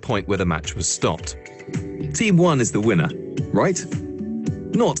at the point where the match was stopped. Team 1 is the winner, right?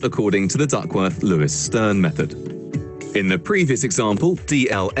 Not according to the Duckworth-Lewis-Stern method. In the previous example,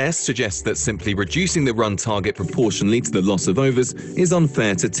 DLS suggests that simply reducing the run target proportionally to the loss of overs is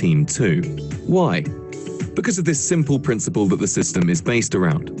unfair to Team 2. Why? Because of this simple principle that the system is based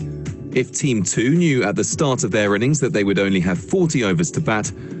around. If Team 2 knew at the start of their innings that they would only have 40 overs to bat,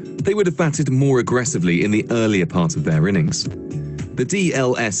 they would have batted more aggressively in the earlier part of their innings. The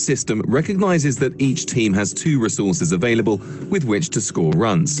DLS system recognizes that each team has 2 resources available with which to score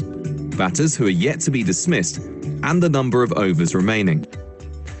runs: batters who are yet to be dismissed and the number of overs remaining.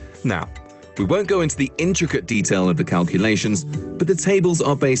 Now, we won't go into the intricate detail of the calculations, but the tables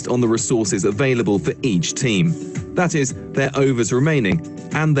are based on the resources available for each team. That is, their overs remaining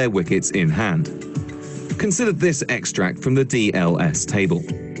and their wickets in hand. Consider this extract from the DLS table.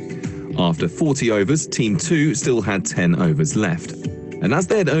 After 40 overs, Team 2 still had 10 overs left. And as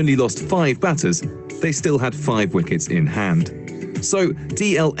they had only lost 5 batters, they still had 5 wickets in hand. So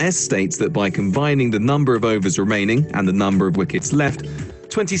DLS states that by combining the number of overs remaining and the number of wickets left,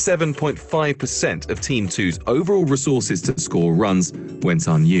 27.5% of Team 2's overall resources to score runs went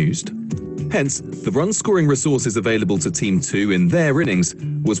unused. Hence, the run-scoring resources available to Team 2 in their innings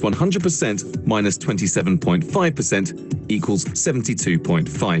was 100% minus 27.5% equals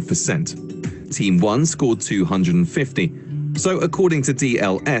 72.5%. Team 1 scored 250. So according to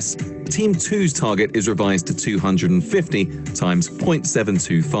DLS, Team 2's target is revised to 250 times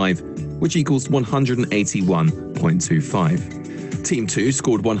 0.725, which equals 181.25. Team 2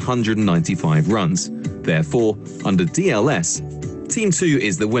 scored 195 runs. Therefore, under DLS, Team 2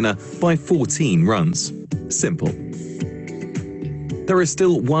 is the winner by 14 runs. Simple. There is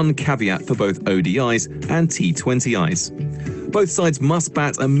still one caveat for both ODIs and T20Is. Both sides must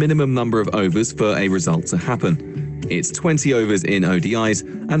bat a minimum number of overs for a result to happen. It's 20 overs in ODIs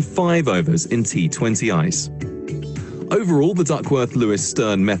and 5 overs in T20Is. Overall, the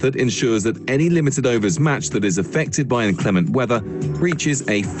Duckworth-Lewis-Stern method ensures that any limited overs match that is affected by inclement weather reaches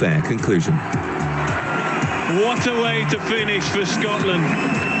a fair conclusion. What a way to finish for Scotland.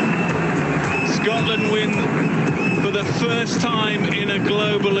 Scotland win for the first time in a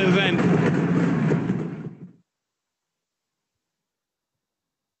global event.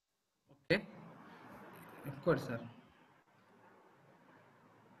 Okay. Of course, sir.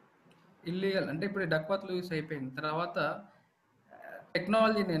 Illegal అంటే ఇప్పుడు Duckworth Lewis అయిపోయిన తర్వాత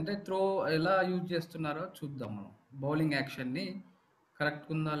టెక్నాలజీని అంటే throw ఎలా use చేస్తున్నారో చూద్దాం మనం. బౌలింగ్ యాక్షన్ని కరెక్ట్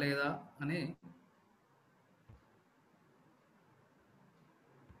ఉందా లేదా అని.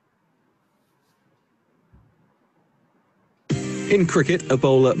 In cricket, a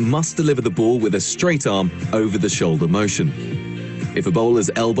bowler must deliver the ball with a straight arm over the shoulder motion. If a bowler's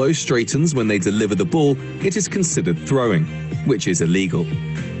elbow straightens when they deliver the ball, it is considered throwing, which is illegal.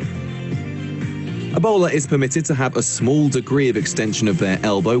 A bowler is permitted to have a small degree of extension of their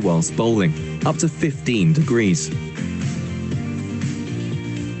elbow whilst bowling, up to 15 degrees.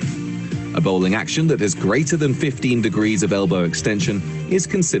 A bowling action that is greater than 15 degrees of elbow extension is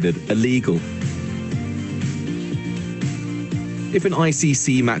considered illegal. If an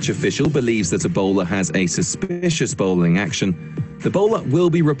ICC match official believes that a bowler has a suspicious bowling action, the bowler will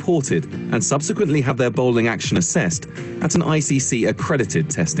be reported and subsequently have their bowling action assessed at an ICC-accredited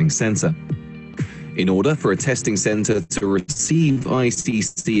testing centre. In order for a testing centre to receive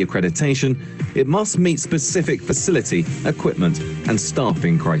ICC accreditation, it must meet specific facility, equipment and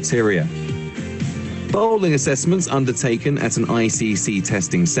staffing criteria. Bowling assessments undertaken at an ICC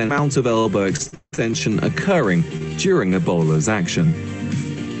testing centre amount of elbow extension occurring during a bowler's action.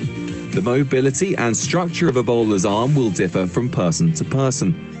 The mobility and structure of a bowler's arm will differ from person to person.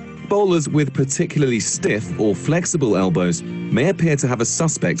 Bowlers with particularly stiff or flexible elbows may appear to have a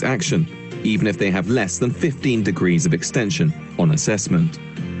suspect action, even if they have less than 15 degrees of extension on assessment.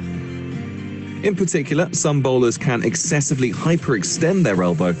 In particular, some bowlers can excessively hyperextend their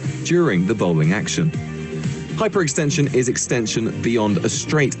elbow during the bowling action. Hyperextension is extension beyond a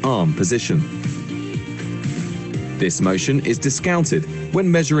straight arm position. This motion is discounted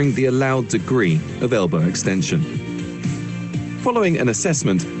when measuring the allowed degree of elbow extension. Following an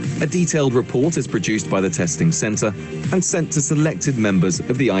assessment, a detailed report is produced by the testing centre and sent to selected members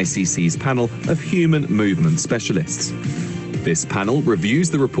of the ICC's panel of human movement specialists. This panel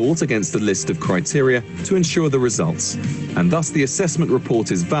reviews the report against a list of criteria to ensure the results, and thus the assessment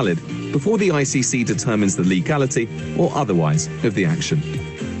report is valid before the ICC determines the legality or otherwise of the action.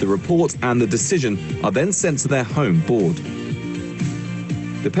 The report and the decision are then sent to their home board.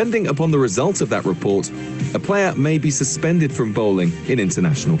 Depending upon the result of that report, a player may be suspended from bowling in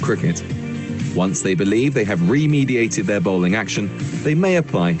international cricket. Once they believe they have remediated their bowling action, they may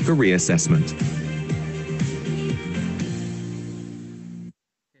apply for reassessment.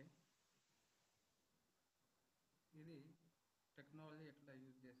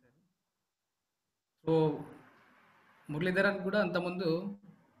 So Muralidharan కూడా అంతకుముందు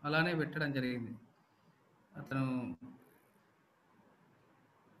అలానే పెట్టడం జరిగింది. అతను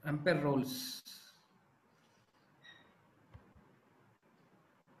umpire roles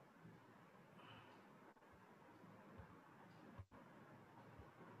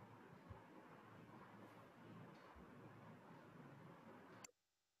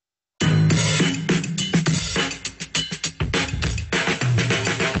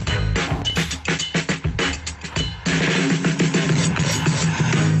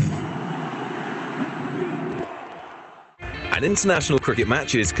An international cricket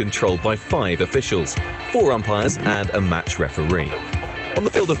match is controlled by 5 officials, 4 umpires and a match referee. On the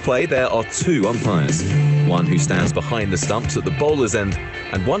field of play there are 2 umpires, one who stands behind the stumps at the bowler's end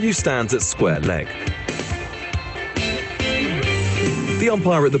and one who stands at square leg. The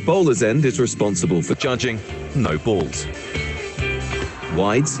umpire at the bowler's end is responsible for judging no balls,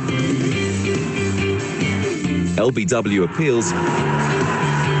 wides, LBW appeals,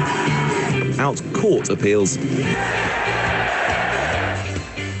 out-court appeals,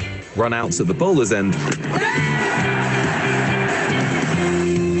 run-outs at the bowler's end,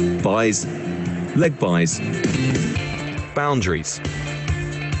 byes, leg byes, boundaries.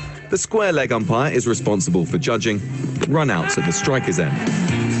 The square leg umpire is responsible for judging run-outs at the striker's end,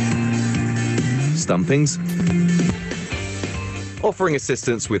 stumpings, offering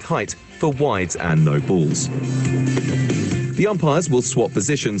assistance with height for wides and no balls. The umpires will swap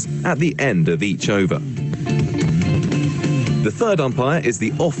positions at the end of each over. The third umpire is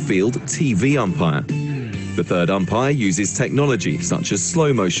the off-field TV umpire. The third umpire uses technology such as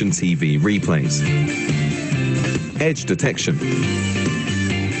slow-motion TV replays, edge detection,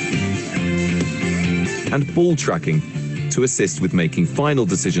 and ball tracking to assist with making final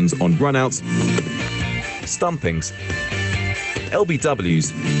decisions on runouts, stumpings,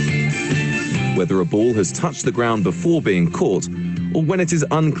 LBWs, whether a ball has touched the ground before being caught, or when it is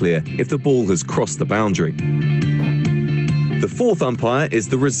unclear if the ball has crossed the boundary. The fourth umpire is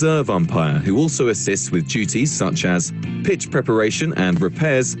the reserve umpire, who also assists with duties such as pitch preparation and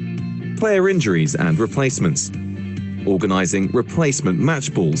repairs, player injuries and replacements, organising replacement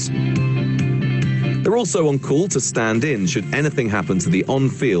match balls. They're also on call to stand in should anything happen to the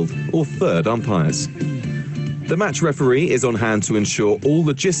on-field or third umpires. The match referee is on hand to ensure all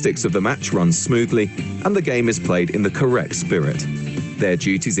logistics of the match run smoothly and the game is played in the correct spirit. Their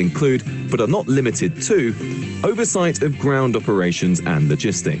duties include, but are not limited to, oversight of ground operations and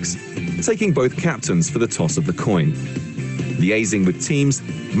logistics, taking both captains for the toss of the coin, liaising with teams,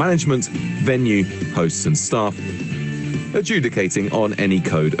 management, venue, hosts and staff, adjudicating on any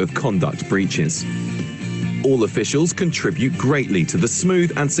code of conduct breaches. All officials contribute greatly to the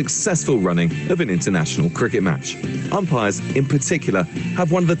smooth and successful running of an international cricket match. Umpires, in particular,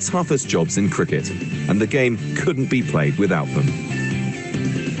 have one of the toughest jobs in cricket, and the game couldn't be played without them.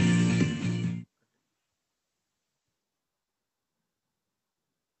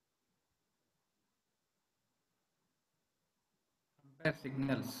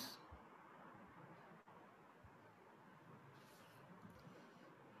 Signals.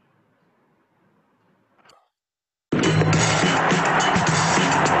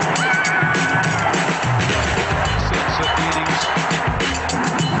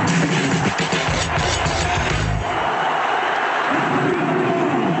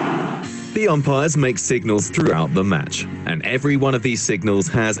 The umpires make signals throughout the match, and every one of these signals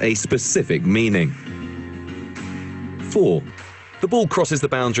has a specific meaning. 4. The ball crosses the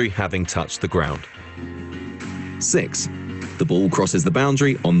boundary having touched the ground. 6. The ball crosses the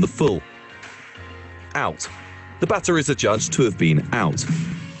boundary on the full. Out. The batter is adjudged to have been out.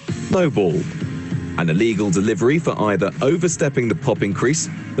 No ball. An illegal delivery for either overstepping the popping crease,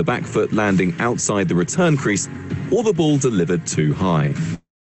 the back foot landing outside the return crease, or the ball delivered too high.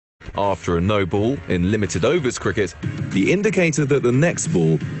 After a no ball in limited overs cricket, the indicator that the next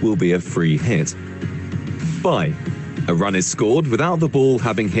ball will be a free hit. Bye. A run is scored without the ball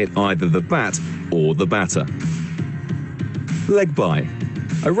having hit either the bat or the batter. Leg bye.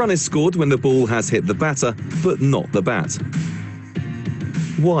 A run is scored when the ball has hit the batter but not the bat.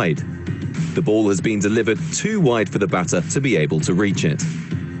 Wide. The ball has been delivered too wide for the batter to be able to reach it.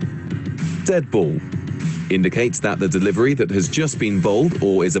 Dead ball. Indicates that the delivery that has just been bowled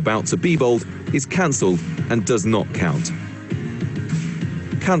or is about to be bowled is cancelled and does not count.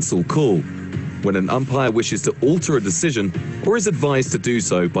 Cancel call. When an umpire wishes to alter a decision or is advised to do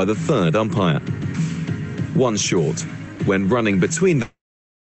so by the third umpire. One short. When running between them.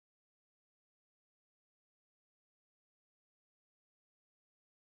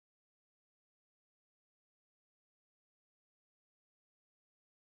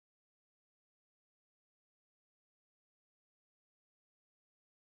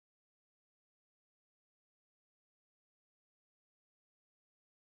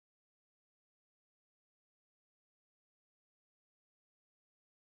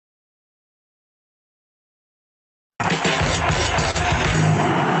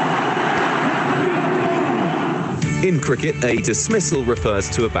 In cricket, a dismissal refers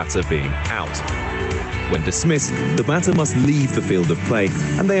to a batter being out. When dismissed, the batter must leave the field of play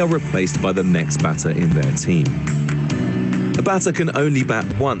and they are replaced by the next batter in their team. A batter can only bat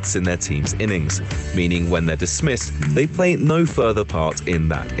once in their team's innings, meaning when they're dismissed, they play no further part in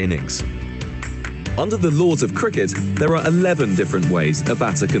that innings. Under the laws of cricket, there are 11 different ways a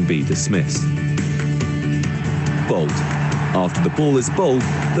batter can be dismissed. Bowled. After the ball is bowled,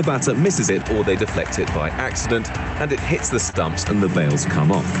 the batter misses it or they deflect it by accident and it hits the stumps and the bails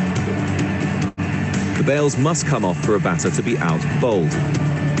come off. The bails must come off for a batter to be out bowled.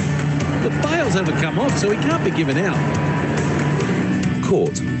 The bails haven't come off, so he can't be given out.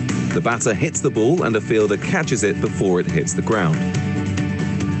 Caught. The batter hits the ball and a fielder catches it before it hits the ground.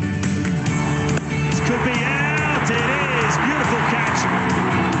 This could be out. It is. Beautiful catch.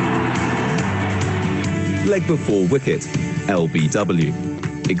 Leg before wicket. LBW.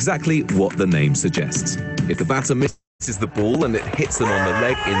 Exactly what the name suggests. If the batter misses the ball and it hits them on the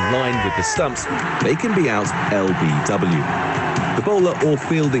leg in line with the stumps, they can be out LBW. The bowler or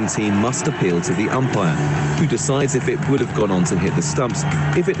fielding team must appeal to the umpire, who decides if it would have gone on to hit the stumps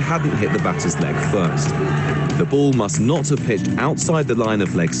if it hadn't hit the batter's leg first. The ball must not have pitched outside the line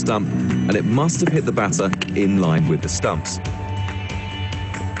of leg stump, and it must have hit the batter in line with the stumps.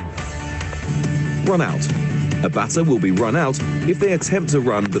 Run out. A batter will be run out if they attempt a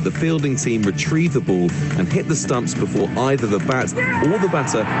run but the fielding team retrieve the ball and hit the stumps before either the bat or the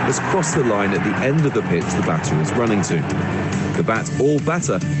batter has crossed the line at the end of the pitch the batter is running to. The bat or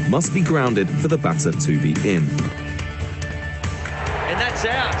batter must be grounded for the batter to be in. And that's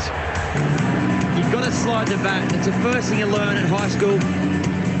out. You've got to slide the bat. It's the first thing you learn at high school.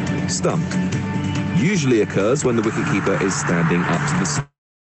 Stumped usually occurs when the wicketkeeper is standing up to the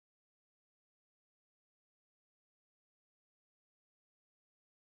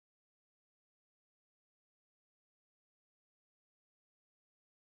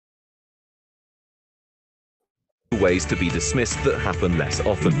ways to be dismissed that happen less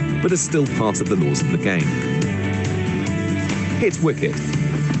often, but are still part of the laws of the game. Hit wicket.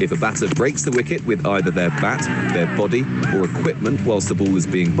 If a batter breaks the wicket with either their bat, their body, or equipment whilst the ball is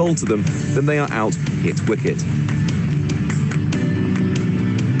being bowled to them, then they are out, hit wicket.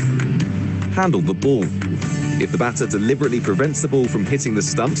 Handle the ball. If the batter deliberately prevents the ball from hitting the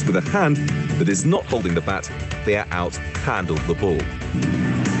stumps with a hand that is not holding the bat, they are out, handle the ball.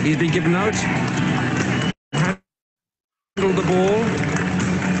 He's been given out. Handle the ball.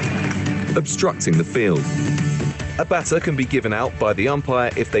 Obstructing the field. A batter can be given out by the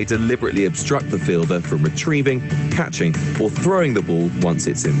umpire if they deliberately obstruct the fielder from retrieving, catching, or throwing the ball once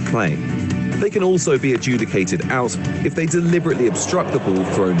it's in play. They can also be adjudicated out if they deliberately obstruct the ball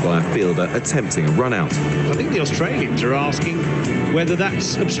thrown by a fielder attempting a run out. I think the Australians are asking whether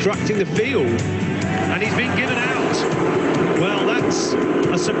that's obstructing the field, and he's been given out. Well, that's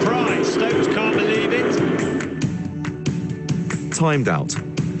a surprise. Stokes can't believe it. Timed out.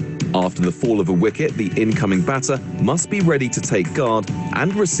 After the fall of a wicket, the incoming batter must be ready to take guard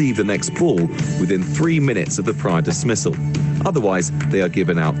and receive the next ball within 3 minutes of the prior dismissal. Otherwise, they are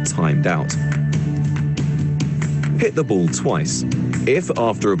given out timed out. Hit the ball twice. If,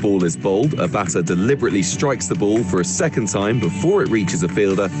 after a ball is bowled, a batter deliberately strikes the ball for a second time before it reaches a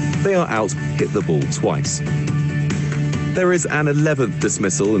fielder, they are out, hit the ball twice. There is an 11th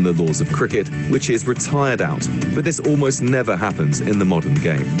dismissal in the laws of cricket, which is retired out, but this almost never happens in the modern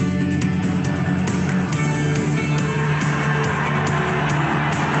game.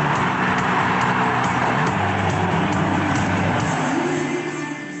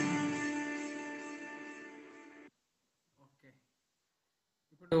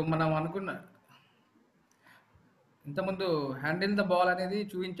 ఇప్పుడు మనం అనుకున్న ఇంతకుముందు handle the ball అనేది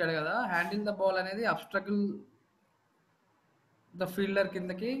చూపించాడు కదా. Handle the ball అనేది అబ్స్ట్రకిల్ the fielder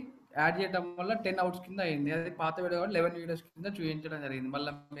కిందకి add చేయడం వల్ల 10 అవుట్స్ కింద అయింది. అది పాత వీడియో 11 వీడియోస్ కింద చూపించడం జరిగింది.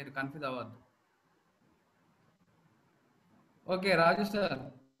 మళ్ళీ మీరు కన్ఫ్యూజ్ అవ్వద్దు. ఓకే రాజు సార్.